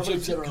 doesn't that matter. was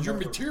Nobody's just gonna your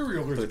remember.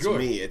 material is But to good.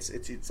 me,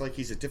 it's like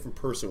he's a different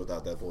person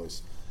without that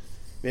voice.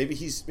 Maybe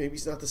he's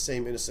not the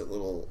same innocent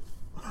little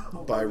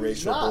biracial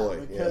He's not, boy.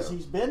 because Yeah.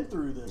 he's been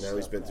through this. Now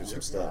he's stuff been through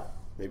some stuff.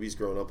 Maybe he's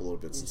grown up a little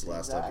bit since the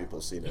last time Exactly. people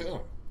have seen him. Yeah.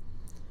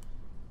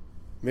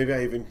 Maybe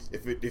I even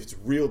if it's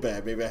real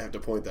bad, maybe I have to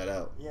point that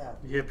out. Yeah.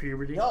 You hit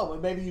puberty. No,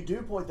 but maybe you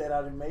do point that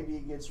out, and maybe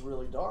it gets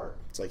really dark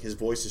It's like his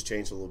voice has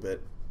changed a little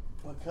bit.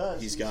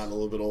 because He's gotten a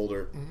little bit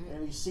older.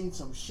 and he's seen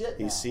some shit.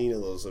 He's now. seen a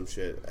little some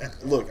shit.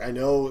 Look, I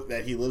know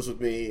that he lives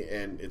with me,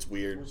 and it's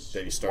weird Which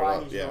that he is started why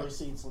out. he's Yeah, really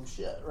seen some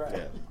shit, right?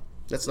 yeah,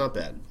 that's not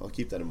bad. I'll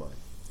keep that in mind.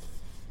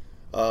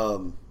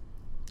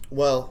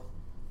 Well,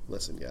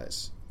 listen,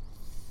 guys.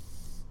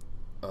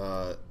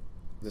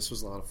 This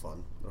was a lot of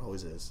fun. It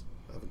always is.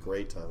 I have a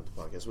great time with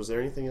the podcast. Was there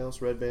anything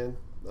else? Red Band,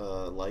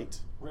 Light,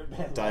 Red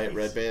Band Diet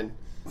Lights. Red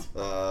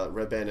Band,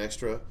 Red Band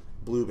Extra,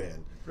 Blue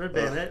Band. Red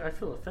Band, I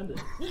feel offended.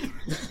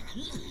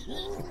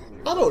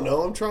 I don't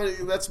know. I'm trying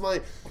to. That's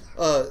my.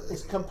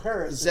 It's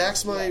comparison.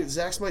 Zach's my Yeah.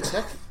 Zach's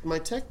my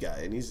tech guy,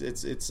 and he's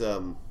it's I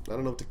don't know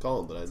what to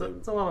call him, but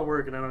It's a lot of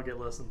work and I don't get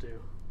listened to.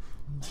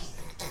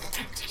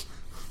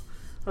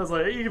 I was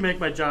like, you can make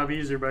my job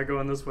easier by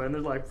going this way. And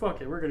they're like,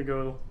 fuck it, we're going to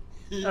go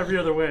every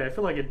other way. I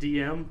feel like a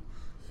DM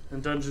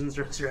in Dungeons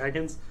and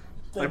Dragons.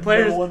 My That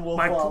players, no one will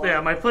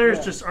follow. my players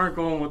Yeah. just aren't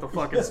going with the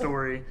fucking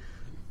story.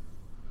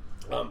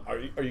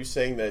 Are you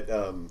saying that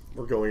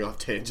we're going off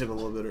tangent a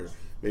little bit, or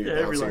maybe Yeah,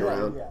 every bouncing like-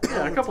 around? Yeah. Yeah,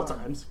 All a the couple time.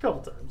 times.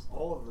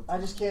 All of the I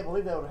time. just can't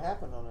believe that would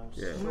happen on a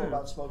Yeah. show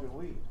about smoking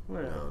weed.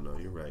 Yeah. No,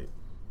 you're right.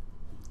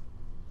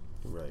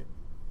 You're right.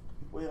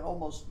 We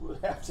almost would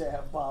have to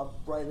have Bob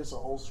write us a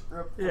whole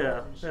script. for Yeah,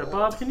 every yeah. show.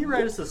 Bob, can you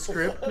write us a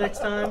script next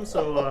time?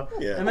 So,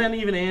 Yeah. and then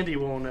even Andy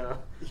won't.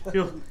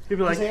 He'll be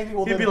like, 'Cause Andy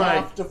will he'd then be like,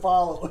 have to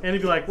follow it. and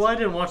he'd be like, well, I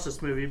didn't watch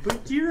this movie,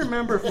 but do you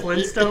remember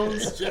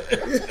Flintstones?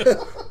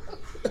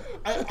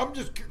 I'm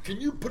just. Can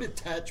you put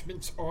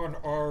attachments on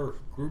our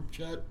group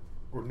chat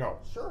or no?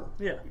 Sure.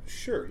 Yeah.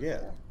 Sure, yeah.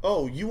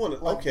 Oh, you want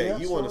to? Like Okay,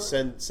 this, you want or-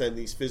 to send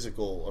these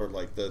physical or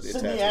like the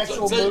Send the attachments?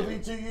 actual Say- movie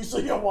to you so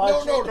you'll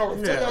watch No.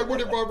 it. Say Yeah. I would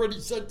have already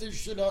sent this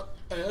shit out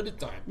ahead of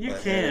time. You Ahead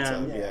of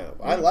can. time, Yeah.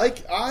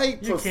 I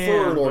You prefer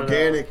can, an but,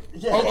 organic.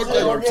 Yeah, Oh, it's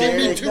okay.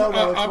 organic. Me too. No, it's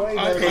I way like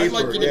better. it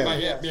Paper, in yeah. my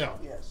head. Yes, Yeah.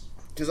 yes.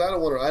 Because I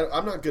don't want to.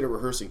 I'm not good at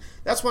rehearsing.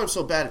 That's why I'm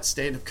so bad at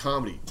stand-up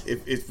comedy.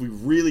 If we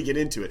really get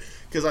into it,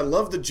 because I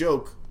love the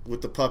joke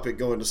with the puppet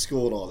going to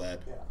school and all that.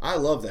 Yeah. I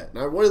love that, and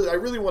I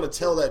really want to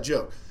tell that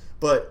joke,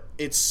 but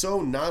it's so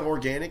not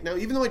organic now.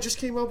 Even though I just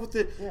came up with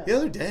it Yeah. the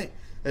other day,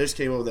 I just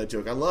came up with that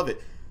joke. I love it,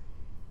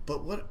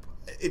 but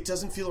it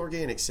doesn't feel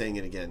organic saying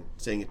it again,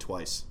 saying it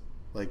twice.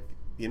 Like,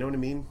 you know what I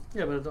mean?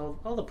 Yeah, but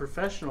all the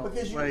professional,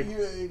 Because like,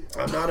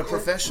 I'm not a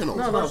professional.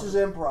 No, no. versus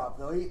improv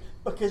though.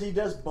 Because he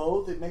does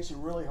both, it makes it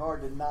really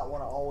hard to not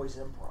want to always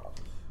improv.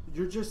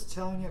 You're just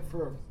telling it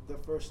for the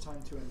first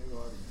time to a new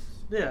audience.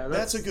 yeah,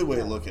 That's a good way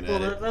of looking Well,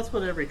 at it. that's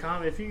what every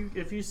comic.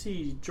 If you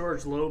see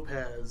George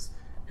Lopez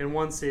in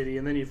one city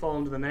and then you follow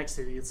him to the next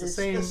city, it's the It's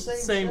same the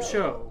same show.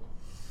 show.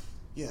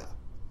 Yeah,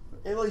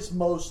 At least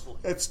mostly.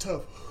 it's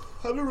tough.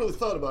 I haven't really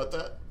thought about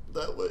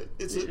that way.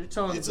 You're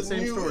telling it's the a same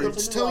new. story. It's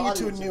It's a new telling you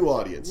to a audience. new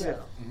audience. Yeah,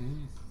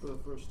 For the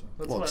first time.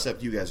 that's Well, what,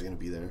 except you guys are going to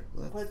be there.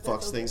 Well, that But fucks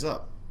that's okay. things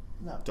up.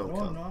 No. Don't No,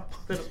 come. I'm not.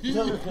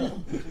 No,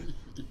 no.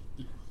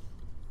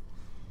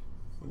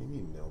 What do you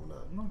mean, no, I'm not?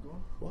 I'm not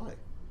going. Why?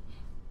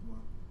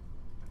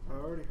 I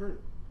already heard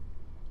it.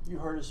 You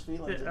hurt his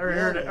feelings. I at already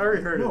the heard it. end. I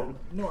already heard No, it.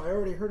 no, I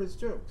already heard his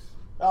jokes.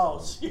 Oh,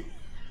 see.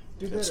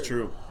 Do That's better.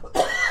 true.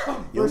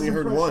 You only First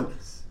heard one.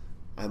 impressions.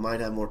 I might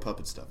have more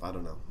puppet stuff. I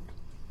don't know.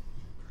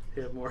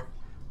 Yeah,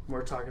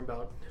 more talking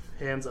about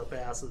hands up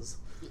asses.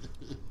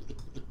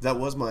 That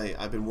was my.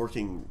 I've been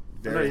working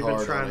I know very you've been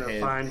hard trying on to a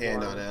find hand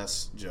one. on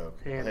ass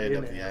joke. Hand Hand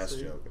in up the ass, ass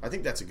yeah. joke. I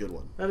think that's a good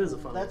one. That is a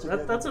fun That's a one.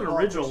 good That's an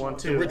one. original one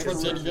too. Which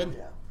one's that Yeah. again?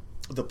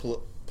 The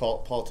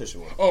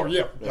politician one. Oh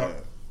yeah. Yeah.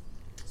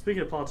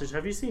 Speaking of politicians,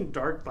 have you seen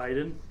Dark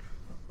Biden?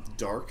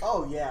 Dark.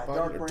 Oh, yeah. Biden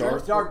Dark or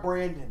Brandon. Dark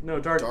Brandon. No,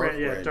 Dark Dark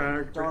Brandon. Yeah,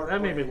 Brandon. Dark.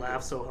 That made me Brandon.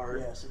 laugh so hard.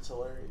 Yes, it's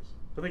hilarious.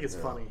 I think it's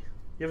Yeah. funny.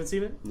 You haven't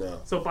seen it?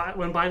 No. So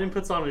when Biden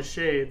puts on his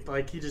shade,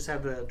 like he just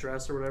had the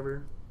dress or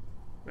whatever,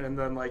 and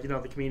then like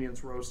the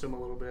comedians roast him a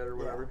little bit or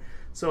whatever. Yeah.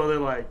 So they're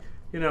like,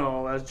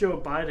 as Joe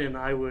Biden,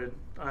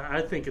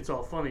 I think it's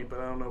all funny, but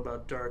I don't know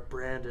about Dark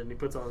Brandon. He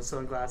puts on his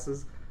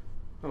sunglasses.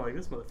 I'm like,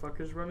 this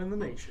motherfucker's running the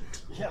nation.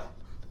 Yeah.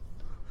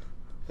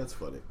 That's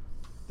funny.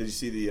 Did you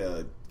see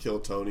the Kill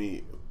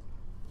Tony?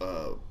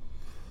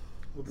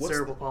 With the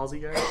cerebral palsy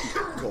guy?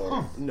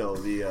 Well, no,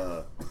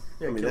 the.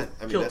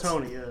 Kill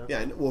Tony, yeah.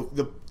 Yeah, well,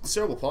 the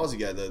cerebral palsy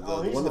guy, the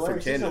he's one that from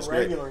hilarious. Canada He's is a great.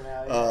 regular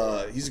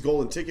now. He's a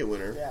golden ticket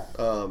winner,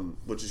 Yeah.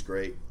 which is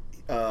great.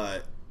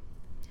 What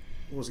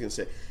was I going to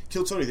say?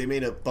 Kill Tony. They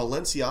made a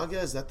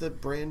Balenciaga. Is that the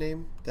brand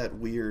name? That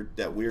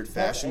weird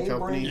fashion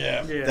company.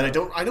 Yeah. That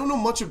I don't know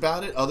much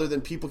about it other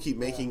than people keep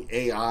making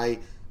AI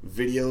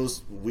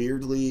videos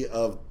weirdly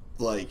of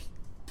like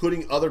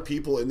putting other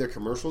people in their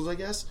commercials, I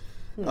guess.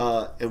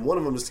 And one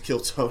of them is to Kill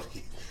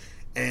Tony,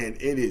 and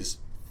it is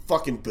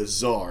fucking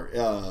bizarre.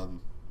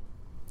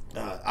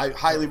 I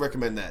highly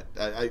recommend that.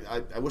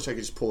 I wish I could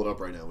just pull it up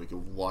right now. We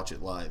could watch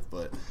it live,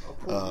 but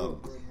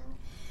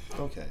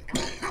okay.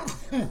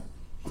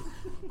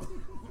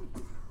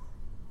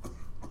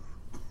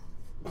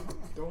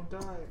 Don't die.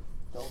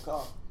 Don't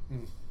cough.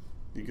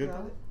 You good?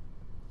 Got it?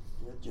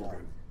 Good job.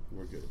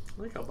 We're good.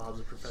 I like how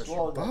Bob's a professional.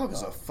 Swallow that Bob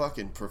is a cough.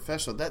 fucking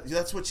professional.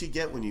 That's what you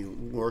get when you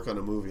work on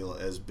a movie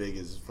as big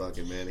as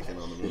fucking Mannequin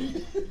on the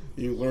movie.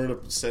 You learn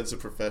a sense of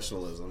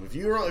professionalism. If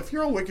you're on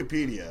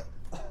Wikipedia,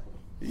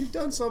 you've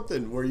done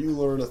something where you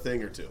learn a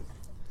thing or two.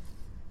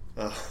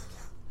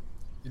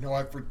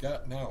 I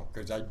forgot now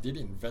because I did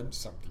invent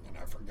something and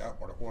I forgot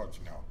what it was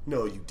now.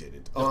 No, you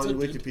didn't. Yes, On I did.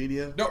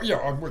 Wikipedia? No, yeah,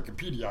 on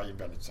Wikipedia I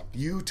invented something.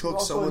 You took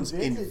also someone's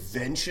invented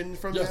invention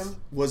from Yes. them?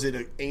 Was it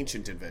an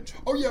ancient invention?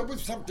 Oh yeah, it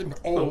was something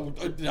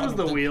old. It was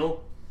the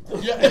wheel.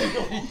 Yeah.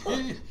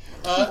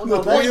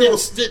 No, point wheel. and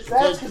stick.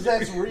 That's because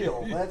that's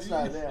real. That's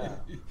not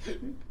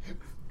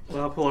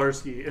Bob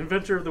Pilarski,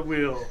 inventor of the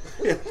wheel.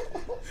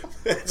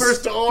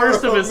 First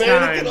first of his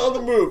Mannequin kind. on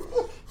the Move.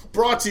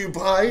 Brought to you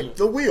by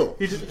The Wheel.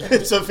 He just-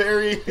 It's a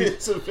very...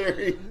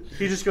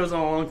 He just goes on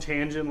a long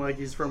tangent like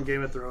he's from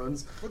Game of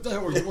Thrones. What the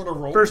hell? You want to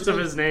roll? First of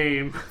today? his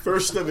name.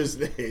 First of his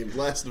name,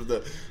 last of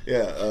the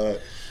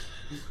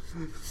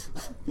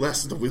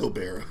last of the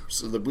wheelbarrows.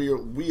 So the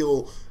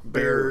wheel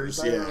bearers,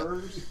 yeah.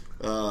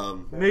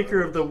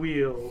 Maker of the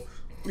wheel.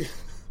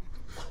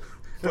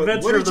 But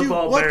Inventor of the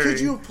ball what bearing. could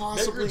you have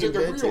possibly Makers of the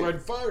wheel invented? on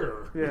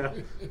fire. Yeah.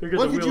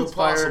 What could you have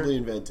possibly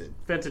invented?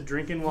 Invented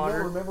drinking You don't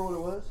water. remember what it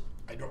was?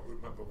 I don't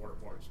remember what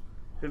it was.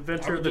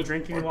 Inventor of the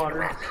drinking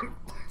water.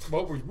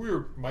 What was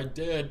weird, my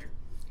dad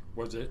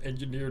was an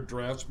engineer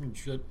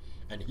draftsmanship,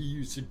 and he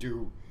used to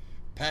do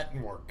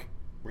patent work.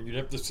 When you'd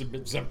have to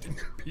submit something,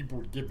 people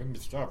would give him the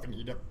stuff, and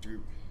he'd have to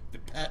do the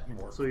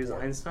patent work. So he's for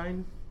it.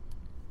 Einstein?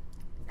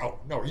 Oh,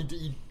 no,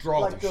 he'd draw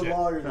Like the the shit.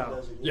 lawyer that No.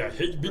 does it. Yeah,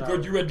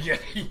 because you had to get,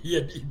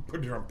 he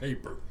put it on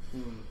paper.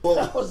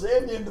 That was the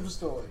end of the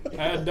story.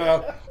 And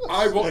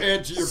I will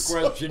answer your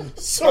question.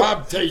 So,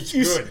 Bob tastes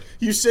good.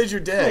 You said your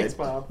dad. Thanks,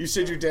 Bob. You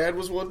said your dad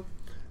was one?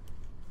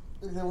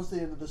 That was the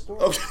end of the story.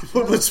 Okay,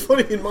 but what's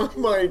funny in my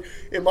mind,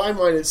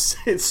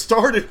 it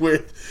started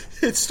with,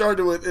 it's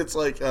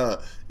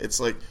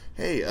like,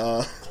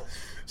 hey,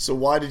 so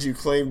why did you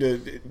claim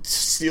to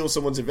steal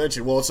someone's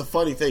invention? Well, it's a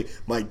funny thing.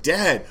 My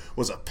dad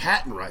was a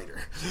patent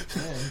writer,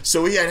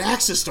 so he had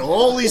access to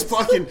all these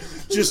fucking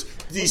these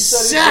said he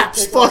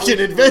saps could pick up fucking what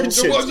he inventions.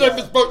 So wasn't I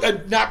supposed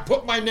to not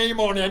put my name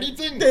on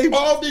anything?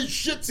 All these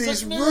shit These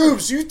sitting there?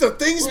 roofs, the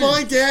things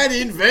my dad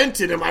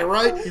invented. Am I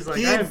right? He's like,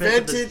 He I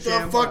invented invented the the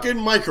sham fucking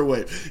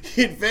microwave.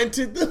 He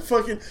invented the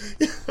fucking.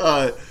 He's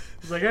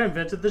like, I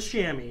invented the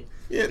chamois.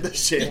 Yeah, the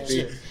sham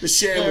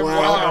Yeah,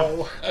 wow.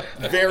 wow.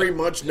 Very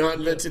much not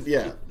invented,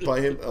 yeah, by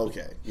him.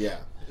 Okay, yeah.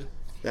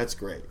 That's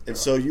great. And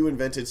so you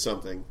invented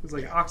something. He's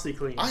like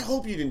OxyClean. I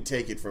hope you didn't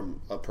take it from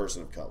a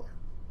person of color.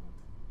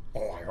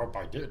 Oh, I hope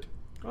I did.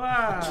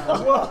 Wow.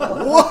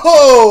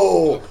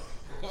 Whoa!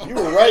 You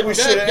were right. We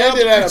should have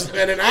ended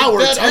at an hour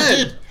That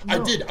 10. I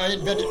did. I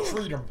invented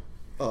freedom.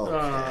 Oh,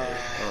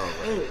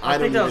 I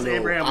think that was even know.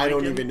 Abraham I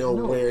don't Lincoln. even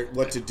know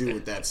what to do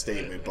with that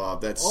statement,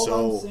 Bob. That's All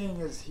so. I'm saying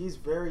is he's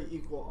very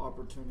equal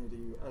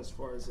opportunity as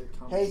far as it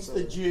comes Hates to...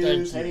 the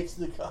Jews, Thank you. hates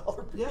the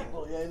colored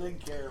people. Yeah, he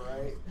doesn't care,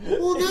 right?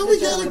 Well, now we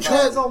gotta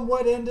Depends cut. on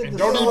what end of And the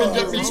don't even scale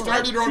get you're me on.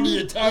 started on the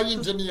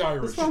Italians and the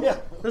Irish.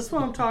 That's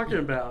what I'm talking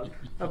about.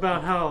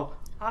 About how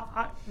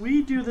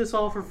we do this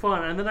all for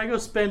fun, and then I go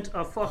spend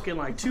a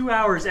fucking 2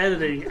 hours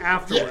editing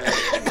afterwards.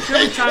 You know how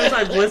many times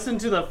I've listened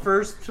to the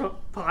first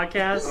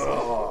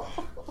podcast?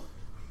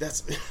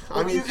 That's.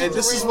 I mean, You and get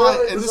this to is relive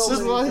why. it And this so is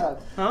many why.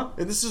 times. Huh?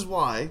 And this is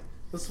why.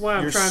 That's why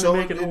I'm You're trying so to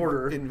make an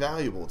order.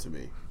 invaluable to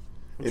me.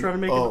 I'm trying to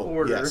make an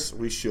order. Yes,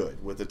 we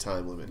should with the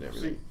time limit and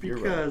everything.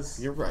 Because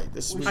you're right.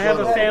 This is I have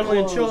a Shut up. family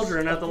and Close.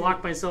 children. I have to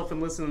lock myself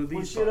and listen to these.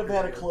 We should have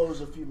had a fuckers.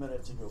 close a few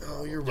minutes ago.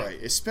 Oh, you're right.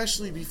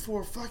 Especially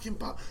before fucking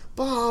Bob.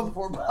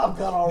 Before Bob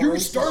got all You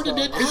racist started on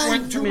it. us. It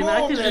went too I mean, I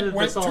long. can edit It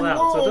went this all too out,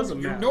 so it long. doesn't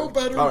You matter. know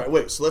better. All right,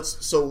 wait.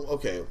 So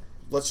okay.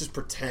 let's just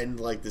pretend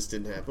like this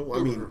didn't happen. Well,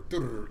 I mean,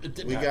 it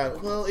didn't we happen.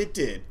 got well, it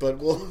did, but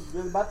we'll.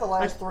 About the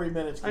last 3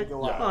 minutes can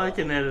go out. Oh, I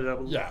can edit up.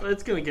 Yeah.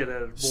 It's gonna get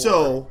edited. More.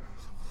 So,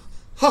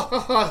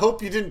 I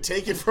hope you didn't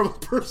take it from a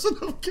person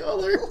of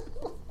color.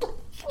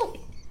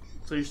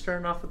 So you're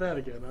starting off with that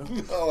again, huh?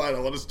 Oh, I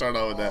don't want to start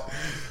out with that.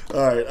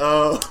 All right.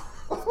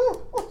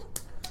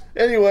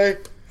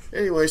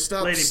 Anyway,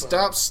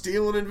 stop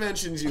stealing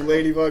inventions, you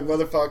ladybug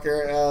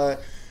motherfucker.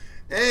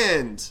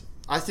 And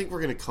I think we're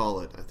gonna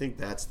call it. I think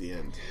that's the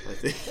end. I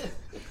think.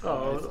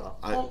 Oh,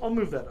 I'll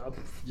move that up.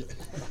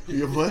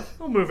 You what?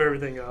 I'll move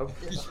everything up.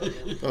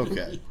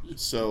 Okay.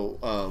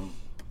 So,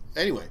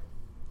 anyway,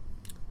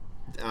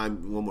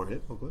 one more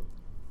hit, real quick.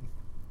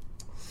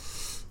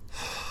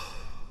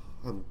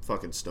 I'm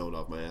fucking stoned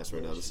off my ass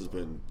right now. This has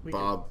been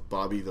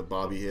Bobby the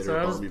Bobby hitter. So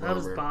Bobby how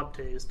does Bomber. Bob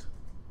taste?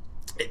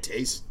 It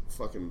tastes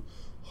fucking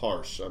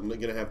harsh. I'm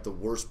gonna have the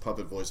worst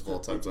puppet voice of all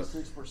time. So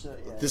 56%,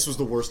 yeah. this was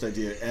the worst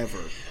idea ever,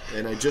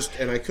 and I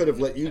could have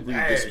let you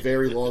read this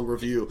very long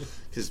review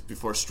because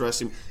before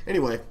stressing.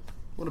 Anyway,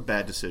 what a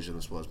bad decision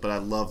this was. But I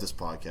love this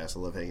podcast. I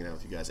love hanging out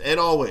with you guys. And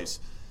always,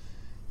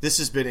 this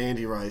has been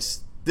Andy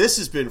Rice. This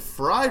has been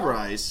Fried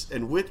Rice,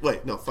 and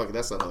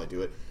that's not how I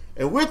do it.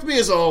 And with me,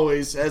 as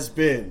always, has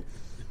been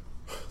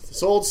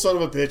this old son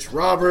of a bitch,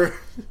 Robert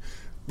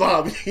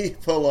Bobby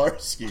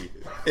Pilarski,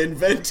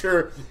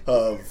 inventor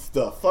of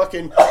the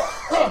fucking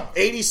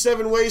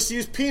 87 ways to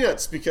use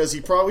peanuts, because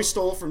he probably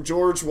stole from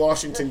George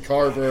Washington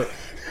Carver.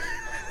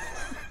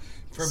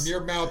 From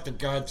your mouth to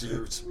God's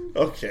ears.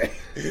 Okay.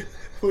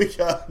 We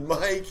got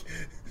Mike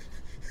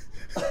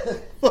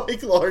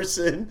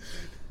Larson.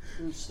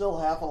 Who's still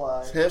half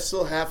alive.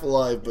 Still half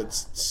alive, but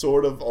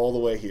sort of all the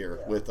way here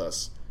with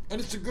us. And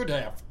it's a good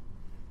half.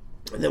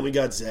 And then we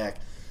got Zach,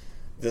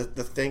 the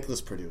thankless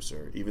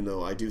producer. Even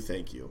though I do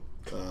thank you,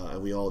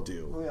 and we all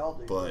do. We all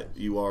do. But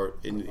you are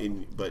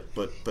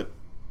but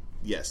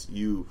yes,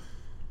 you've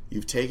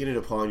taken it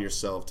upon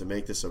yourself to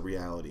make this a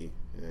reality,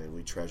 and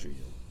we treasure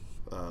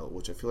you.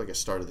 Which I feel like I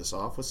started this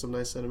off with some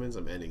nice sentiments.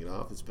 I'm ending it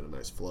off. It's been a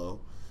nice flow.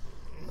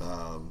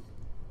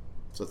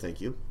 So thank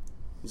you,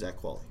 Zach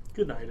Qualley.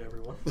 Good night,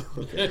 everyone.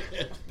 Okay.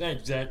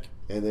 Thanks, Zach.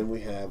 And then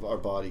we have our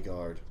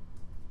bodyguard,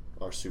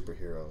 our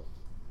superhero.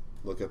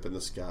 Look up in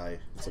the sky.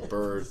 It's a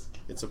bird.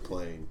 It's a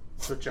plane.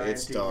 It's a giant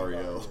It's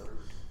demon.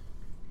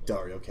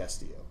 Dario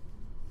Castillo.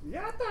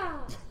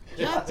 Yatta!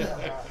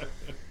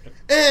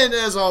 And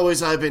as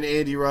always, I've been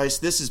Andy Rice.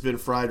 This has been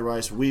Fried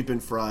Rice. We've been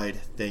fried.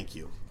 Thank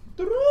you.